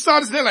people. Because they saw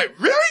this, they're like,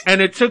 really? And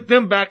it took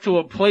them back to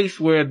a place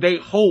where they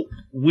hope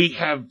we've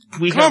gotten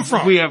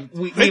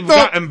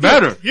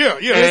better. Yeah.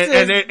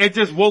 And it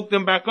just woke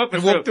them back up.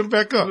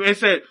 It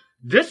said,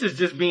 this is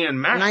just being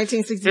masked.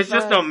 1965. It's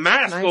just a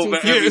mask over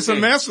everything. Yeah, it's a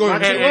mask over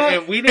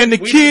everything. And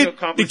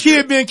the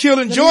kid being killed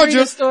in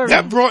Georgia,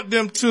 that brought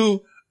them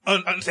to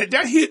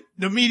that hit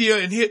the media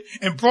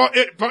and brought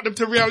them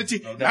to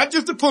reality. Okay. Not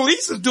just the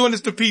police is doing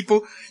this to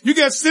people. You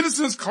got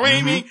citizens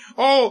claiming,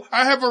 oh,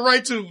 I have a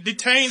right to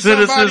detain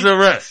somebody. Citizens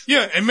arrest.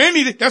 Yeah, and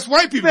mainly that's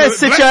white people. Man,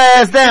 sit your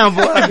ass down,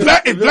 boy.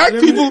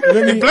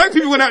 If black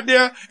people went out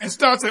there and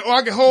started saying, oh,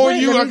 I can hold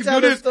you, I can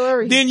do this,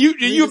 then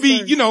you'll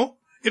be,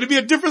 it'll be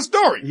a different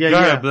story. Yeah,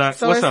 yeah. Black.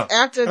 So what's up?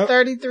 After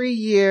 33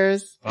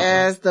 years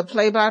as the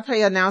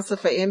play-by-play announcer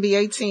for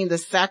NBA team, the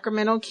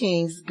Sacramento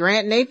Kings,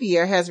 Grant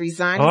Napier has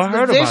resigned his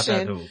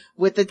position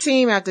with the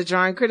team after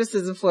drawing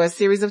criticism for a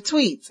series of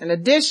tweets. In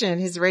addition,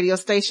 his radio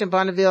station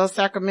Bonneville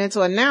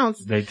Sacramento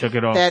announced they took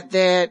it off. that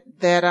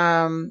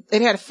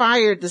it had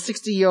fired the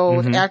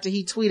 60-year-old after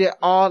he tweeted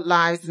 "All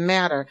Lives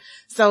Matter."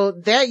 So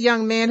that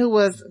young man who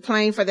was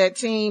playing for that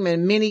team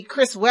and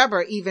Chris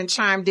Webber even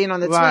chimed in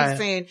on the tweet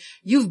saying,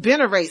 "You've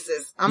been a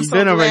racist." I'm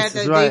so glad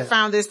that they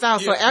found this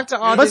out. Yeah. So after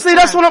all this time,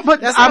 that's what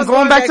I'm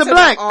going back to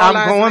black.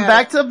 I'm going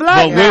back to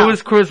black. But where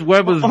was Chris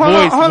Webber's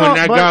voice when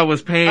that guy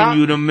was paying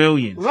you the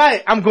millions?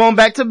 Right. I'm going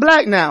back to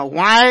black now.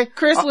 Why?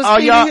 Chris was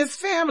feeding his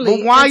family.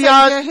 But why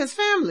y'all? His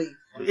family.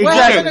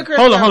 Exactly.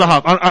 Hold on,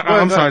 Hop.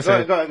 I'm sorry,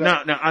 sir.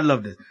 No, I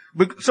love this.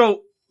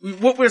 So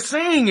what we're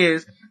saying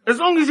is, as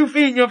long as you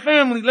feed your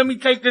family, let me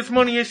take this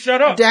money and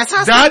shut up. That's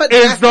how that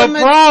is the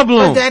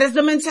problem. But that is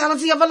the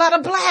mentality of a lot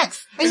of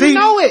blacks. And you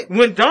know it.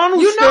 When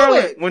Donald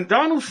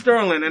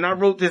Sterling, and I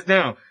wrote this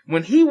down,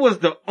 when he was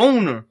the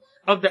owner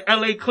of the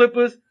LA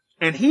Clippers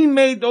and he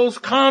made those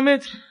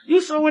comments,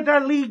 you saw what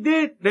that league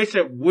did? They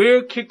said,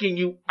 we're kicking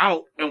you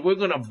out and we're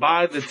going to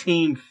buy the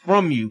team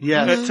from you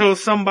until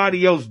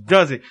somebody else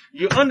does it.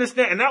 You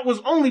understand? And that was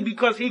only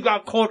because he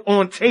got caught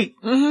on tape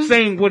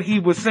saying what he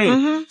was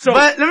saying. So,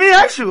 but let me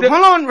ask you,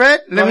 hold on, Red.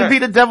 Let me be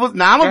the devil's,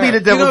 I'm going to be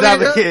the devil's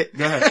advocate.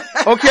 Go ahead.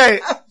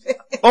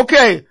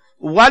 Okay.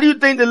 Why do you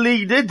think the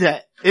league did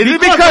that? Is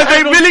it because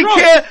they really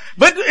care?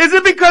 But is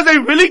it because they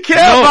really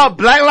care about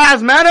Black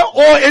Lives Matter,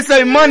 or it's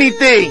a money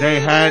thing?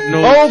 They had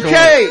no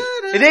choice.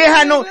 They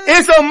had no,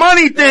 it's a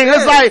money thing.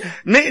 It's like,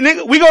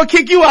 nigga, we gonna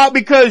kick you out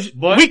because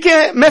we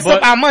can't mess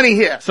up our money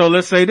here. So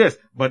let's say this.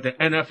 But the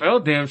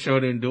NFL damn sure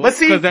didn't do it. But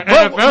see, the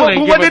NFL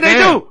ain't what did they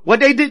do?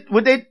 They kept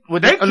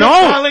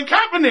Colin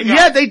Kaepernick out.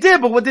 Yeah, they did,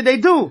 but what did they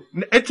do?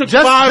 It took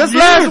 5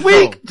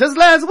 years. Just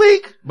last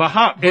week. But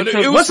Hop,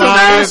 it was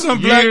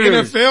some black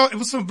NFL, it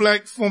was some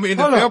black former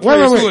NFL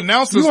players who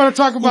announced you want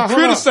to talk about, who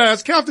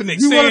criticized Kaepernick.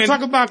 You want to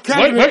talk about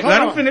Kaepernick? Wait,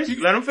 let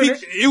him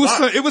finish.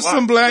 It was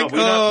some black,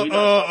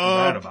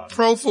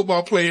 pro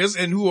football players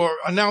and who are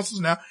announcers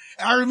now.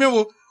 I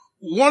remember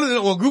one of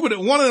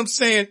them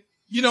saying,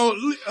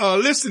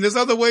 listen, there's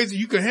other ways that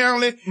you can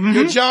handle it.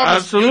 Your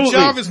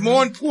job is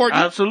more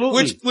important.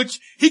 Absolutely.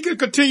 Which he could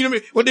continue to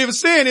make. What they were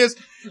saying is,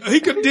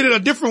 he could did it a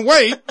different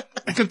way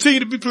and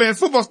continue to be playing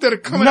football instead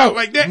of coming out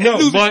like that and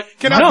losing.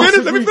 Can I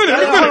finish? Let me finish.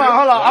 Hold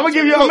on. I'm gonna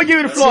give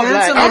you the floor.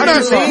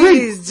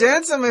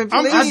 Gentlemen,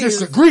 please. I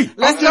disagree.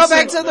 Let's go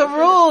back to the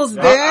rules,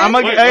 Ben.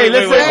 Hey,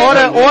 listen,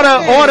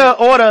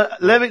 order.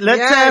 Let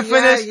Tan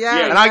finish.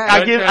 And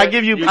I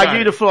give you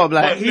the floor,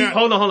 Black.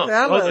 Hold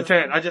on.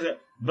 Tan,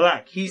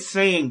 Black, he's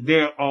saying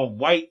there are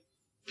white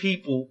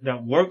people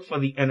that work for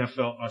the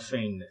NFL are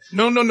saying this.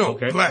 No.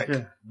 Okay. Black.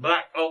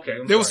 Okay.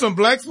 There were some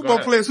black football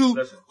players who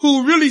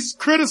really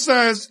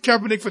criticized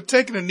Kaepernick for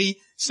taking a knee,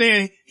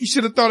 saying he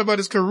should have thought about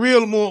his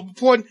career more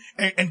important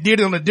and did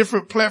it on a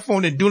different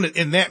platform than doing it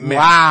in that manner.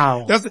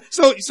 Wow.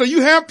 So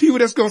you have people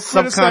that's going to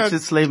criticize.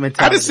 Subconscious slave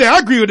mentality. I didn't say I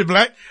agree with it,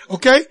 Black.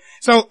 Okay.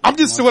 So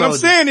what I'm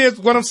saying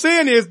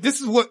is this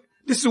is what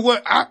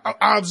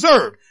I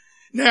observed.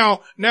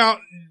 Now,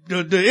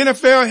 the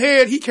NFL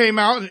head, he came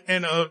out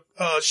and,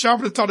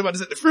 Sharpton talked about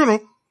this at the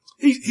funeral.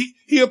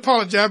 He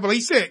apologized, but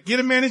he said,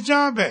 get a man his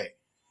job back.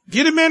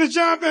 Get a man his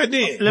job back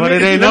then. But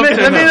it ain't up to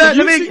him.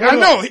 I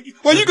know.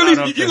 Well, you can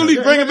at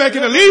least bring him back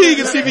in the league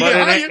and see if he get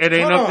hired. It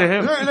ain't up to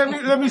him.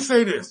 Let me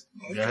say this.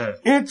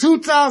 In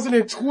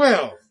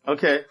 2012,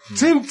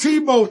 Tim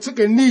Tebow took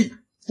a knee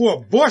for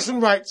abortion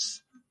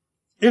rights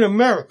in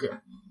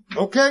America.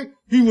 Okay?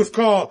 He was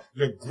called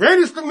the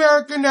greatest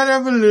American that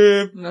ever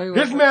lived.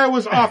 This man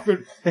was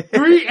offered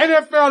 3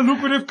 NFL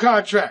lucrative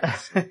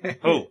contracts.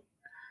 Who?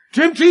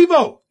 Tim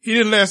Tebow. He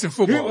didn't last in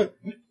football.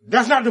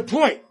 That's not the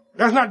point.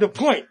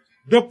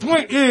 The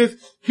point is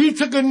he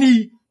took a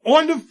knee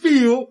on the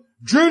field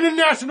during the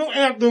national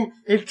anthem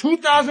in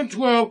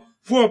 2012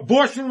 for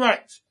abortion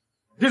rights.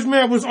 This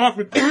man was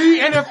offered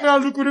 3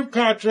 NFL lucrative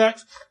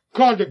contracts,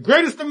 called the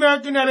greatest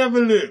American that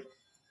ever lived.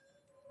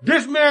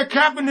 This man,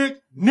 Kaepernick,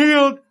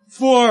 kneeled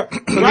for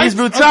police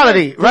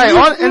brutality, right?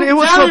 And it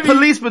was for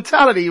police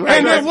brutality, right?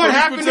 And then what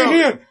happened to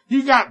him?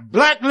 He got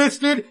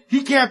blacklisted.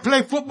 He can't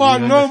play football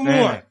no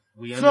more.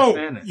 We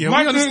understand that. Yeah, we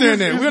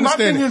understand that. We understand my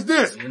thing is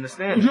this. We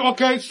understand.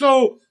 Okay,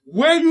 so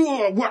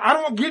I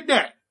don't get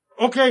that.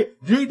 Okay,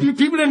 the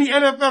people in the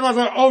NFL are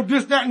like, oh,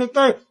 this, that, and the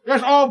third.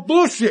 That's all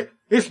bullshit.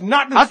 It's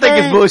not the I same.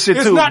 think it's bullshit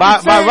it's too. not By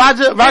the same.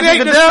 Roger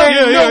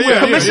Goodell,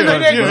 Commissioner,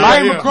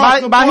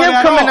 by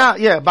him coming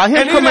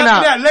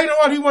out, that, later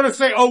on he want to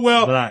say, oh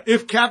well,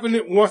 if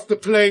Kaepernick wants to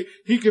play,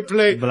 he can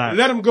play.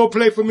 Let him go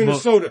play for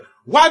Minnesota.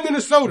 Why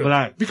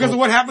Minnesota? Because of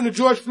what happened to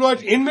George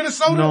Floyd in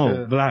Minnesota?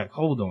 No, Black.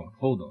 Hold on.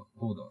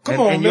 Come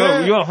on,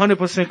 man. You're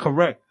 100%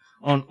 correct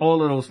on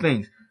all of those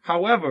things.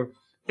 However,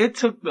 it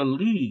took the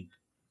league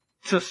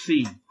to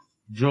see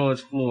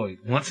George Floyd.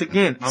 Once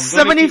again,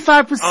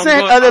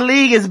 75% of the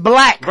league is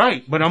black.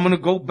 Right, but I'm gonna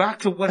go back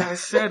to what I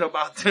said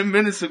about 10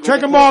 minutes ago.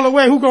 Take them all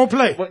away. Who gonna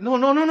play? But no.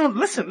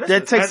 Listen.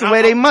 That takes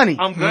away their money.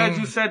 I'm glad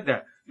you said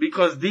that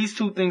because these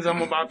two things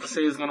I'm about to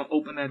say is gonna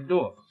open that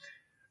door.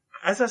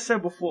 As I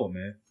said before,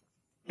 man,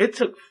 it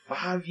took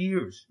 5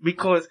 years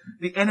because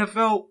the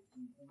NFL,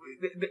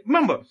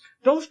 remember,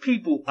 those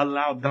people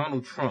allowed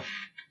Donald Trump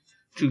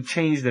to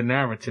change the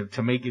narrative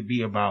to make it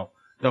be about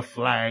the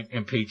flag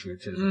and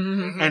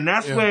patriotism. And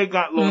that's where it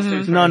got lost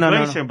in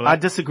translation. No. I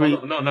disagree.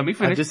 No, let me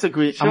finish. I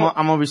disagree. Sure.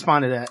 I'm gonna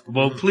respond to that.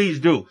 Well, please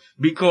do.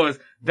 Because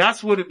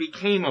that's what it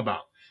became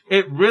about.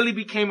 It really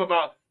became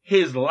about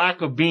his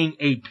lack of being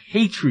a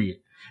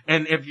patriot.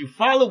 And if you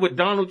follow what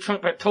Donald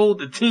Trump had told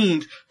the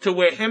teams to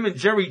where him and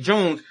Jerry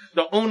Jones,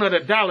 the owner of the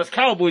Dallas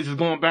Cowboys, was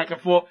going back and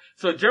forth.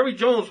 So Jerry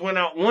Jones went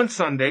out one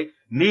Sunday,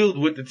 kneeled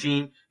with the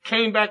team,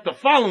 came back the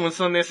following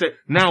Sunday and said,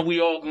 now we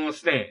all gonna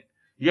stand.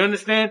 You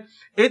understand?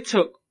 It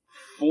took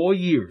 4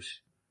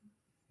 years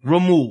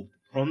removed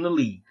from the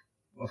league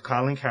of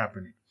Colin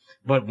Kaepernick.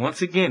 But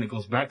once again, it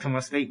goes back to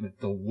my statement.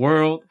 The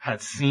world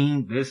had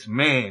seen this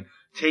man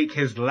take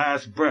his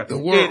last breath. The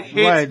world.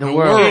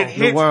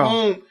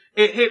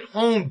 It hit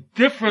home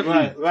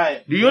differently.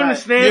 Right. Do you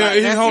understand? Yeah,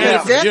 it hit home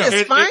differently. Death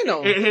is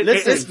final.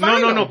 It's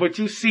final. No, but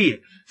you see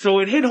it. So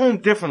it hit home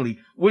differently,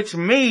 which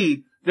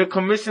made the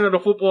commissioner of the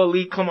Football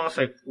League come out and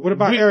say, what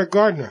about Eric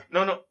Gardner?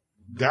 No.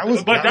 You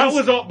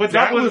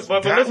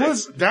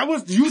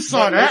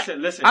saw that.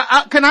 Listen.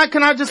 Can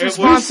I just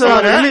respond to,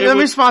 let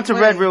me respond to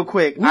Red real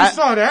quick. We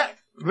saw that.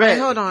 Red,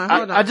 hold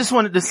on. I just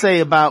wanted to say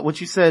about what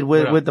you said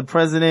with the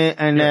president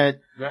and that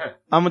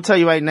I'm gonna tell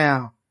you right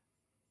now,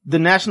 the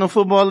National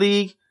Football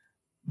League,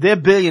 they're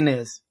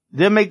billionaires.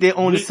 They'll make their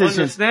own decisions.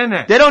 Understand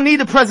that. They don't need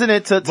the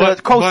president to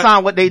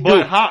co-sign what they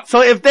do.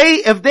 So if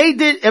they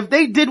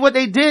did what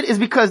they did is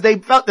because they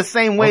felt the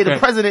same way the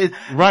president is.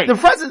 Right.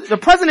 The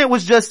president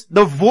was just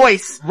the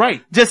voice.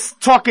 Right. Just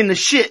talking the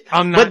shit.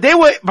 But they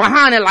were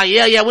behind it like,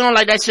 yeah, we don't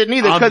like that shit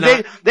neither.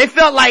 Cause they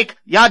felt like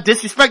y'all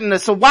disrespecting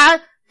us. So why?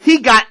 He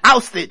got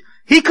ousted.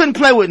 He couldn't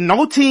play with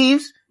no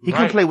teams. He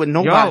couldn't play with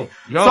nobody.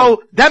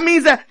 So that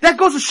means that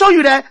goes to show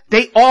you that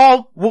they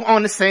all were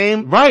on the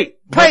same page.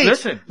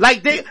 Listen.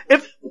 Like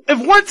if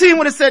one team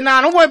would have said,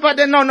 nah, don't worry about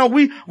that. No,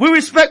 we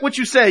respect what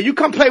you say. You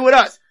come play with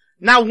us.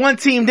 Now one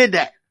team did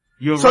that.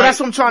 That's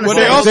what I'm trying to say.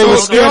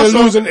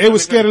 They were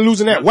scared of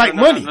losing that white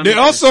money. They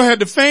also had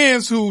the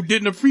fans who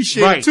didn't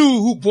appreciate it too,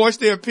 who voiced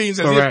their opinions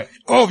as if,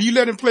 if you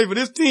let him play for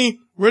this team,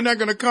 we're not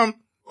going to come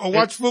or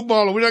watch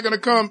football, or we're not going to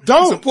come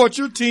support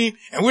your team,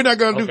 and we're not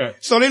going to do.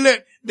 So they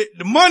let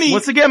the money.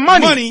 Once again,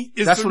 money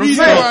is the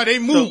reason why they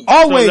move.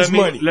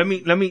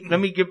 Let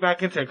me get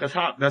back into it because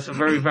that's a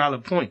very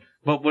valid point.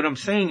 But what I'm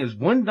saying is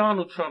when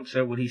Donald Trump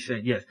said what he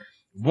said, yes,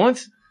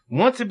 once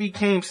it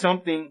became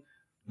something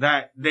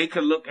that they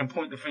could look and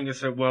point the finger and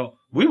say, well,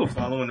 we were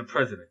following the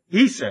president.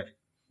 He said it.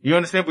 You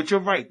understand? But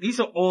you're right. These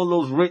are all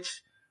those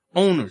rich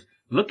owners.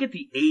 Look at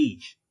the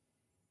age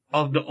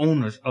of the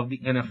owners of the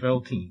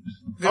NFL teams.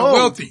 They're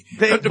wealthy.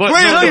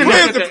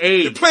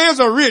 The players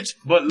are rich,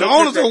 but the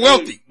owners are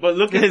wealthy. But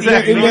look at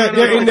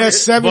they're in their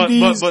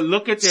 70s, but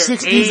look at their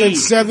 60s age. and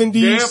 70s.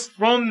 They're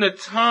from the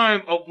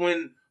time of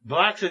when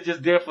blacks are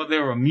just there for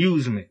their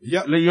amusement.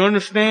 Yep. You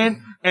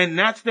understand? And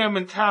that's their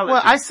mentality.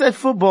 Well, I said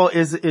football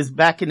is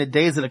back in the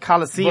days of the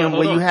Coliseum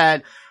where you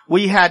had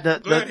the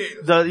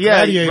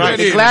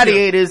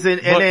gladiators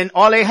and then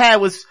all they had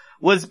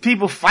was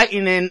people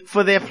fighting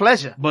for their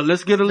pleasure. But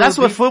let's get a little That's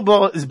what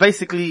football is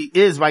basically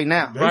right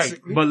now. Right.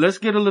 But let's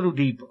get a little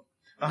deeper.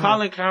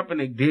 Colin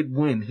Kaepernick did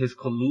win his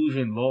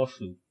collusion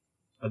lawsuit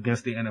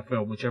against the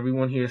NFL, which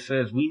everyone here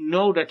says, we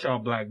know that y'all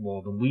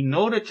blackballed him. We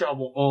know that y'all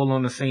were all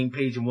on the same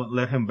page and won't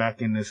let him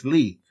back in this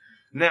league.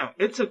 Now,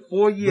 it took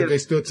 4 years. But they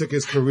still took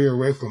his career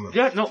away from him.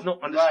 Yeah, no,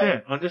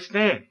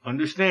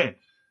 understand.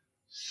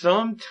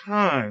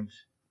 Sometimes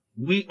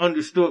we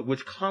understood,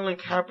 which Colin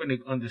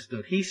Kaepernick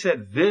understood. He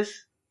said,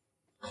 this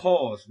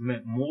cause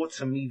meant more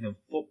to me than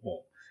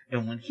football.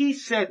 And when he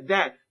said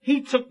that,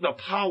 he took the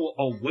power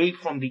away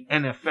from the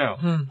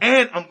NFL.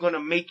 And I'm going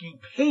to make you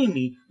pay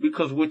me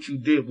because what you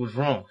did was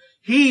wrong.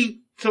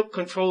 He took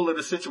control of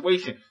the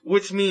situation,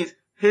 which means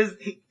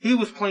he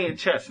was playing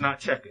chess, not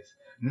checkers.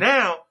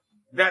 Now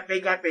that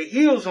they got their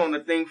heels on the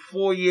thing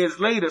 4 years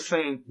later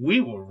saying, we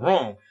were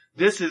wrong.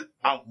 This is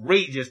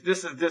outrageous.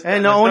 This is this.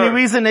 And the only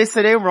reason they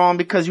say they're wrong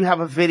because you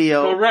have a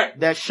video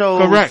that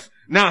shows.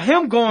 Now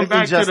him going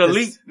back to the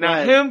league,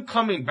 him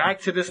coming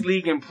back to this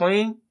league and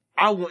playing,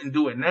 I wouldn't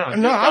do it now.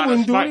 No, I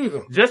wouldn't do it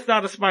either. Just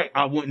out of spite,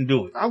 I wouldn't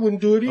do it. I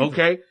wouldn't do it either.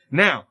 Okay?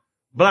 Now,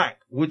 Black,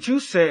 what you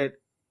said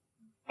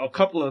a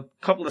couple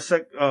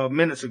of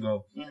minutes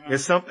ago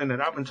is something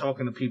that I've been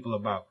talking to people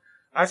about.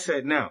 I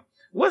said, now,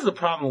 what's the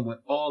problem with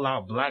all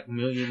our black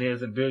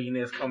millionaires and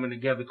billionaires coming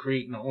together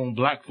creating their own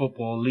black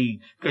football league?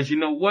 Because you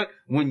know what?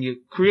 When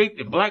you create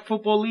the black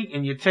football league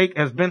and you take,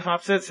 as Ben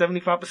Hop said,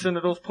 75%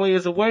 of those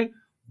players away,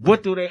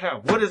 what do they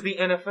have? What is the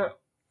NFL?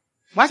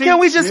 Why can't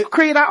we just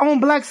create our own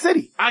black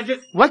city?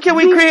 Why can't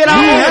we create our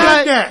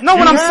own black? No,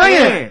 what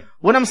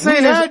I'm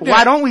saying is,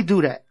 why don't we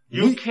do that?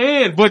 You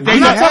can, but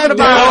I'm not talking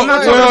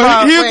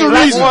about here's the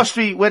reason. Wall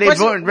Street where they rent.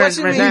 What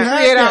you mean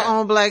create our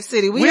own black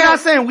city? We're not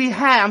saying we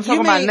have. I'm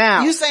talking about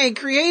now. You saying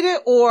created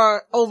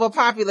or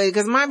overpopulated?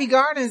 Because Miami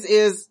Gardens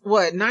is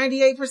what,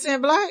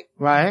 98% black?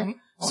 Right.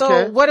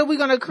 So what are we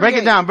going to create?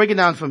 Break it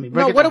down for me.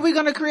 What are we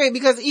going to create?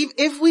 Because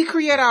if we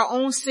create our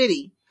own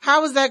city,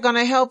 how is that going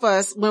to help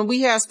us when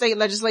we have state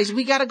legislation?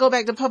 We got to go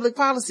back to public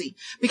policy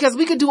because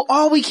we could do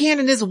all we can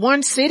in this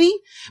one city,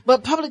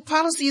 but public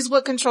policy is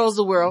what controls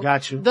the world.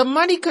 Got you. The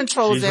money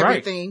controls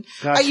everything.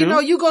 Got you. You know,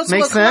 you go to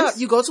Makes a club,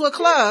 sense. you go to a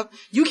club,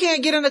 you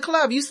can't get in the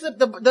club. You slip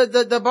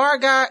the bar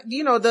guy,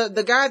 you know,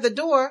 the guy at the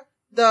door,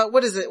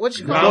 what is it? What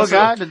you call it?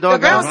 The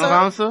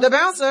bouncer. The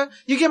bouncer,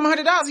 you give him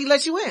 $100, he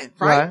lets you in,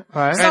 right?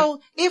 Right. So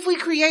if we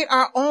create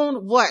our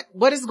own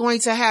what is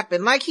going to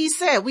happen? Like he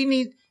said, we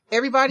need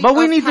everybody. But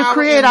we need to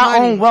create our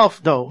own wealth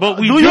though. But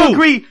we do. You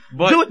agree?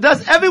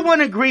 Does everyone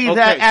agree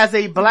that as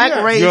a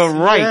black race, you're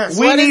right.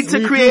 we need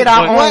to create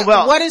our own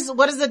wealth?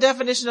 What is the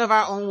definition of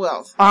our own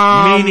wealth?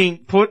 Meaning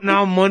putting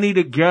our money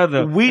together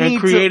and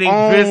creating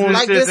businesses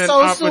like the and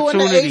SOSU and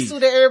the opportunities. ASU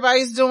that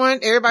everybody's doing.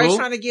 Everybody's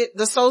trying to get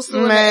the SOSU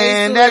and the ASU.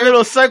 Man, that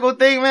little circle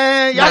thing,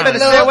 man. Y'all better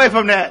stay away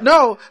from that.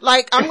 No,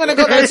 like I'm gonna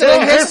go back to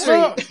the history.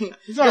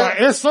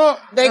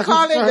 They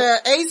call it the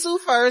ASU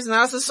first,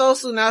 now it's the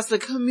SOSU, now it's the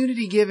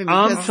community giving.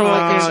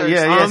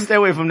 Stay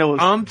away from those.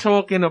 I'm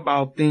talking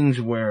about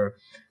things where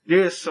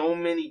there's so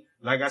many,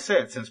 like I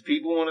said, since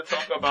people want to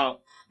talk about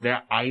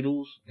their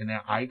idols and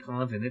their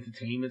icons and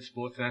entertainment,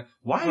 sports, and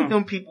why are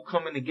them people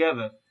coming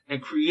together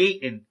and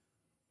creating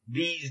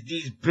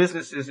these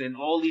businesses and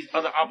all these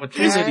other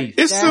opportunities?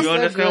 You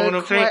understand what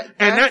I'm saying?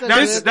 And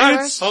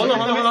that's hold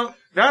on.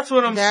 That's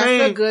what I'm saying.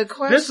 That's a good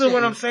question. This is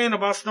what I'm saying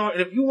about starting.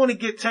 If you want to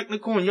get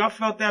technical and y'all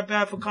felt that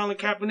bad for Colin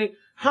Kaepernick,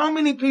 how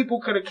many people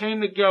could have came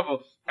together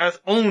as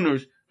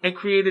owners and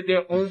created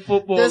their own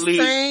football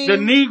league, the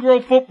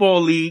Negro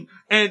Football League,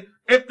 and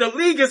if the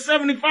league is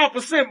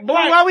 75%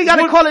 black, why we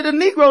gotta call it the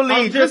Negro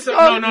League? No.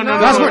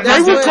 That's what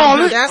they would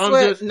call it.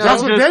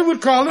 That's what they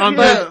would call it. I'm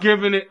just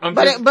giving it.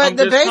 But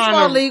the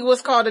baseball league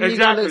was called the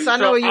Negro League, so I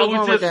know where you were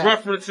going with that. I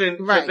was just referencing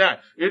to that.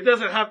 It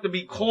doesn't have to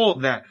be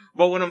called that.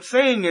 But what I'm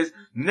saying is,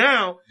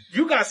 now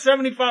you got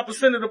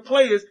 75% of the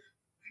players.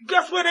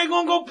 Guess where they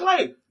gonna go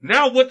play?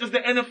 Now what does the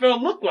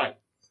NFL look like?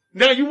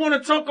 Now you want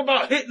to talk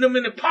about hitting them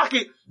in the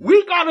pocket?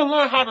 We gotta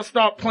learn how to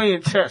start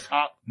playing chess,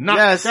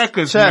 not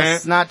checkers, man.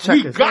 Not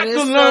checkers. We got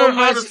to learn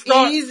how to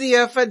start. It's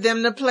easier for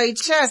them to play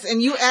chess.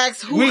 And you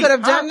ask who could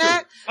have done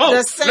that? Oh,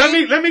 let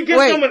me get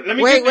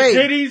the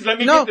ditties. Let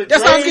me get the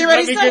that's what I was getting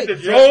ready to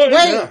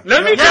say.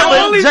 Let me get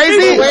all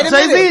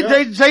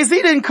these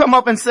Jay-Z didn't come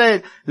up and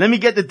said, let me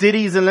get the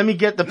ditties and let me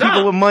get the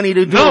people with money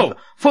to do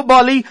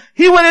football league.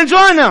 He went and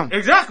joined them.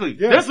 Exactly.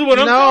 Yeah. This is what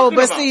I'm talking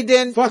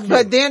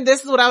about. Then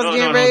this is what I was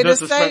getting ready to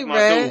say,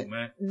 Red.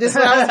 This is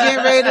what I was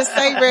getting ready to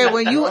say, Red.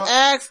 When you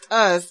asked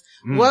us,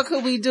 what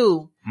could we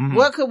do?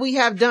 What could we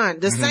have done?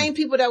 The same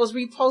people that was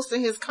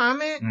reposting his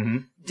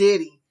comment,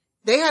 Diddy.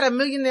 They had a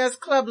Millionaires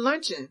Club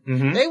luncheon.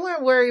 They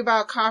weren't worried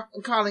about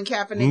Colin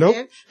Kaepernick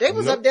then. They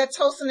was up there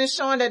toasting and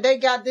showing that they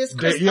got this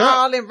crystal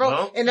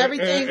and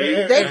everything.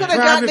 They could have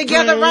gotten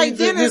together right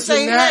then and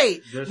say,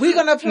 hey, we're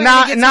going to play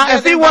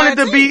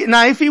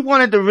if he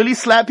wanted to really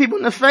slap people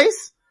in the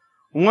face,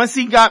 once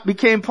he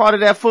became part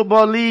of that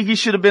football league, he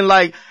should have been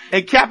like,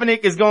 and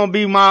Kaepernick is going to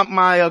be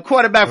my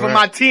quarterback for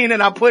my team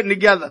that I'm putting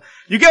together.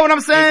 You get what I'm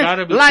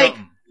saying? Like,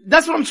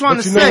 that's what I'm trying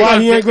to say. You know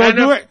why he ain't going to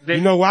do it?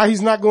 You know why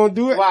he's not going to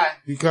do it? Why?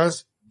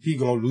 Because he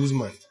going to lose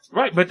money.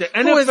 Right, but the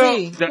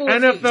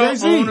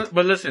NFL owners,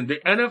 but listen,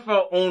 the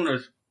NFL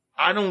owners,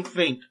 I don't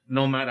think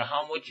no matter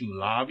how much you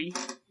lobby,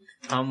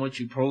 how much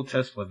you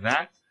protest for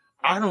that,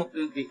 I don't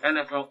think the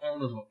NFL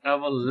owners will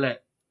ever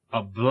let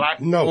a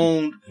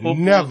black-owned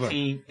football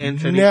team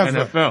into the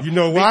NFL. You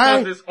know why?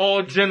 Because it's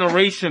all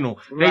generational.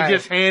 Right. They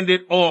just hand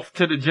it off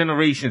to the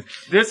generations.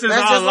 This is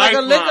That's our just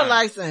lifeline. Like a liquor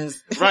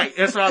license. Right,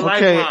 it's our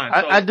lifeline.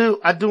 So.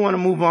 I do want to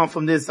move on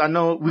from this. I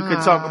know we could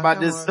talk about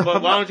this.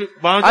 But why don't you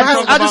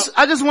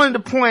I just wanted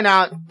to point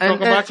out. Talk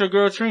about your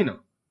girl Trina.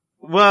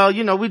 Well,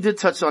 we did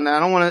touch on that.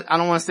 I don't want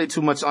to say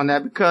too much on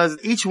that because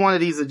each one of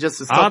these are just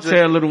a subject. I'll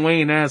tear Lil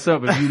Wayne ass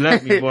up if you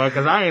let me, boy,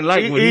 cause I ain't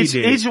like what he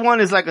did. Each one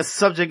is like a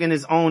subject in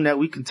its own that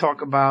we can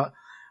talk about.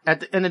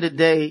 At the end of the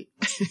day,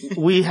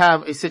 we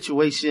have a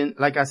situation,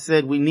 like I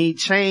said, we need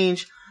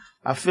change.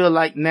 I feel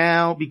like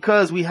now,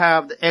 because we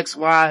have the X,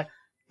 Y,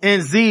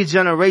 and Z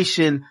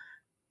generation,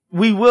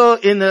 we will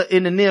in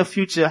the near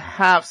future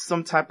have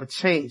some type of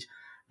change.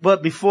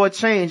 But before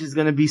change, it's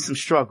going to be some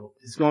struggle.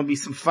 It's going to be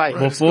some fight.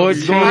 Before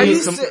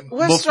change,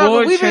 what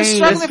struggle? We've been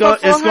struggling for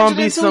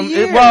 402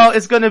 years. Well,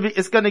 it's going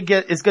to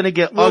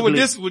get ugly.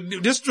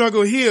 With this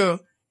struggle here,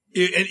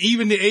 and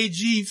even the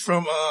AG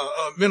from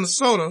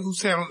Minnesota,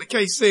 who's handling the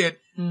case, said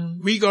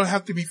we're going to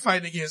have to be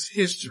fighting against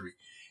history.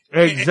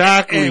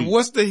 Exactly. And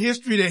what's the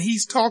history that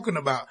he's talking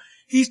about?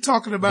 He's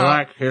talking about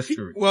Black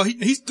history.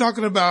 He's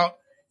talking about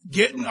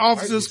getting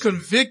officers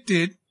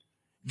convicted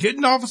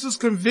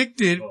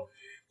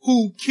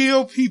who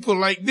kill people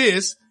like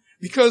this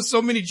because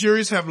so many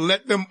juries have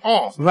let them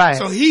off. Right.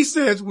 So he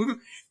says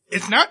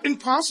it's not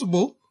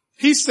impossible.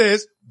 He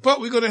says,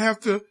 but we're going to have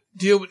to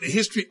deal with the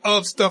history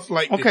of stuff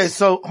like this. Okay,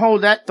 so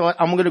hold that thought.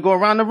 I'm going to go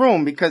around the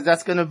room because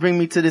that's going to bring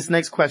me to this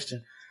next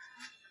question.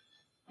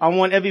 I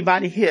want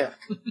everybody here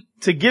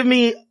to give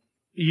me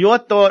your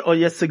thought or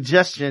your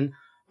suggestion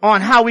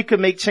on how we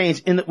could make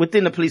change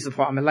within the police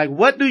department. Like,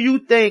 what do you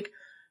think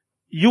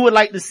you would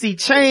like to see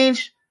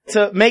change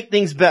to make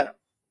things better?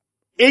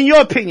 In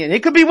your opinion,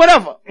 it could be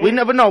whatever. We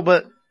never know,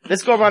 but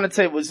let's go around the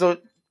table. So,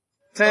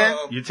 Tan,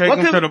 you take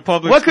them to the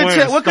public what could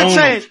change? What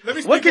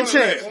could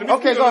change?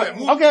 Okay, go ahead.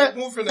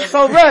 Okay.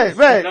 So Red,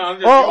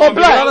 or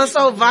Black. Y'all are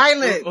so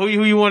violent. Who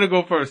you want to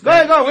go first? Go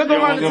ahead, go. We'll go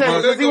around the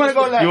table. Does he want to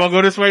go last? You want to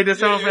go this way, this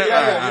time?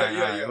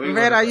 Yeah.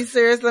 Red, are you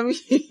serious? Let me.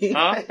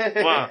 Huh?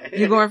 Why?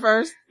 You going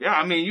first? Yeah,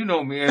 I mean, you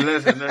know me. And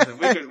listen.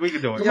 We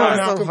can do it. Y'all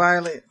are so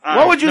violent.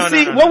 What would you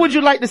see? What would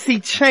you like to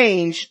see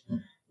change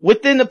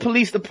within the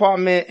police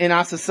department in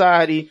our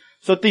society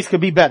so things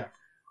could be better?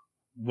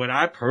 What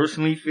I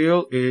personally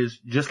feel is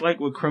just like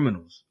with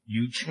criminals,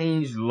 you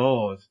change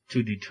laws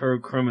to deter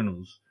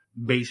criminals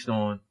based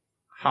on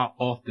how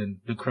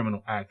often the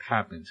criminal act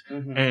happens.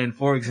 Mm-hmm. And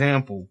for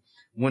example,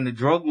 when the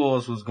drug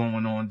laws was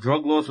going on,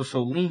 drug laws were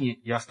so lenient,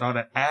 y'all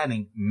started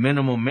adding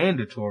minimum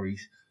mandatories,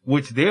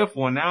 which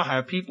therefore now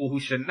have people who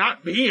should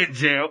not be in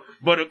jail,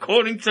 but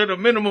according to the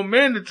minimum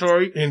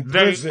mandatory,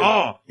 they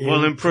are.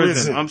 Well, in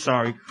prison. I'm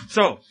sorry.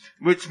 So,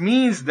 which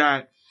means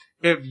that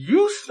if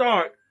you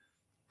start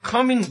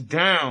coming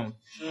down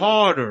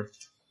harder,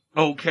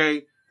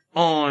 okay,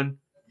 on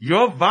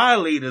your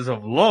violators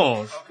of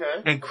laws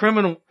and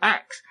criminal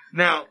acts.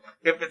 Now,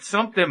 if it's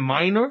something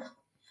minor,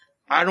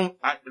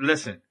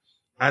 listen,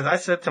 as I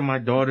said to my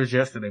daughters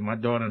yesterday, my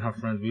daughter and her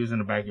friends, we was in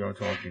the backyard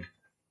talking.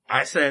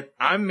 I said,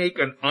 I make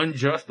an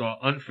unjust or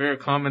unfair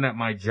comment at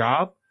my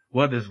job,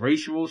 whether it's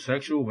racial,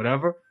 sexual,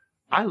 whatever,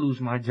 I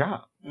lose my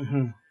job.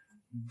 Mm-hmm.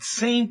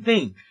 Same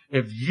thing.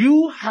 If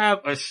you have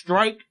a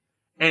strike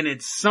and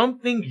it's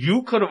something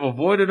you could have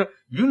avoided,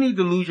 you need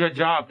to lose your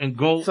job and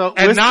go. So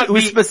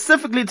we're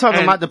specifically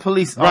talking about the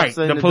police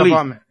officer in the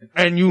department.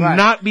 And you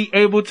not be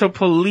able to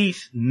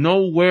police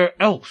nowhere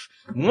else.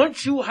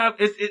 Once you have,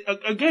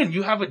 again,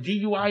 you have a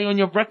DUI on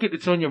your record,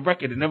 it's on your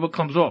record, it never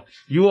comes off.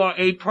 You are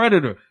a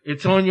predator,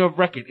 it's on your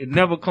record, it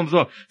never comes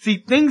off.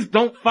 See, things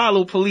don't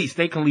follow police.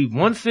 They can leave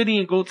one city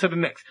and go to the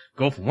next.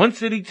 Go from one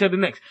city to the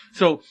next.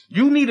 So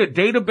you need a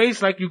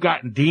database like you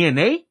got in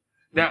DNA.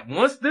 That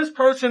once this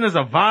person is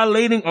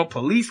violating a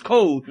police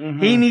code,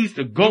 he needs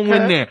to go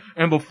in there.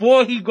 And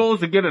before he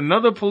goes to get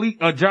another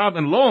job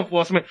in law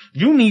enforcement,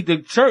 you need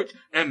to search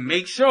and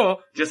make sure,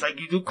 just like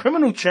you do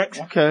criminal checks,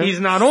 he's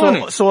not on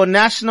it. So a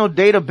national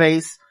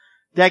database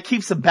that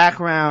keeps a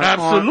background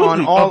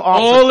on all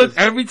officers.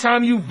 Every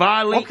time you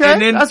violate, and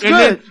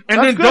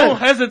then don't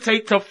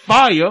hesitate to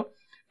fire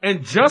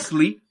and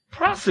justly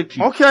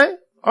prosecute. Okay.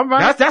 All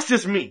right. That's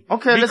just me.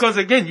 Okay. Because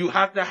again, you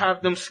have to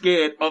have them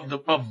scared of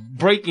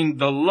breaking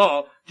the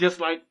law, just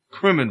like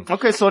criminals.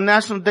 Okay. So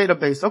national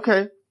database.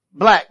 Okay.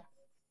 Black.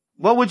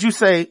 What would you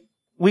say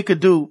we could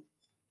do,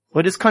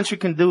 what this country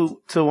can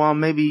do to,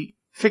 maybe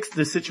fix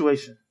the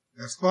situation?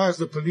 As far as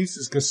the police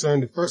is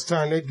concerned, the first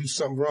time they do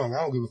something wrong,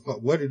 I don't give a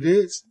fuck what it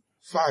is,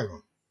 fire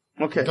them.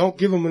 Okay. Don't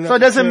give them enough. So it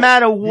doesn't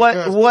matter what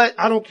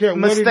I don't care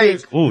mistake. What it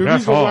is. Ooh,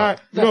 that's hard.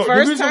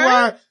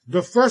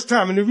 The first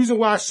time, and the reason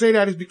why I say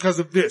that is because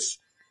of this.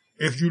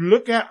 If you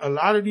look at a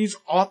lot of these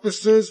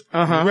officers'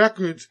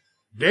 records,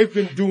 they've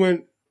been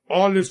doing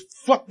all this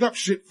fucked up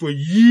shit for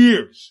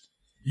years.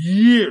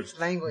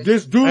 Language.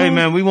 This dude. Hey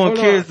man, we want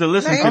kids to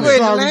listen to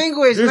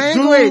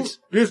this.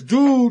 This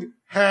dude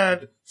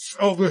had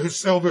over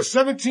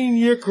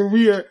 17-year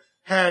career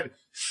had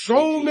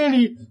so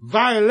many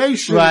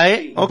violations.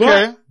 Right.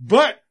 Okay.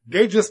 But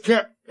they just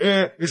kept,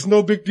 it's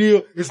no big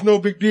deal. It's no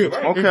big deal.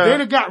 Okay. If they'd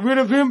have got rid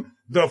of him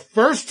the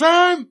first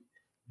time,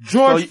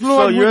 George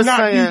Floyd would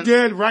not be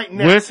dead right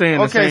now. We're saying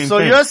the same thing. Okay, so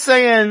you're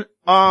saying,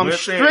 we're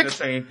saying the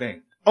same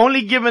thing.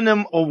 Only giving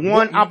them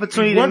one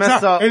opportunity to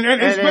mess up. And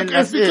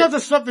it's because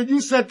of something you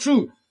said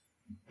too.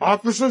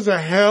 Officers are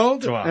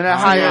held in a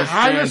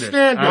higher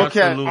standard.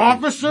 Okay.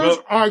 Officers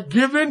are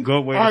given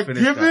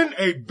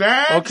a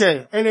badge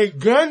and a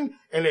gun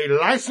and a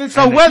license.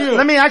 So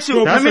let me ask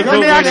you.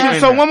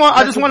 So one more.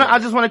 I just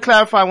want to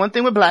clarify one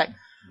thing with Black.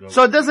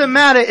 So it doesn't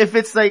matter if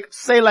it's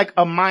say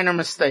a minor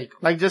mistake.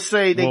 Like just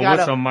say they got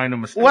what's a minor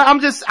mistake? Well,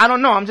 I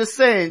don't know. I'm just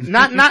saying,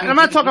 I'm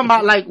not talking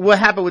about what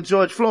happened with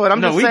George Floyd.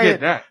 I'm just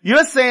saying,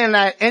 you're saying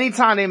that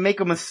anytime they make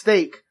a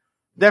mistake,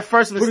 Their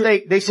first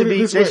mistake, they should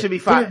be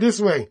fired. Put it this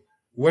way.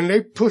 When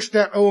they pushed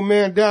that old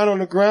man down on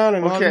the ground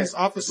and all these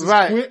officers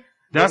quit.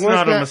 That's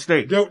not a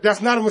mistake.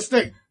 That's not a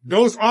mistake.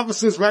 Those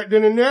officers right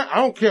then and there, I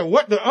don't care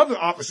what the other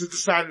officers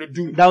decided to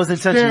do. That was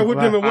intentional. Stand with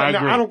them and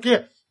whatnot. I don't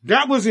care.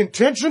 That was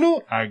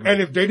intentional. I agree.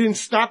 And if they didn't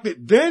stop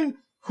it then,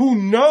 who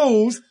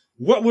knows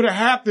what would have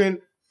happened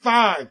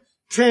 5,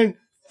 10,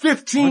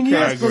 15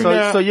 years from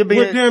now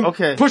with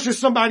them pushing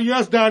somebody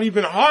else down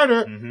even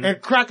harder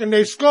and cracking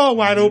their skull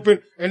wide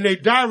open and they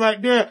die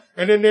right there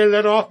and then they're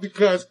let off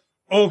because,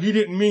 he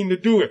didn't mean to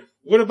do it.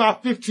 What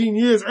about 15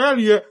 years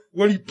earlier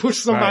when he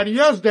pushed somebody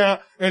else down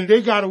and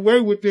they got away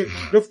with it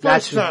the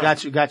first time?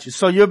 Got you.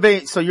 So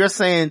you're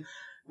saying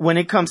when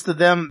it comes to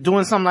them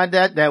doing something like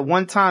that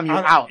one time you're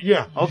out.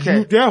 Yeah.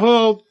 Okay. They're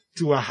held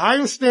to a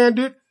higher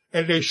standard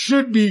and they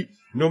should be,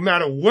 no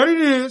matter what it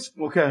is,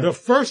 the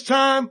first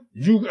time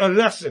a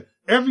lesson.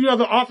 Every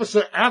other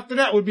officer after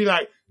that would be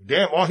like,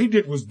 damn, all he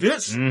did was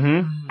this.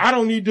 I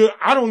don't need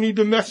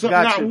to mess up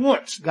not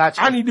once.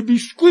 I need to be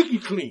squeaky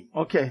clean.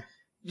 Okay.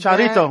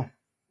 Charito.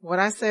 What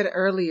I said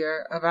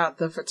earlier about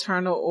the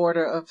Fraternal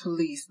Order of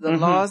Police, the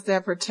laws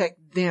that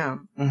protect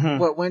them,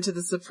 what went to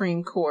the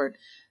Supreme Court,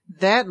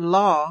 that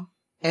law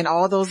and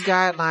all those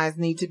guidelines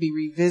need to be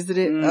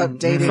revisited,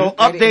 updated. So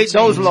update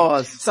those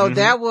laws. So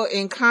that will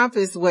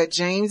encompass what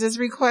James is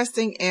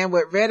requesting and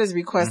what Red is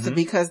requesting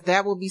because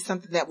that will be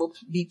something that will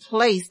be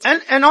placed.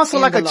 And also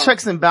like a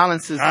checks and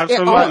balances.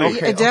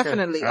 Absolutely.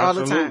 Definitely. All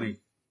the time.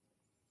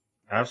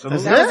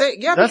 Absolutely. That was it?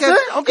 Yeah, that's because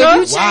it? Okay. if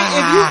you change,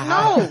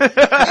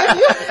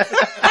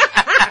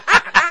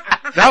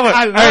 that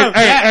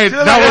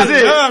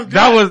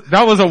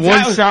was a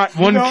one shot,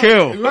 one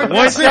kill.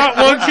 One shot,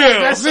 one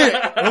kill. That's it.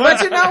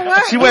 But you know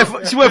what? She went for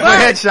a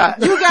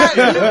headshot. You got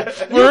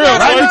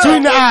right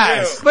between the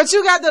eyes. But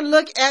you got to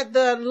look at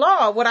the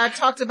law, what I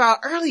talked about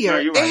earlier.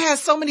 It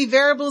has so many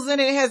variables in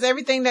it. It has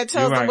everything that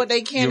tells them what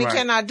they can and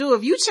cannot do.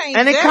 If you change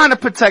and it kind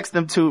of protects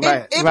them too,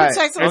 right? It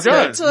protects them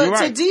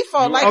to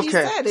default, like you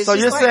said. So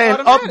you're saying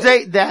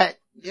update that.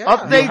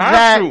 Update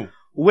that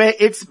where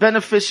it's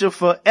beneficial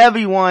for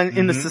everyone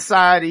in the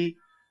society.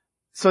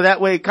 So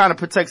that way it kind of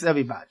protects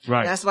everybody.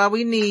 Right. That's why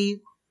we need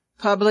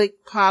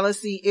public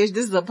policy. This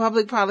is a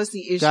public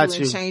policy issue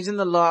in changing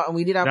the law, and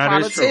we need our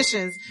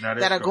politicians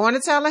that are going to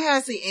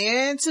Tallahassee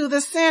and to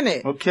the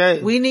Senate.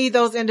 Okay. We need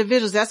those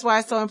individuals. That's why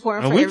it's so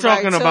important for everybody to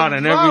vote. And we're talking about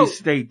in every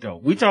state, though.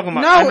 We talking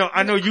about,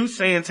 I know you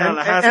saying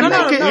Tallahassee,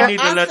 but you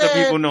need to let the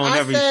people know in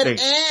every state.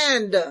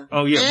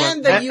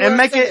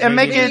 Make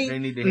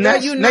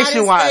it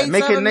nationwide.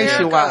 Make it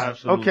nationwide.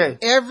 Okay.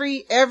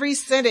 Every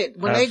Senate,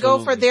 when they go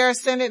for their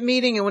Senate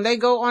meeting and when they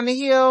go on the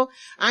Hill,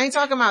 I ain't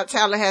talking about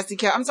Tallahassee,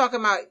 I'm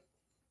talking about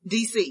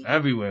DC.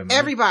 Everywhere, man.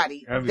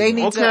 Everybody. They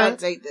need to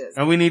update this.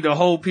 And we need to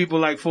hold people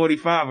like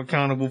 45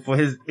 accountable for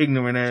his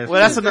ignorant ass.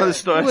 Well, that's another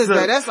story. Who is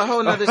that? That's a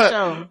whole nother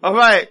show. All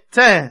right.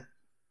 10.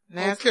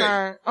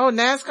 NASCAR. Oh,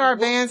 NASCAR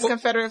bans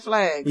Confederate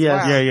flags.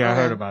 Yeah. Wow. Yeah, I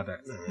heard about that.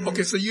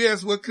 Okay, so you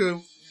asked what could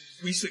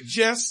we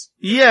suggest?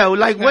 Yeah,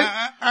 like what?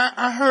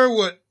 I heard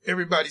what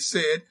everybody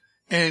said,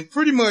 and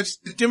pretty much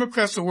the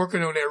Democrats are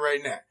working on that right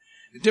now.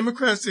 The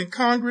Democrats in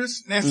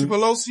Congress, Nancy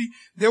Pelosi,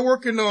 they're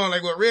working on,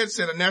 like what Red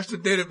said, a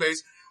national database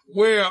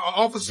where an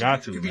officer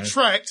can be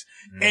tracked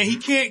and he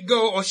can't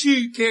go or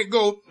she can't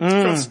go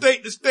from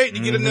state to state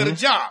to get another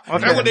job. Okay.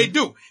 That's what they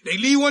do. They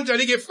leave one job,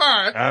 they get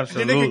fired, and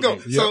then they can go.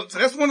 Yep. So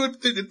that's one of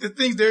the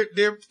things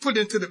they're put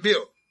into the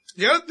bill.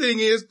 The other thing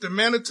is the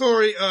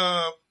mandatory,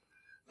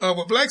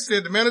 what Black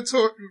said, the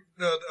mandatory,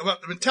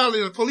 about the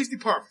mentality of the police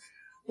department.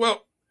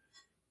 Well,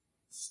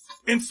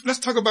 let's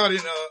talk about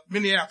in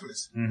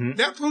Minneapolis.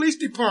 That police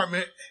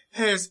department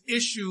has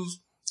issues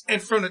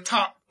and from the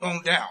top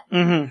on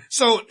down.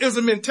 So there's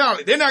a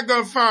mentality. They're not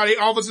going to fire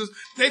their officers.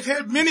 They've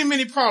had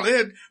many problems. They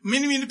had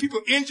many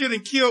people injured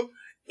and killed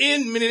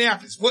in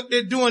Minneapolis. What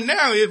they're doing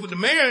now is with the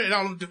mayor and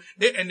all of them,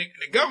 and the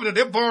governor,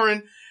 they're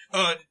borrowing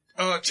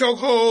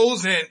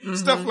chokeholds and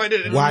stuff like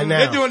that. Why now?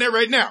 They're doing that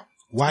right now.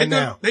 Why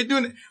now? They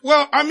doing it.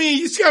 Well, I mean,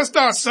 you gotta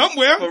start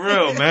somewhere. For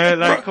real,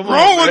 man. Like, come on.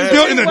 Rome wasn't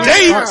built in a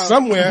day. Start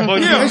somewhere.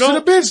 Yeah, it should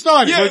have been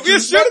started. Yeah,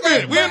 it should have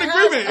been. We're in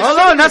agreement. Hold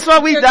on, that's why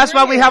we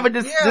have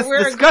this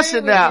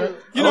discussion now.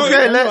 You know,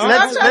 okay,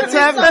 let's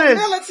have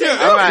minutes. Yeah,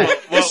 all right.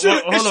 It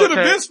should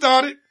have been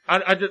started.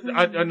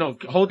 I know.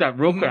 Hold that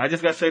real quick. I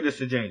just gotta say this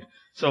to James.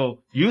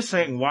 So you're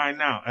saying why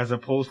now as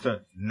opposed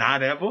to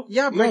not ever?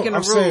 Y'all breaking the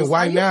rules. I'm saying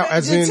why now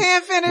as in,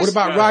 what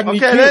about Rodney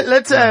King? Okay,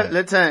 let's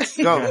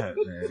go. Go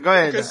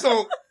ahead. Okay,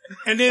 so,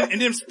 and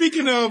then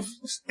speaking of,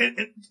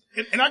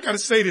 and I gotta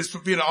say this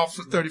for being an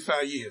officer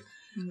 35 years.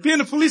 Being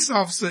a police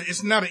officer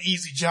is not an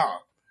easy job.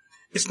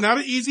 It's not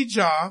an easy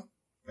job.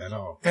 At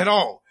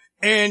all.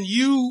 And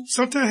you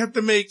sometimes have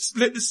to make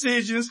split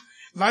decisions,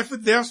 life or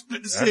death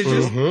split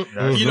decisions,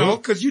 you know,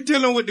 cause you're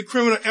dealing with the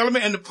criminal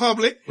element and the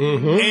public.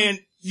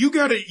 And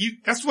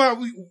that's why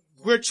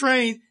we're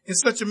trained in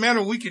such a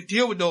manner we can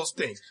deal with those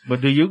things.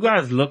 But do you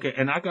guys look at,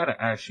 and I gotta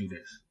ask you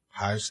this.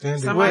 High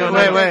standard. Wait.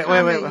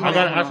 I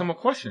gotta ask him a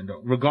question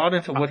though,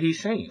 regarding to what he's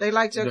saying. They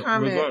liked your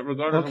comment.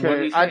 Regarding to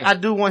what he's saying. I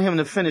do want him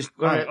to finish.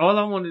 Go ahead. All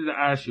I wanted to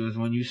ask you is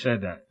when you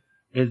said that,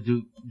 is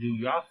do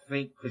y'all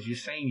think, cause you're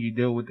saying you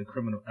deal with the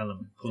criminal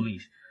element,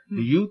 police.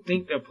 Do you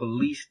think that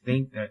police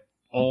think that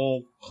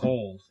all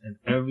calls and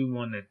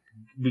everyone that,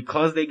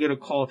 because they get a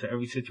call to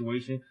every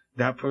situation,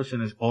 that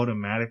person is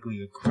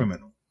automatically a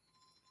criminal?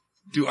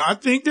 Do I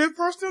think that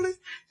personally?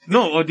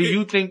 No, or do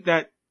you think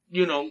that,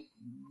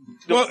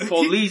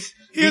 police...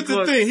 Here's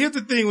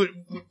the thing with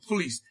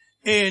police.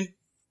 And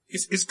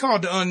it's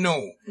called the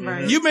unknown.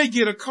 Right. You may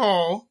get a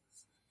call,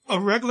 a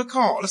regular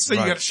call. Let's say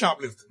you got a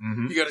shoplifter.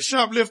 Mm-hmm. You got a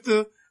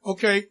shoplifter,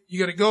 okay, you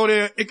gotta go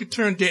there, it could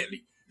turn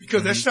deadly.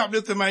 Because that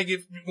shoplifter might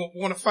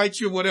want to fight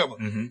you or whatever.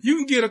 Mm-hmm. You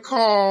can get a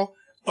call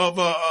of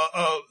a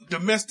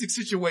domestic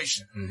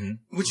situation,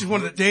 which is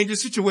one of the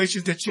dangerous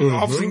situations that you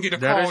often get a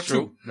call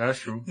to. That's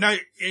true. Now,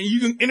 and you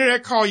can enter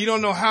that call, you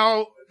don't know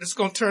how it's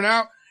going to turn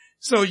out.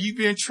 So you've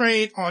been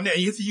trained on that.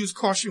 You have to use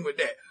caution with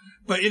that.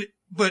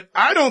 But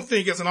I don't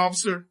think as an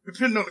officer,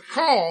 depending on the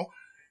call,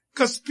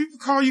 because people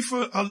call you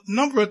for a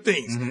number of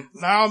things.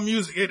 Loud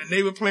music. Hey, the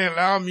neighbor playing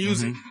loud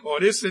music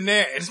or this and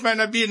that. And this might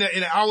not be in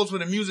the hours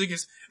when the music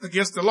is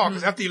against the law,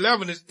 because after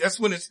 11, that's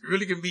when it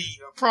really can be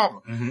a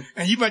problem.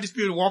 And you might just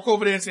be able to walk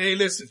over there and say, hey,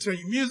 listen, turn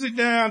your music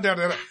down, da,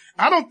 da, da.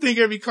 I don't think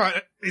every car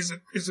is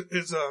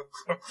a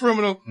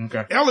criminal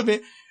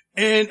element.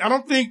 And I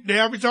don't think the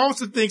average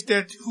officer thinks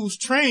that who's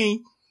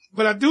trained,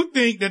 but I do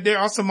think that there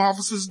are some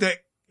officers that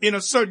in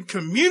a certain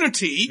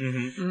community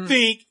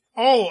think,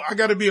 oh, I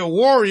got to be a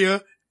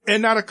warrior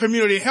and not a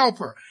community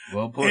helper.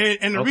 Well put.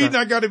 And the reason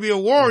I got to be a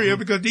warrior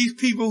because these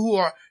people who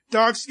are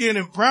dark skinned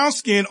and brown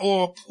skinned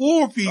or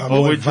poor people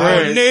or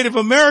Native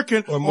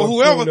American or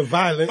whoever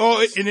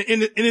or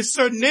in a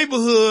certain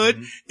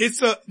neighborhood,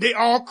 they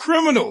all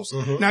criminals.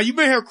 Now you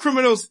may have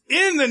criminals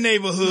in the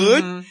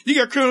neighborhood. You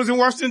got criminals in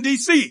Washington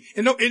DC,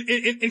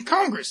 in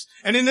Congress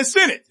and in the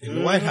Senate, in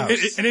the White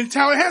House, and in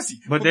Tallahassee.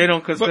 But they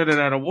don't consider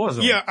that a war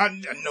zone. Yeah, I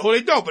know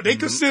they don't, but they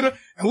consider,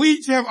 and we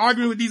used to have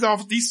argument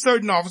with these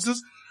certain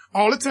officers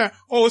all the time.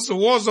 Oh, it's a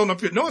war zone up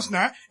here. No, it's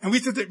not. And we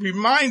have to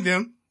remind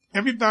them,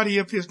 everybody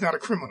up here is not a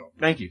criminal.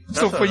 Thank you.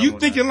 So for you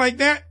thinking like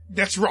that,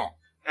 that's wrong.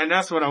 And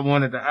that's what I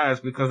wanted to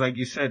ask, because like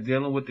you said,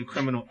 dealing with the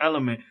criminal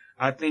element,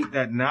 I think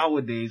that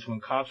nowadays when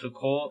cops are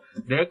called,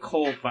 they're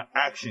called for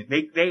action.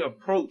 They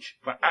approach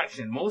for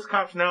action. Most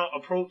cops now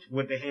approach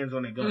with their hands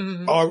on their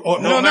guns. Or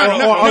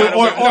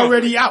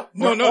already out.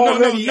 No.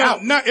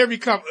 Not every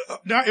cop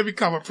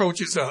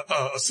approaches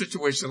a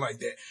situation like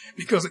that.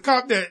 Because a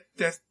cop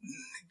that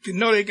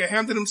know they can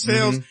handle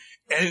themselves,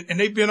 and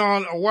they've been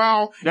on a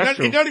while. That's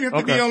true. It doesn't even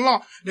have to be on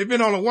law. They've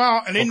been on a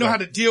while, and they know how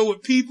to deal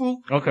with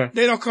people. Okay.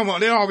 They don't come on.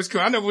 They always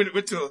come. I never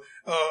went to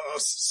a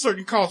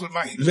certain cause with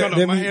my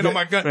hand on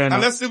my gun,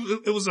 unless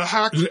it was a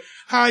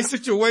high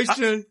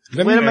situation.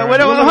 Wait a minute.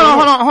 Hold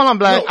on,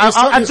 Black. Hold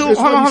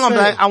on,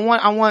 Black.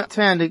 I want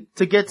Tan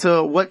to get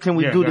to what can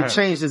we do to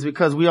change this,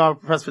 because we are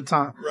pressed for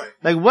time. Right.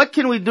 Like, what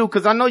can we do?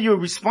 Because I know you're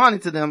responding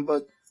to them,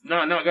 but.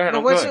 No, go ahead.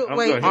 I'm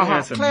good.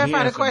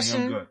 Clarify the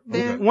question.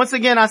 Once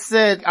again, I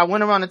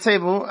went around the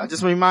table. I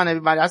just remind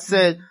everybody. I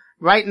said,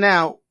 right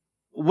now,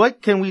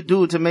 what can we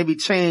do to maybe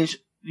change,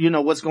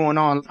 what's going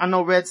on? I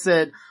know Red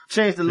said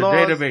change the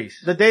laws.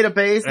 The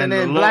database. And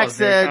then Black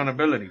said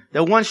accountability.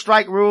 The one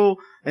strike rule.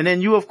 And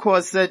then you, of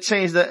course, said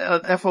change the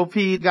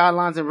FOP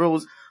guidelines and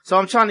rules. So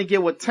I'm trying to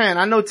get with Tan.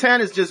 I know Tan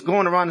is just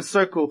going around in a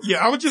circle.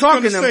 Yeah, I was just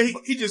going to say,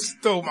 he just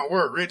stole my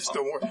word. Red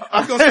stole my word.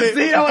 I was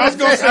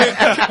going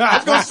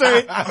to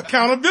say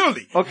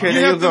accountability. Okay,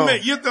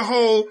 you have to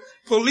hold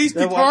police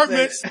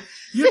departments.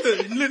 You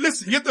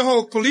have to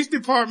hold police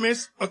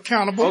departments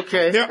accountable.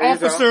 Okay. Their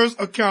officers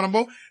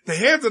accountable. The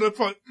heads of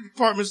the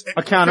departments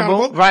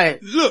accountable.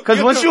 Right. Look.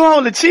 Cause once you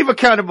hold the chief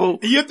accountable.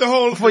 You have to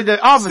hold for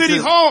the officers. City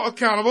Hall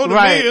accountable. The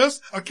mayors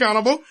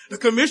accountable. The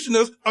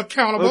commissioners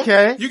accountable.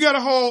 Okay. You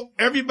gotta hold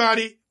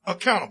everybody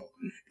accountable.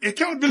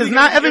 Accountability. Cause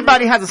not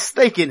everybody has a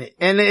stake in it.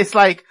 And it's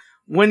like,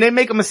 when they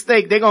make a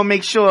mistake, they're gonna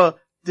make sure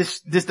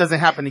this doesn't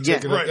happen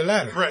again.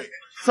 Right.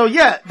 So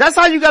yeah, that's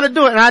how you gotta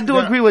do it. And I do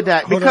agree with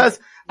that. Because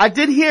I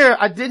did hear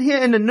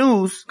in the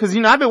news, cause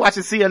I've been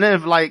watching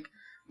CNN for like,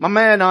 my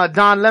man,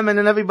 Don Lemon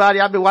and everybody,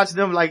 I've been watching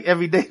them like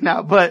every day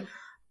now, but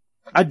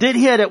I did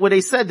hear that where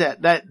they said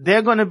that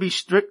they're gonna be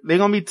strict, they're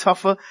gonna be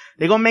tougher,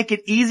 they're gonna make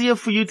it easier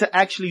for you to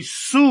actually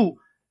sue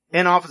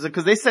an officer,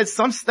 cause they said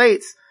some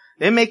states,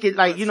 they make it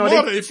like, in Florida,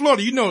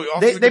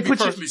 officers can be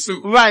personally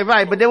sued.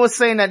 Right, but they were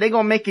saying that they're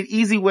gonna make it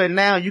easy where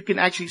now you can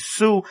actually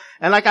sue,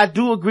 and like I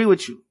do agree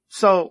with you.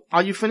 So,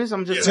 are you finished?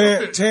 I'm just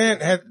Tan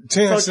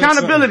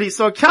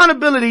So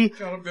accountability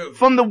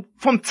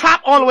from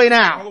top all the way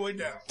down. All the way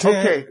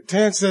down.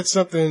 Tan said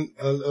something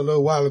a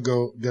little while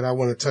ago that I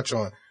want to touch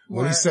on.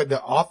 When he said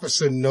the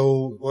officer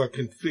knows or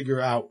can figure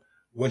out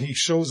when he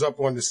shows up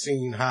on the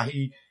scene how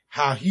he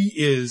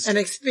is an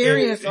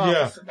experienced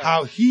officer. Yeah,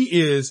 how he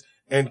is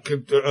and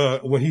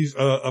when he's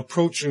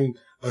approaching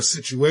a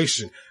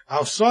situation.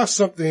 I saw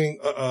something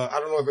I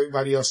don't know if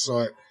everybody else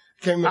saw it.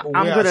 Can't remember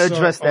where I'm going to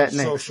address that on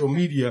next. Social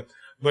media,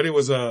 but it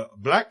was a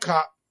black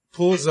cop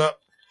pulls up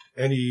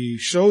and he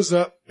shows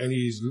up and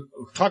he's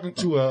talking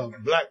to a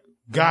black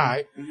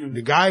guy. Mm-hmm.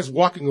 The guy's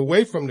walking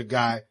away from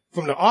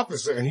the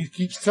officer, and he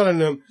keeps telling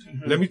them,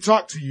 let me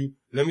talk to you.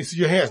 Let me see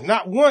your hands.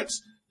 Not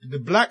once did the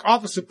black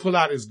officer pull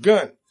out his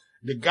gun.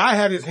 The guy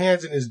had his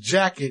hands in his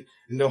jacket,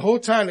 and the whole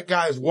time the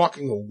guy is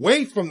walking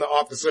away from the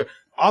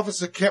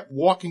officer kept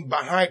walking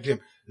behind him.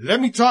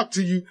 Let me talk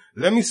to you.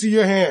 Let me see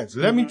your hands.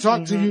 Let me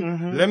talk to you.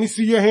 Let me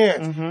see your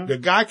hands. The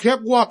guy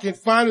kept walking.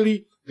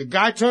 Finally, the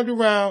guy turned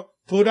around,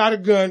 pulled out a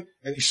gun,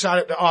 and he shot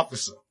at the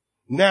officer.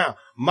 Now,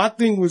 my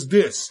thing was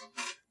this.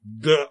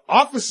 The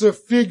officer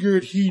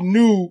figured he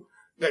knew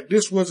that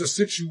this was a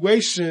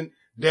situation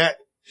that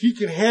he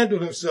can handle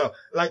himself,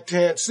 like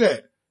Tan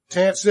said.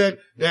 Tan said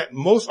that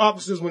most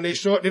officers, when they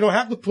show up, they don't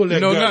have to pull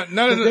their gun.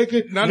 They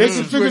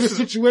can figure the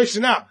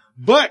situation out.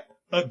 But,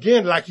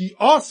 again, like he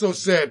also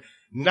said,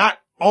 not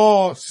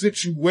all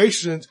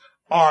situations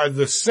are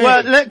the same.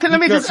 Well, let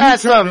me just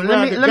add something.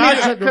 Let me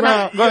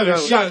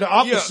shot the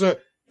officer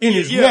in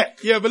his neck.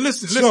 Yeah, but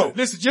listen,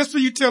 just for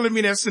you telling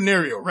me that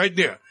scenario right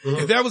there.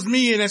 If that was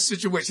me in that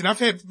situation, I've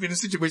been in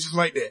situations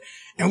like that,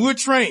 and we're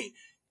trained.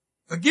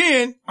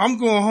 Again, I'm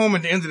going home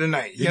at the end of the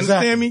night. You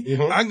understand me?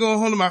 I'm going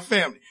home to my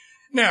family.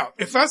 Now,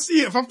 if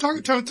I'm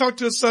trying to talk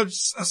to a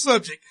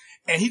subject,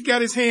 and he's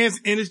got his hands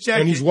in his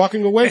jacket, and he's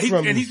walking away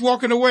from me, and he's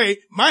walking away,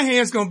 my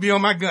hand's gonna be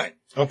on my gun.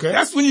 Okay.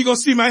 That's when you're gonna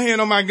see my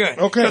hand on my gun.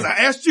 Okay. Because I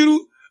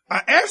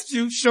asked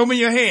you, show me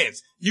your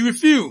hands. You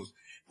refused.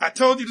 I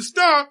told you to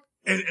stop,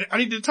 and I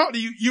need to talk to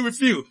you. You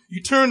refused.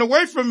 You turned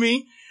away from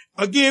me,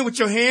 again, with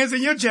your hands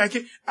in your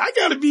jacket. I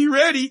gotta be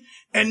ready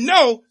and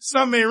know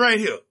something ain't right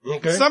here.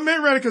 Okay. Something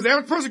ain't right, because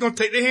every person gonna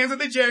take their hands in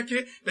their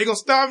jacket, they gonna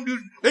stop and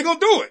they gonna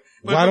do it.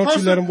 But why don't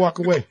you let him walk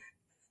away?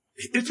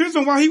 It depends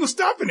on why he was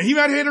stopping it. He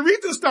might have had a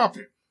reason to stop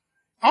it.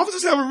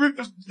 Officers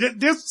have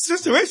there's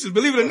situations,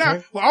 believe it or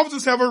not, where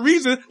officers have a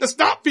reason to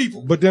stop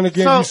people. But then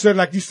again,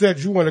 you said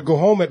you want to go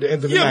home at the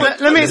end of the night.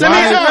 Let me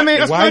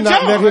why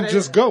not let him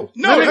just go?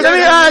 No, let me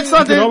add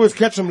something. You can always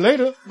catch him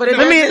later. But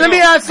let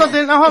me add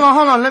something. No, hold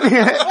on. Let me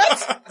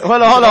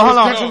hold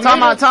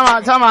on.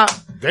 Time out.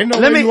 They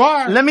know where you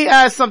are. Let me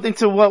add something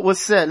to what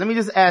was said. Let me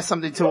just add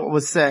something to what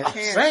was said.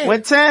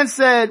 When Tan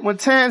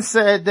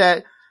said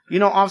that,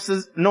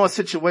 officers know a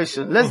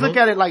situation. Let's look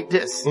at it like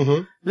this.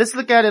 Let's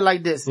look at it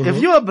like this. If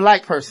you're a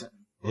black person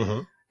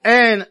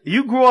and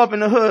you grew up in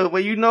the hood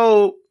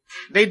where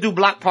they do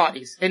block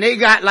parties and they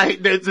got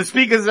like the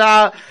speakers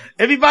out,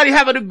 everybody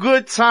having a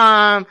good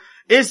time.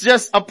 It's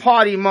just a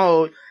party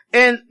mode.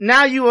 And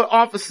now you're an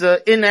officer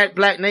in that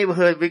black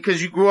neighborhood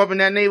because you grew up in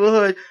that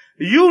neighborhood.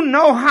 You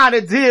know how to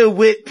deal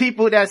with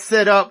people that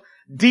set up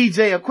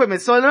DJ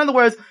equipment. So in other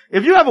words,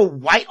 if you have a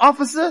white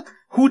officer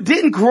who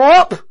didn't grow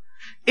up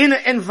in an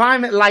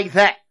environment like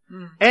that,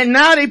 and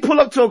now they pull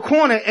up to a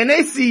corner and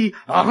they see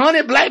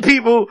 100 black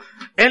people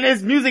and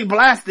there's music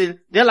blasting,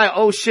 they're like,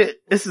 oh shit,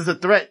 this is a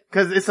threat.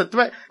 Cause it's a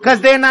threat. Cause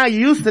they're not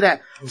used to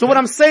that. So what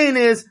I'm saying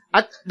is,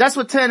 that's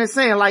what Tan is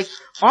saying. Like,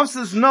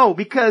 officers know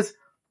because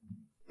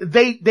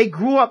they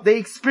grew up, they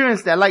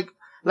experienced that. Like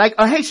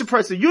a Haitian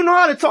person, you know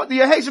how to talk to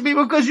your Haitian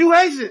people because you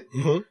Haitian.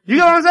 You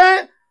know what I'm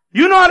saying?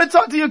 You know how to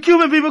talk to your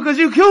Cuban people because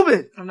you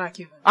Cuban. I'm not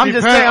Cuban. I'm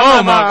just saying.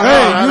 Oh my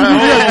God.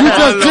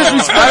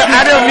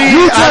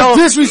 You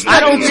just disrespected.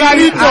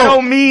 I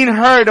don't mean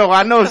her though.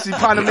 I know she's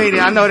Panamanian.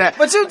 I know that.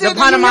 But you did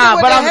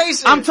Panama, but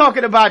I'm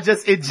talking about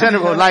just in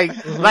general. Like,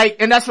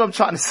 and that's what I'm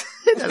trying to say.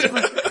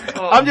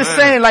 I'm just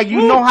saying, like,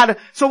 you know how to,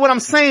 so what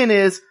I'm saying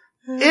is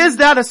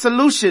that a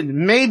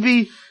solution?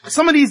 Maybe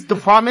some of these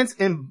departments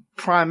in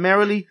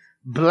primarily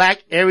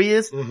black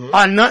areas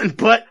are nothing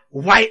but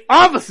white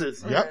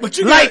officers. Yep. But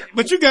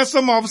you got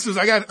some officers,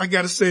 I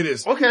gotta say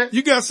this. Okay.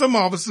 You got some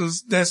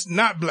officers that's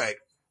not black,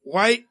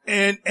 white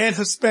and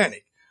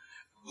Hispanic,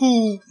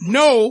 who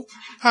know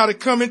how to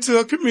come into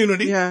a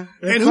community and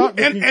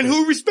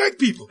who respect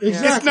people.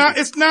 Exactly.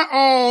 It's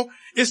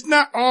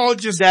not all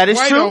just that is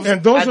white true. officers.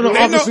 And those are the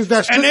officers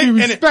that strictly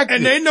respect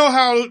and they know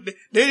how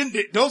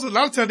those a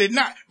lot of times they're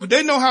not, but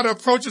they know how to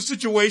approach a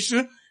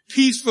situation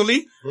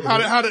peacefully,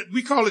 how to,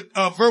 we call it,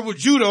 verbal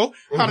judo,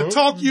 how to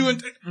talk you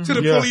into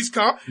the police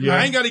car.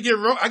 I ain't gotta get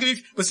wrong.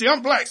 But see,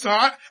 I'm black, so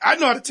I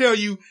know how to tell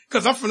you,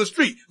 cause I'm from the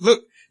street.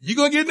 Look, you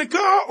gonna get in the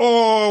car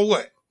or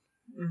what?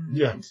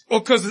 Yeah.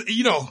 Or cause, and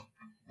you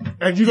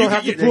don't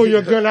have to pull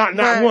your gun out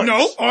not once. No,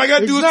 all I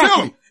gotta do is tell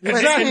them.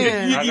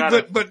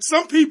 Exactly. But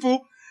some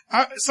people,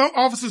 some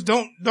officers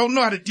don't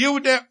know how to deal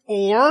with that,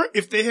 or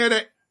if they had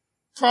that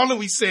problem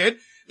we said,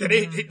 that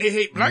they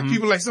hate black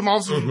people like some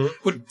officers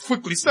would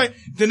quickly say,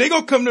 then they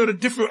gonna come to a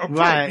different approach.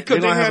 Right. Because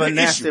they're gonna have a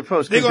nasty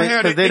approach.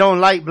 Because they don't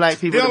like black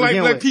people. They don't like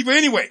black people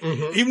anyway.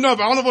 Even though if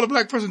I don't know what a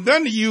black person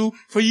done to you,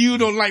 for you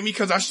don't like me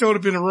because I showed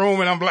up in a room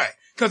and I'm black.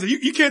 Cause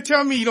you can't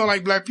tell me you don't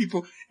like black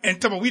people and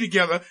tell me we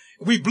together,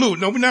 we blue.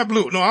 No, we're not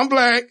blue. No, I'm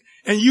black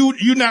and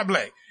you're not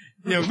black.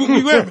 Yeah,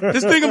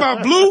 this thing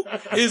about blue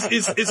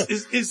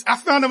is I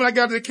found out when I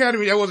got to the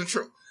academy that wasn't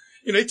true.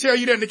 They tell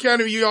you that in the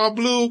academy you're all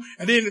blue,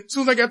 and then as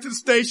soon as I got to the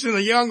station,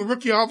 a young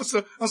rookie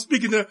officer, I'm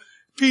speaking to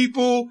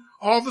people,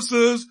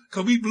 officers,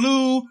 cause we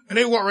blue, and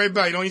they walk right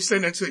by you. Don't even say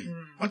nothing to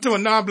you. I'm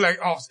talking non-black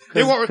officers.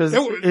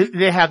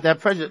 They have that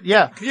prejudice.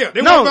 Yeah. Yeah,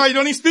 they walk by you,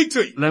 don't even speak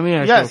to you. Let me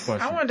ask you a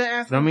question. I wanted to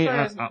ask I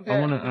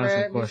want to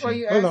ask a question. Before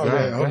you Hold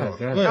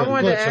ask on. I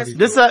wanted to ask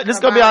this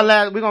gonna be our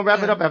last, we're gonna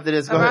wrap it up after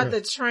this. Go about ahead.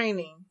 the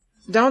training.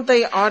 Don't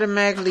they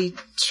automatically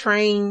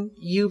train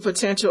you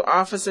potential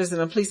officers in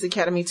the police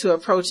academy to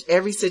approach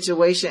every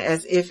situation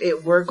as if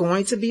it were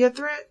going to be a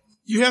threat?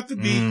 You have to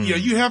be,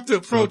 you have to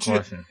approach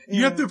it.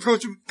 You have to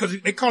approach it because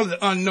they call it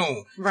the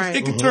unknown. Right.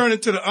 It can turn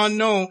into the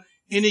unknown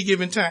any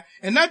given time.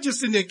 And not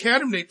just in the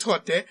academy they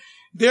taught that.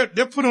 They're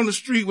put on the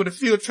street with a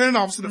field training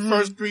officer the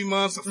first 3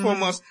 months or 4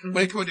 months when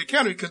they come to the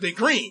academy because they're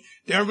green.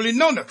 They don't really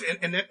know nothing.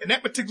 And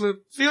that particular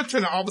field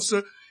training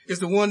officer is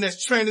the one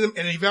that's training them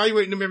and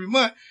evaluating them every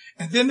month.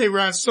 And then they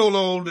ride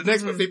solo the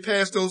next month. They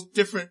pass those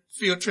different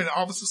field training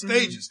officer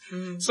stages.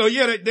 So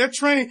yeah, they're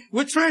trained.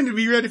 We're trained to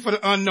be ready for the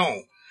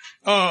unknown.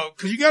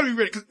 Cause you gotta be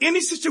ready. Cause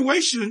any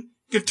situation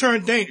can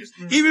turn dangerous.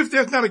 Even if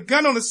there's not a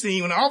gun on the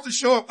scene, when the officers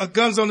show up, a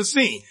gun's on the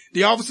scene.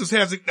 The officer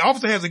has a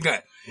gun.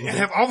 And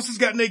have officers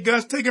gotten their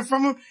guns taken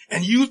from them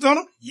and used on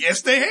them?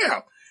 Yes, they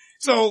have.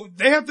 So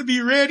they have to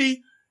be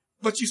ready,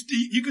 but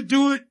you could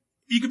do it.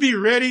 You could be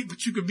ready,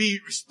 but you could be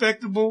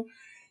respectable.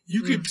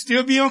 You could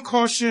still be on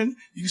caution.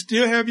 You can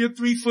still have your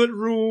 3-foot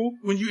rule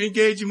when you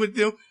engaging with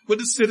them, with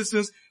the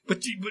citizens.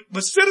 But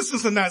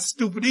citizens are not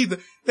stupid either.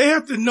 They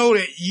have to know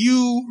that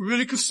you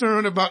really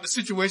concerned about the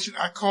situation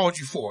I called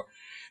you for.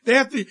 They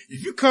have to,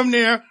 if you come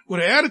there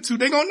with an attitude,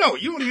 they're gonna know.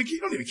 You don't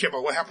even care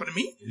about what happened to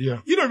me. Yeah.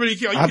 You don't really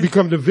care. I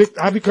become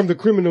the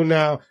criminal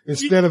now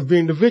instead of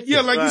being the victim.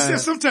 Yeah, like you said,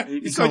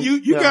 sometimes, so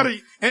you gotta,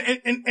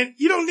 and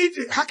you don't need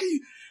to, how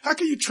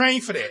can you train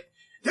for that?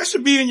 That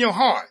should be in your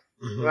heart.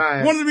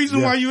 Right. One of the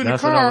reasons why you're in the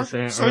car, so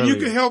earlier. you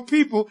can help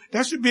people,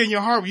 that should be in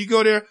your heart. When you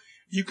go there,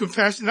 you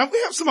compassionate. Now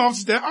we have some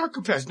officers that are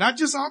compassionate, not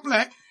just all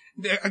black.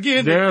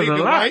 Again,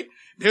 they're white.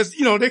 There's,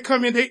 they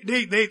come in,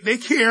 they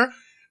care.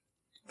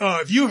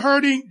 If you're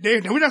hurting,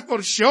 we're not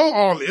supposed to show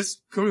all this,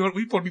 because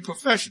we're supposed to be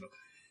professional.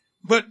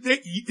 But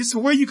it's a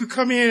way you could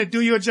come in and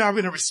do your job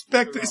in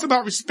it's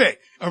about respect,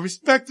 a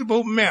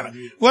respectable manner.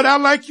 Whether I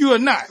like you or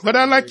not, whether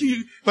I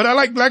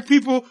like black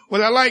people,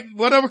 whether I like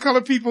whatever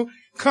color people,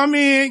 come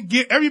in,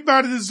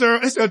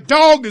 a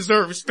dog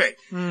deserves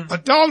respect. A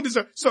dog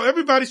so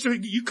everybody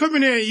you come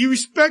in there and you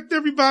respect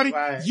everybody,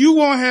 you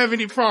won't have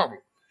any problem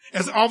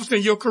as an officer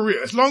in your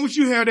career. As long as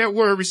you have that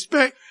word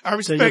respect, I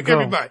respect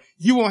everybody.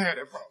 You won't have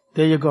that problem.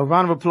 There you go.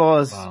 Round of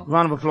applause. Wow.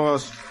 Round of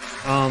applause.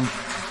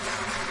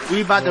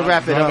 We about to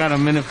wrap it up. I got a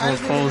minute for a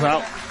close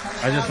out.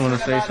 I just want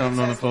to say something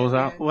on the close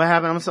out. What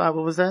happened? I'm sorry.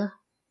 What was that?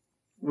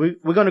 We're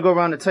going to go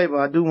around the table.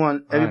 I do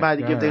want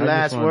everybody to give their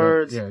last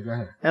words. Yeah, go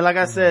ahead. And like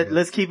I said,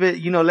 let's keep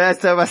it,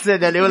 last time I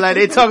said that, they were like,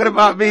 they talking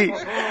about me.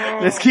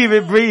 Let's keep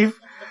it brief.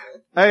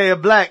 Hey,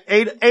 Black,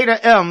 A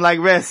to M, like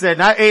Red said,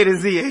 not A to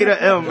Z, A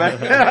to M, right?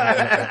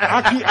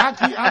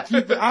 I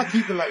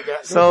keep it like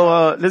that.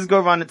 So, let's go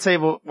around the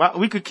table.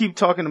 We could keep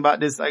talking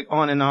about this like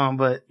on and on,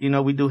 but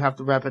we do have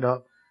to wrap it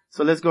up.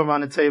 So let's go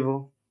around the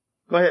table.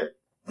 Go ahead,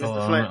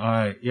 Mr. Flint. All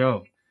right,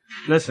 yo,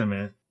 listen,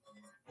 man.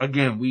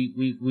 Again,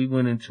 we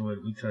went into it.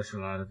 We touched a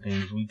lot of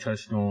things. We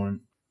touched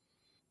on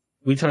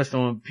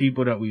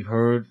people that we've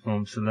heard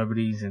from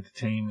celebrities,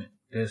 entertainment,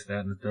 this,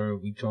 that, and the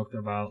third. We talked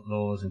about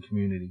laws and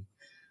community.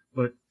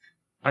 But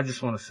I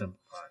just want to simplify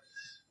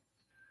this.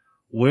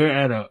 We're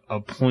at a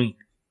point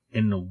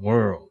in the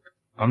world.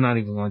 I'm not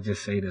even going to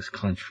just say this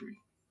country.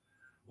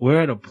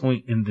 We're at a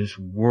point in this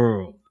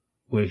world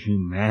where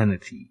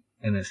humanity,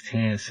 and as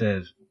Tan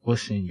says,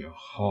 what's in your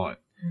heart?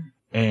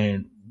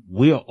 And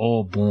we are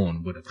all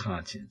born with a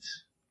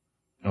conscience.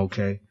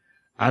 Okay?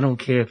 I don't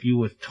care if you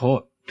were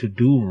taught to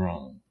do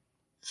wrong.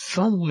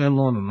 Somewhere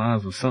along the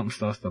lines when something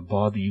starts to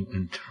bother you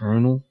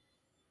internal,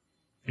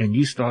 and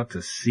you start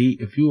to see,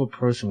 if you're a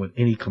person with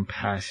any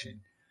compassion,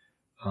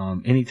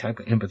 any type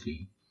of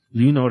empathy,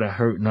 that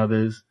hurting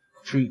others,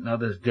 treating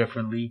others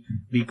differently,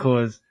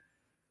 because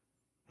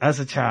as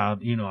a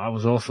child, I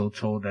was also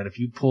told that if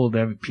you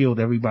peeled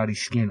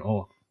everybody's skin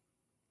off,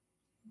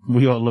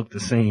 we all look the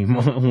same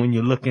when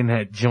you're looking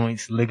at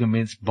joints,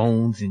 ligaments,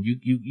 bones, and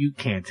you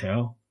can't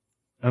tell.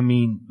 I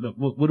mean,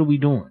 what are we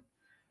doing?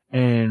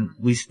 And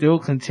we still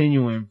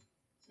continuing,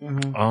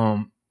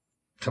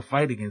 to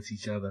fight against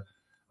each other.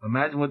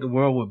 Imagine what the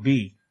world would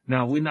be.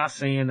 Now, we're not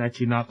saying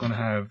that you're not going to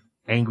have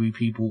angry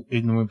people,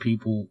 ignorant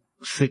people,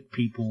 sick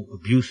people,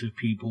 abusive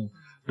people.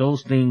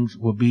 Those things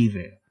will be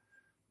there.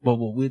 But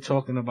what we're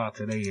talking about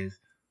today is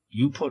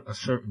you put a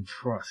certain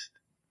trust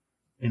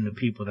in the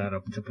people that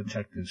are to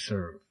protect and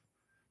serve.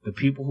 The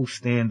people who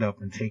stand up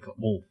and take an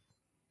oath,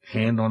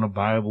 hand on a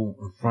Bible,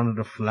 in front of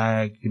the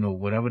flag,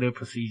 whatever their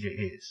procedure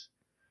is.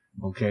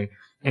 Okay?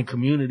 And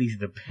communities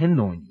depend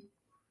on you.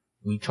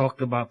 We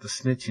talked about the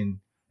snitching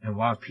and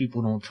why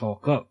people don't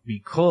talk up,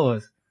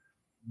 because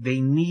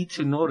they need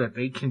to know that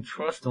they can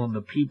trust on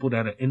the people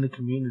that are in the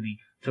community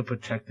to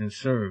protect and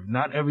serve.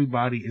 Not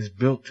everybody is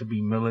built to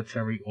be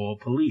military or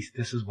police.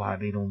 This is why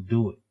they don't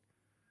do it.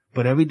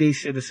 But everyday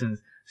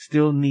citizens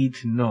still need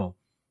to know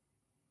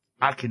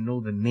I can know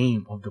the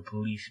name of the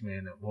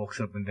policeman that walks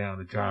up and down,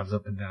 that drives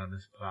up and down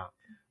this block.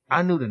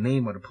 I knew the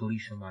name of the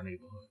police in my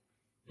neighborhood.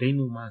 They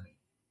knew my name.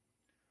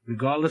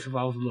 Regardless if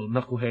I was a little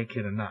knucklehead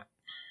kid or not.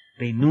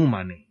 They knew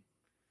my name.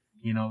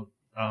 You know,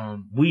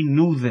 we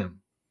knew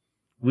them.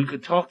 We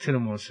could talk to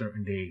them on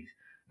certain days.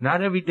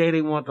 Not every day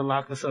they want to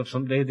lock us up.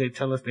 Some days they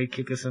tell us they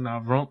kick us in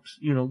our rumps.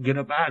 You know, get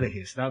up out of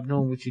here. Stop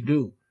doing what you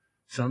do.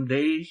 Some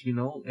days, you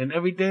know, and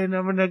every day and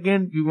ever and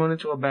again, you run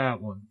into a bad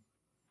one.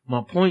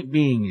 My point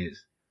being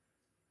is,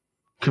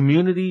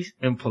 communities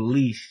and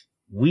police,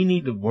 we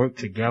need to work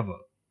together.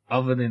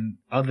 Other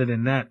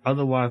than that,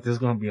 otherwise there's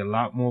going to be a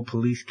lot more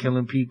police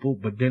killing people,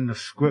 but then the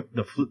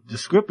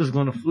script is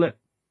going to flip.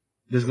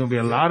 There's going to be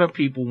a lot of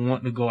people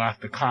wanting to go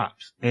after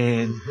cops.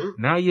 And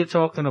now you're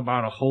talking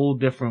about a whole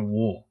different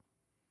war.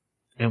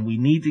 And we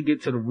need to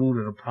get to the root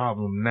of the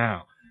problem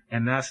now.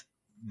 And that's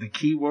the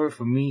key word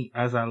for me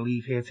as I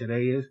leave here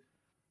today is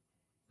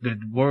the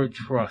word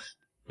trust.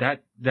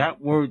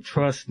 That word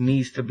trust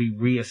needs to be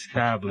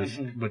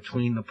reestablished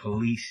between the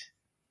police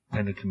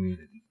and the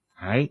community.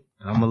 All right?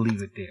 I'm going to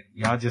leave it there.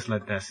 Y'all just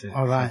let that sit.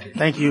 All right. Okay.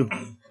 Thank you.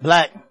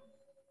 Black.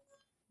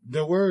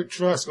 The word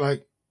trust,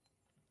 like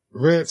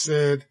Red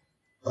said,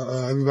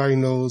 everybody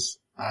knows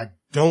I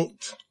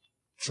don't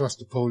trust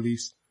the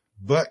police,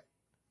 but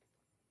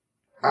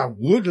I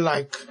would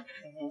like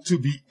to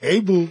be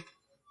able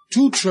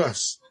to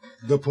trust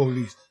the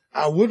police.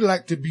 I would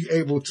like to be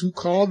able to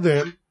call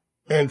them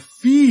and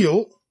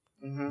feel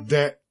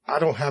that I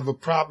don't have a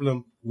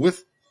problem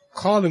with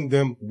calling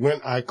them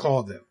when I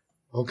call them.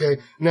 Okay.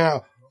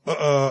 Now,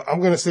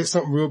 I'm going to say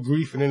something real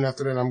brief and then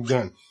after that I'm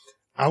done.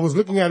 I was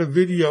looking at a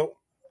video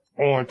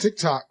on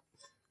TikTok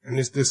and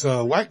it's this,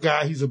 white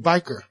guy. He's a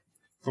biker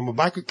from a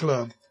biker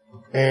club.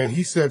 And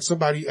he said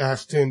somebody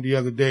asked him the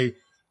other day,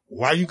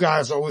 why you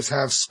guys always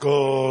have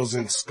skulls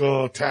and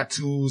skull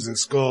tattoos and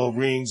skull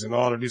rings and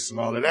all of this and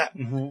all of that.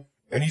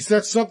 And he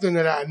said something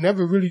that I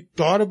never really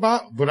thought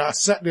about, but I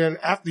sat there and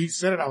after he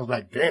said it, I was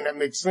like, damn, that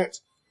makes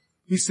sense.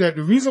 He said,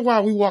 the reason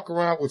why we walk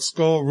around with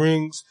skull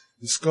rings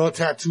and skull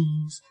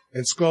tattoos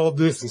and skull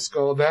this and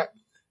skull that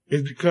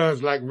is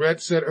because, like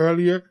Red said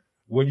earlier,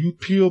 when you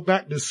peel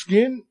back the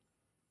skin,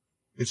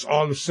 it's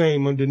all the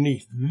same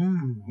underneath.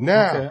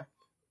 Now,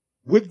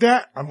 with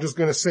that, I'm just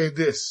going to say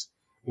this.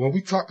 When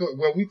we talk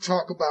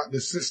about the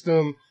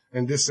system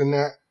and this and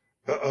that,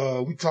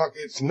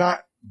 it's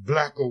not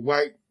black or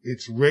white,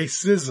 it's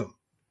racism.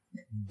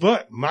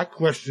 But my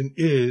question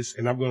is,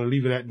 and I'm going to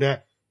leave it at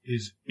that,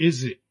 is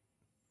it?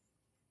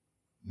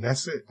 And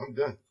that's it. I'm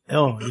done.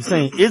 Oh, you're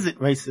saying, is it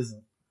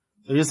racism?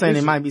 So you're saying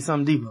it might be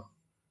something deeper.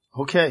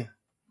 Okay.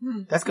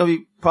 That's going to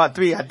be part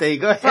 3, I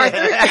think. Go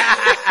ahead.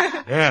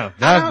 Yeah,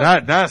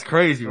 that's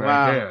crazy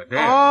right there.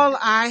 All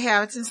I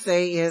have to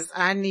say is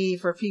I need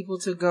for people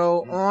to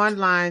go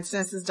online,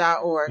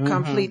 census.org,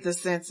 complete the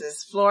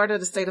census. Florida,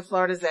 the state of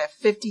Florida is at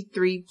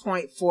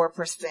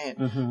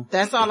 53.4%.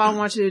 That's all I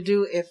want you to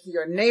do. If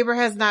your neighbor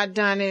has not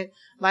done it,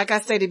 like I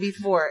stated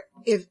before,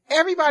 if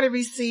everybody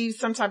receives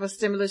some type of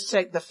stimulus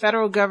check, the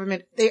federal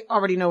government, they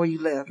already know where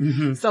you live.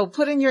 So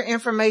put in your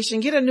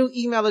information, get a new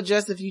email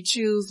address if you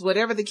choose,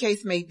 whatever the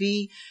case may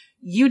be.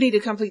 You need to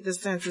complete the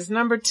census.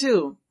 Number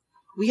 2,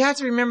 we have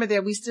to remember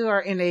that we still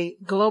are in a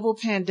global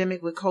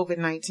pandemic with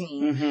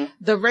COVID-19.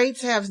 The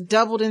rates have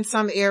doubled in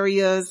some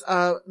areas.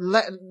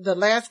 The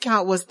last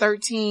count was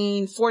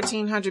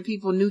 1,400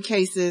 people, new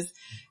cases,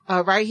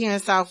 right here in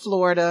South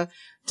Florida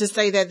to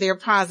say that they're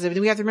positive.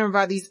 And we have to remember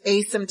about these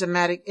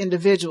asymptomatic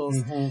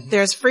individuals.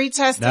 There's free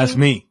testing. That's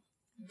me.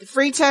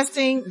 Free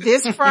testing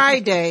this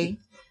Friday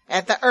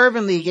at the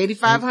Urban League,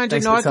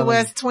 8500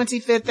 Northwest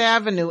 25th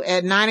Avenue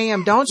at 9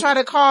 a.m. Don't try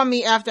to call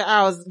me after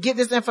hours. Get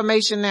this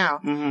information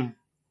now.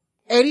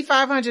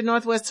 8500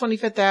 Northwest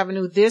 25th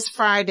Avenue this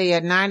Friday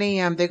at 9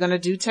 a.m. They're going to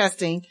do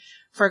testing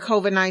for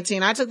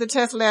COVID-19. I took the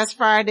test last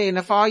Friday, and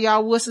if all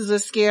y'all wusses are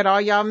scared,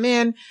 all y'all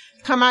men,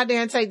 come out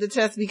there and take the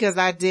test because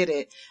I did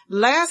it.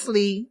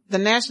 Lastly, the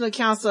National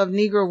Council of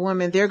Negro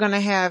Women, they're going to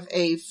have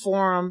a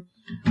forum,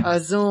 a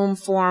Zoom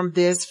forum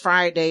this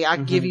Friday.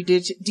 I'll give you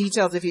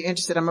details if you're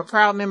interested. I'm a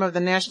proud member of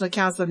the National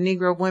Council of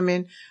Negro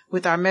Women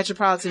with our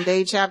Metropolitan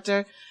Dade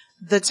chapter.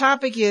 The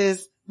topic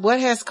is, what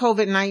has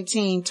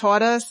COVID-19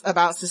 taught us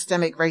about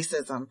systemic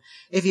racism?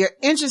 If you're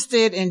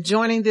interested in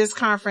joining this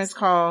conference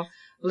call,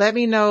 let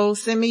me know.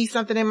 Send me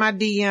something in my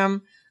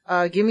DM.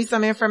 Give me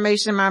some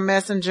information in my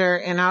messenger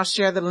and I'll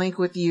share the link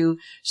with you.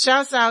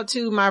 Shouts out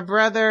to my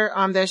brother,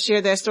 that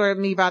shared that story with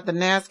me about the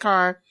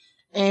NASCAR.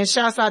 And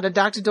shouts out to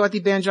Dr.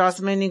 Dorothy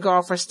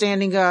Bendross-Mendenhall for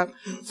standing up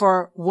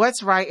for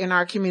what's right in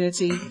our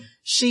community.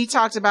 She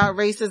talked about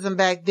racism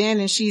back then,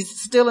 and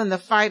she's still in the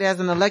fight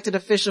as an elected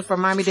official for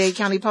Miami-Dade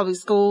County Public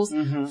Schools,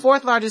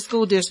 4th largest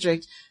school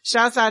district.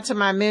 Shouts out to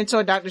my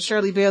mentor, Dr.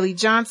 Shirley Bailey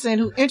Johnson,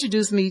 who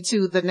introduced me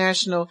to the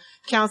National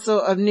Council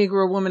of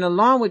Negro Women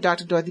along with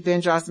Dr. Dorothy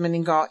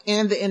Bendross-Mendenhall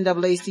and the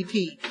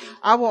NAACP.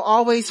 I will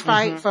always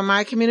fight for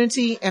my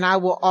community, and I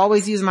will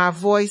always use my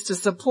voice to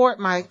support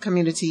my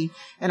community,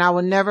 and I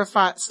will never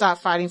stop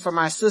fighting for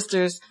my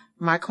sisters,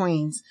 my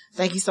queens.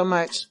 Thank you so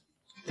much.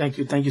 Thank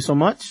you. Thank you so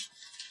much.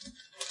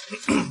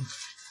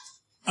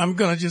 I'm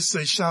going to just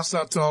say shouts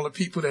out to all the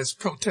people that's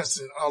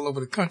protesting all over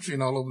the country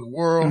and all over the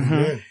world.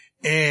 Mm-hmm.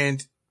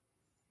 And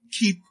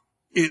keep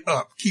it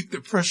up. Keep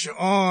the pressure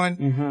on.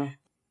 Mm-hmm.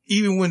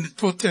 Even when the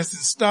protesting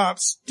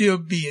stops, still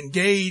be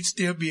engaged,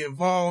 still be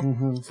involved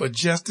Mm-hmm. for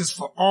justice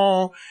for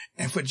all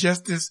and for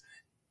justice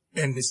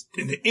in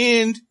the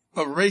end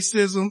of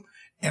racism.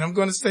 And I'm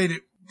going to say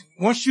that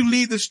once you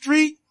leave the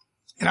street,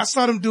 and I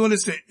saw them doing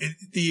this at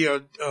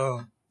the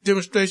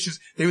demonstrations,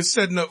 they were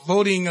setting up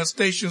voting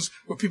stations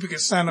where people can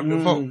sign up to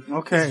vote.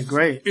 Okay,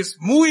 great. It's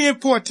muy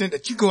important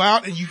that you go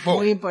out and you vote.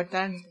 Muy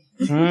importante.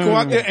 Go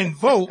out there and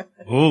vote.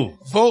 Ooh.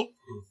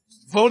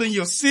 Vote in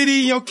your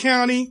city, your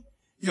county,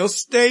 your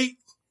state,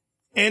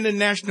 and the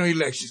national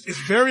elections. It's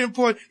very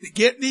important to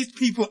get these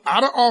people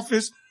out of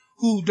office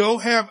who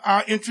don't have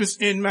our interests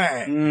in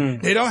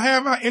mind. They don't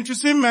have our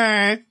interests in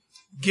mind.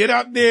 Get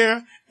out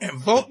there and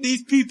vote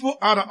these people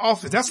out of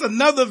office. That's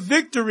another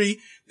victory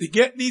to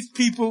get these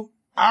people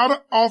out of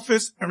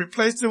office and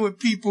replace them with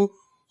people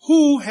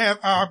who have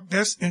our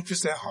best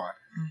interests at heart.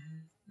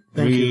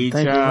 Reach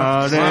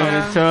out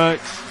and touch.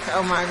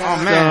 Oh my God.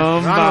 Oh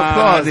man,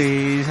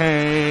 somebody's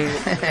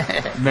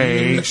hand.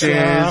 Make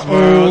this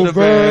world a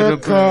better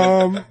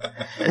place.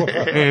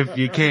 If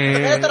you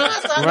can.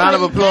 Round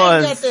of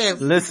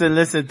applause.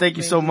 Listen. Thank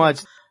you so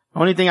much.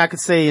 Only thing I could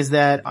say is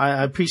that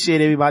I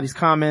appreciate everybody's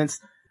comments.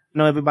 You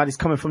know, everybody's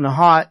coming from the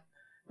heart.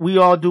 We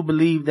all do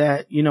believe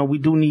that, you know, we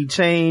do need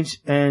change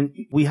and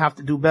we have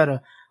to do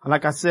better.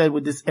 Like I said,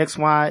 with this X,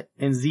 Y,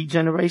 and Z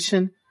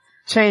generation,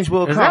 change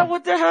will come. Is that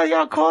what the hell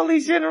y'all call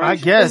these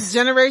generations? I guess. It's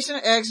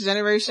Generation X,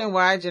 Generation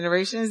Y,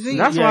 Generation Z.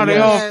 That's why they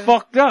all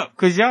fucked up.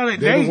 Cause y'all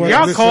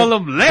call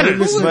them letters.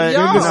 Listen.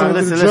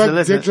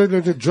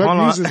 The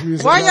drug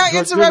music. Why y'all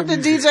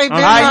interrupting DJ Ben?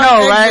 I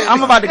know, right?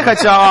 I'm about to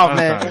cut y'all off,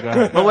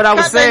 man. But what I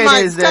was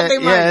saying is that,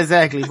 yeah,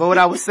 exactly. But what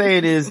I was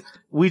saying is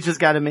we just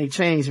gotta make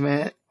change,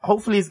 man.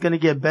 Hopefully it's gonna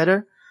get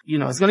better. You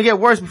know, it's gonna get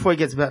worse before it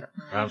gets better.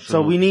 Absolutely.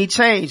 So we need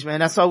change, man.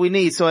 That's all we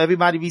need. So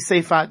everybody be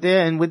safe out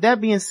there. And with that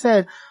being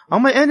said,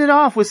 I'm gonna end it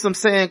off with some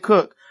Saying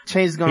Cook.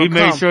 Change is gonna come.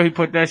 He made sure he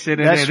put that shit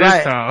in there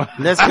this time.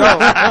 Let's go.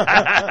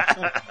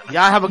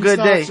 Y'all have a good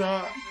day.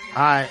 All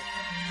right.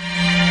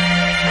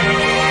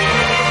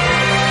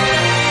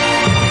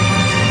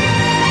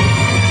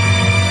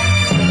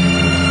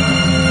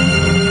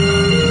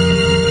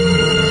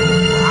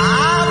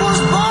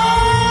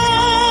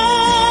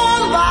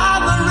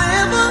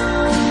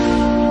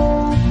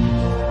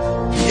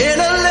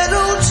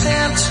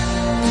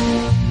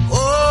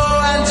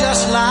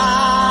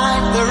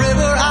 Like the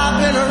river I've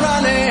been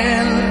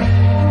running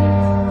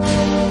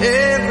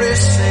ever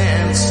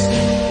since.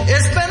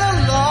 It's been a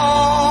long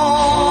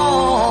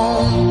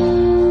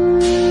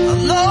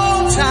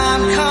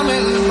time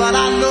coming, but I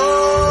know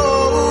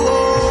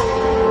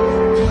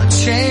a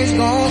change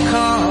gonna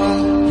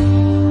come.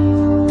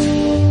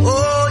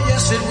 Oh,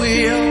 yes it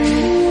will.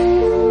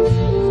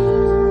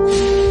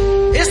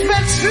 It's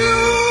been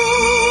too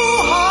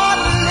hard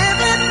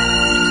living,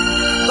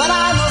 but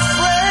I'm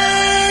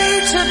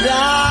afraid to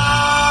die.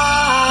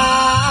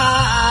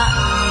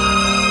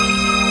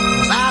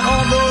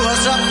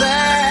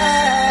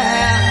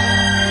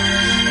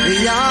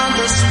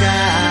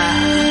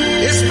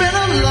 It's been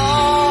a long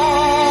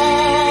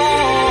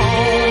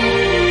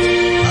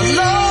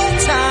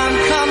time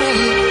coming,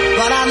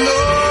 but I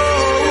know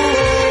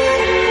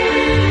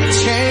a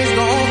change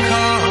gonna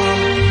come.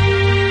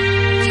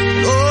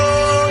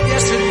 Oh,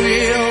 yes it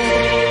will.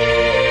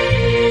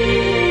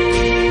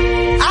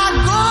 I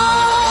go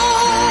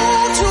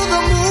to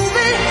the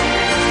movie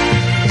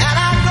and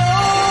I go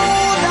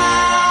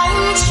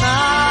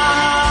downtown.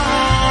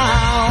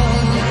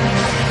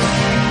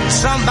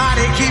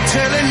 Somebody keep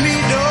telling me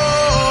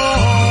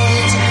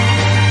don't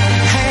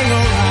hang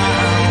around.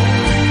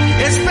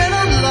 It's been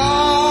a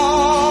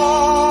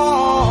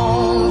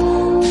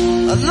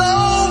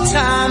long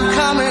time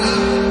coming,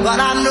 but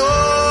I know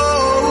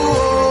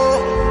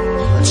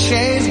a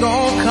change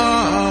gonna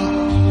come.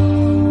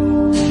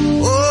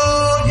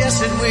 Oh,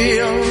 yes it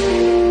will.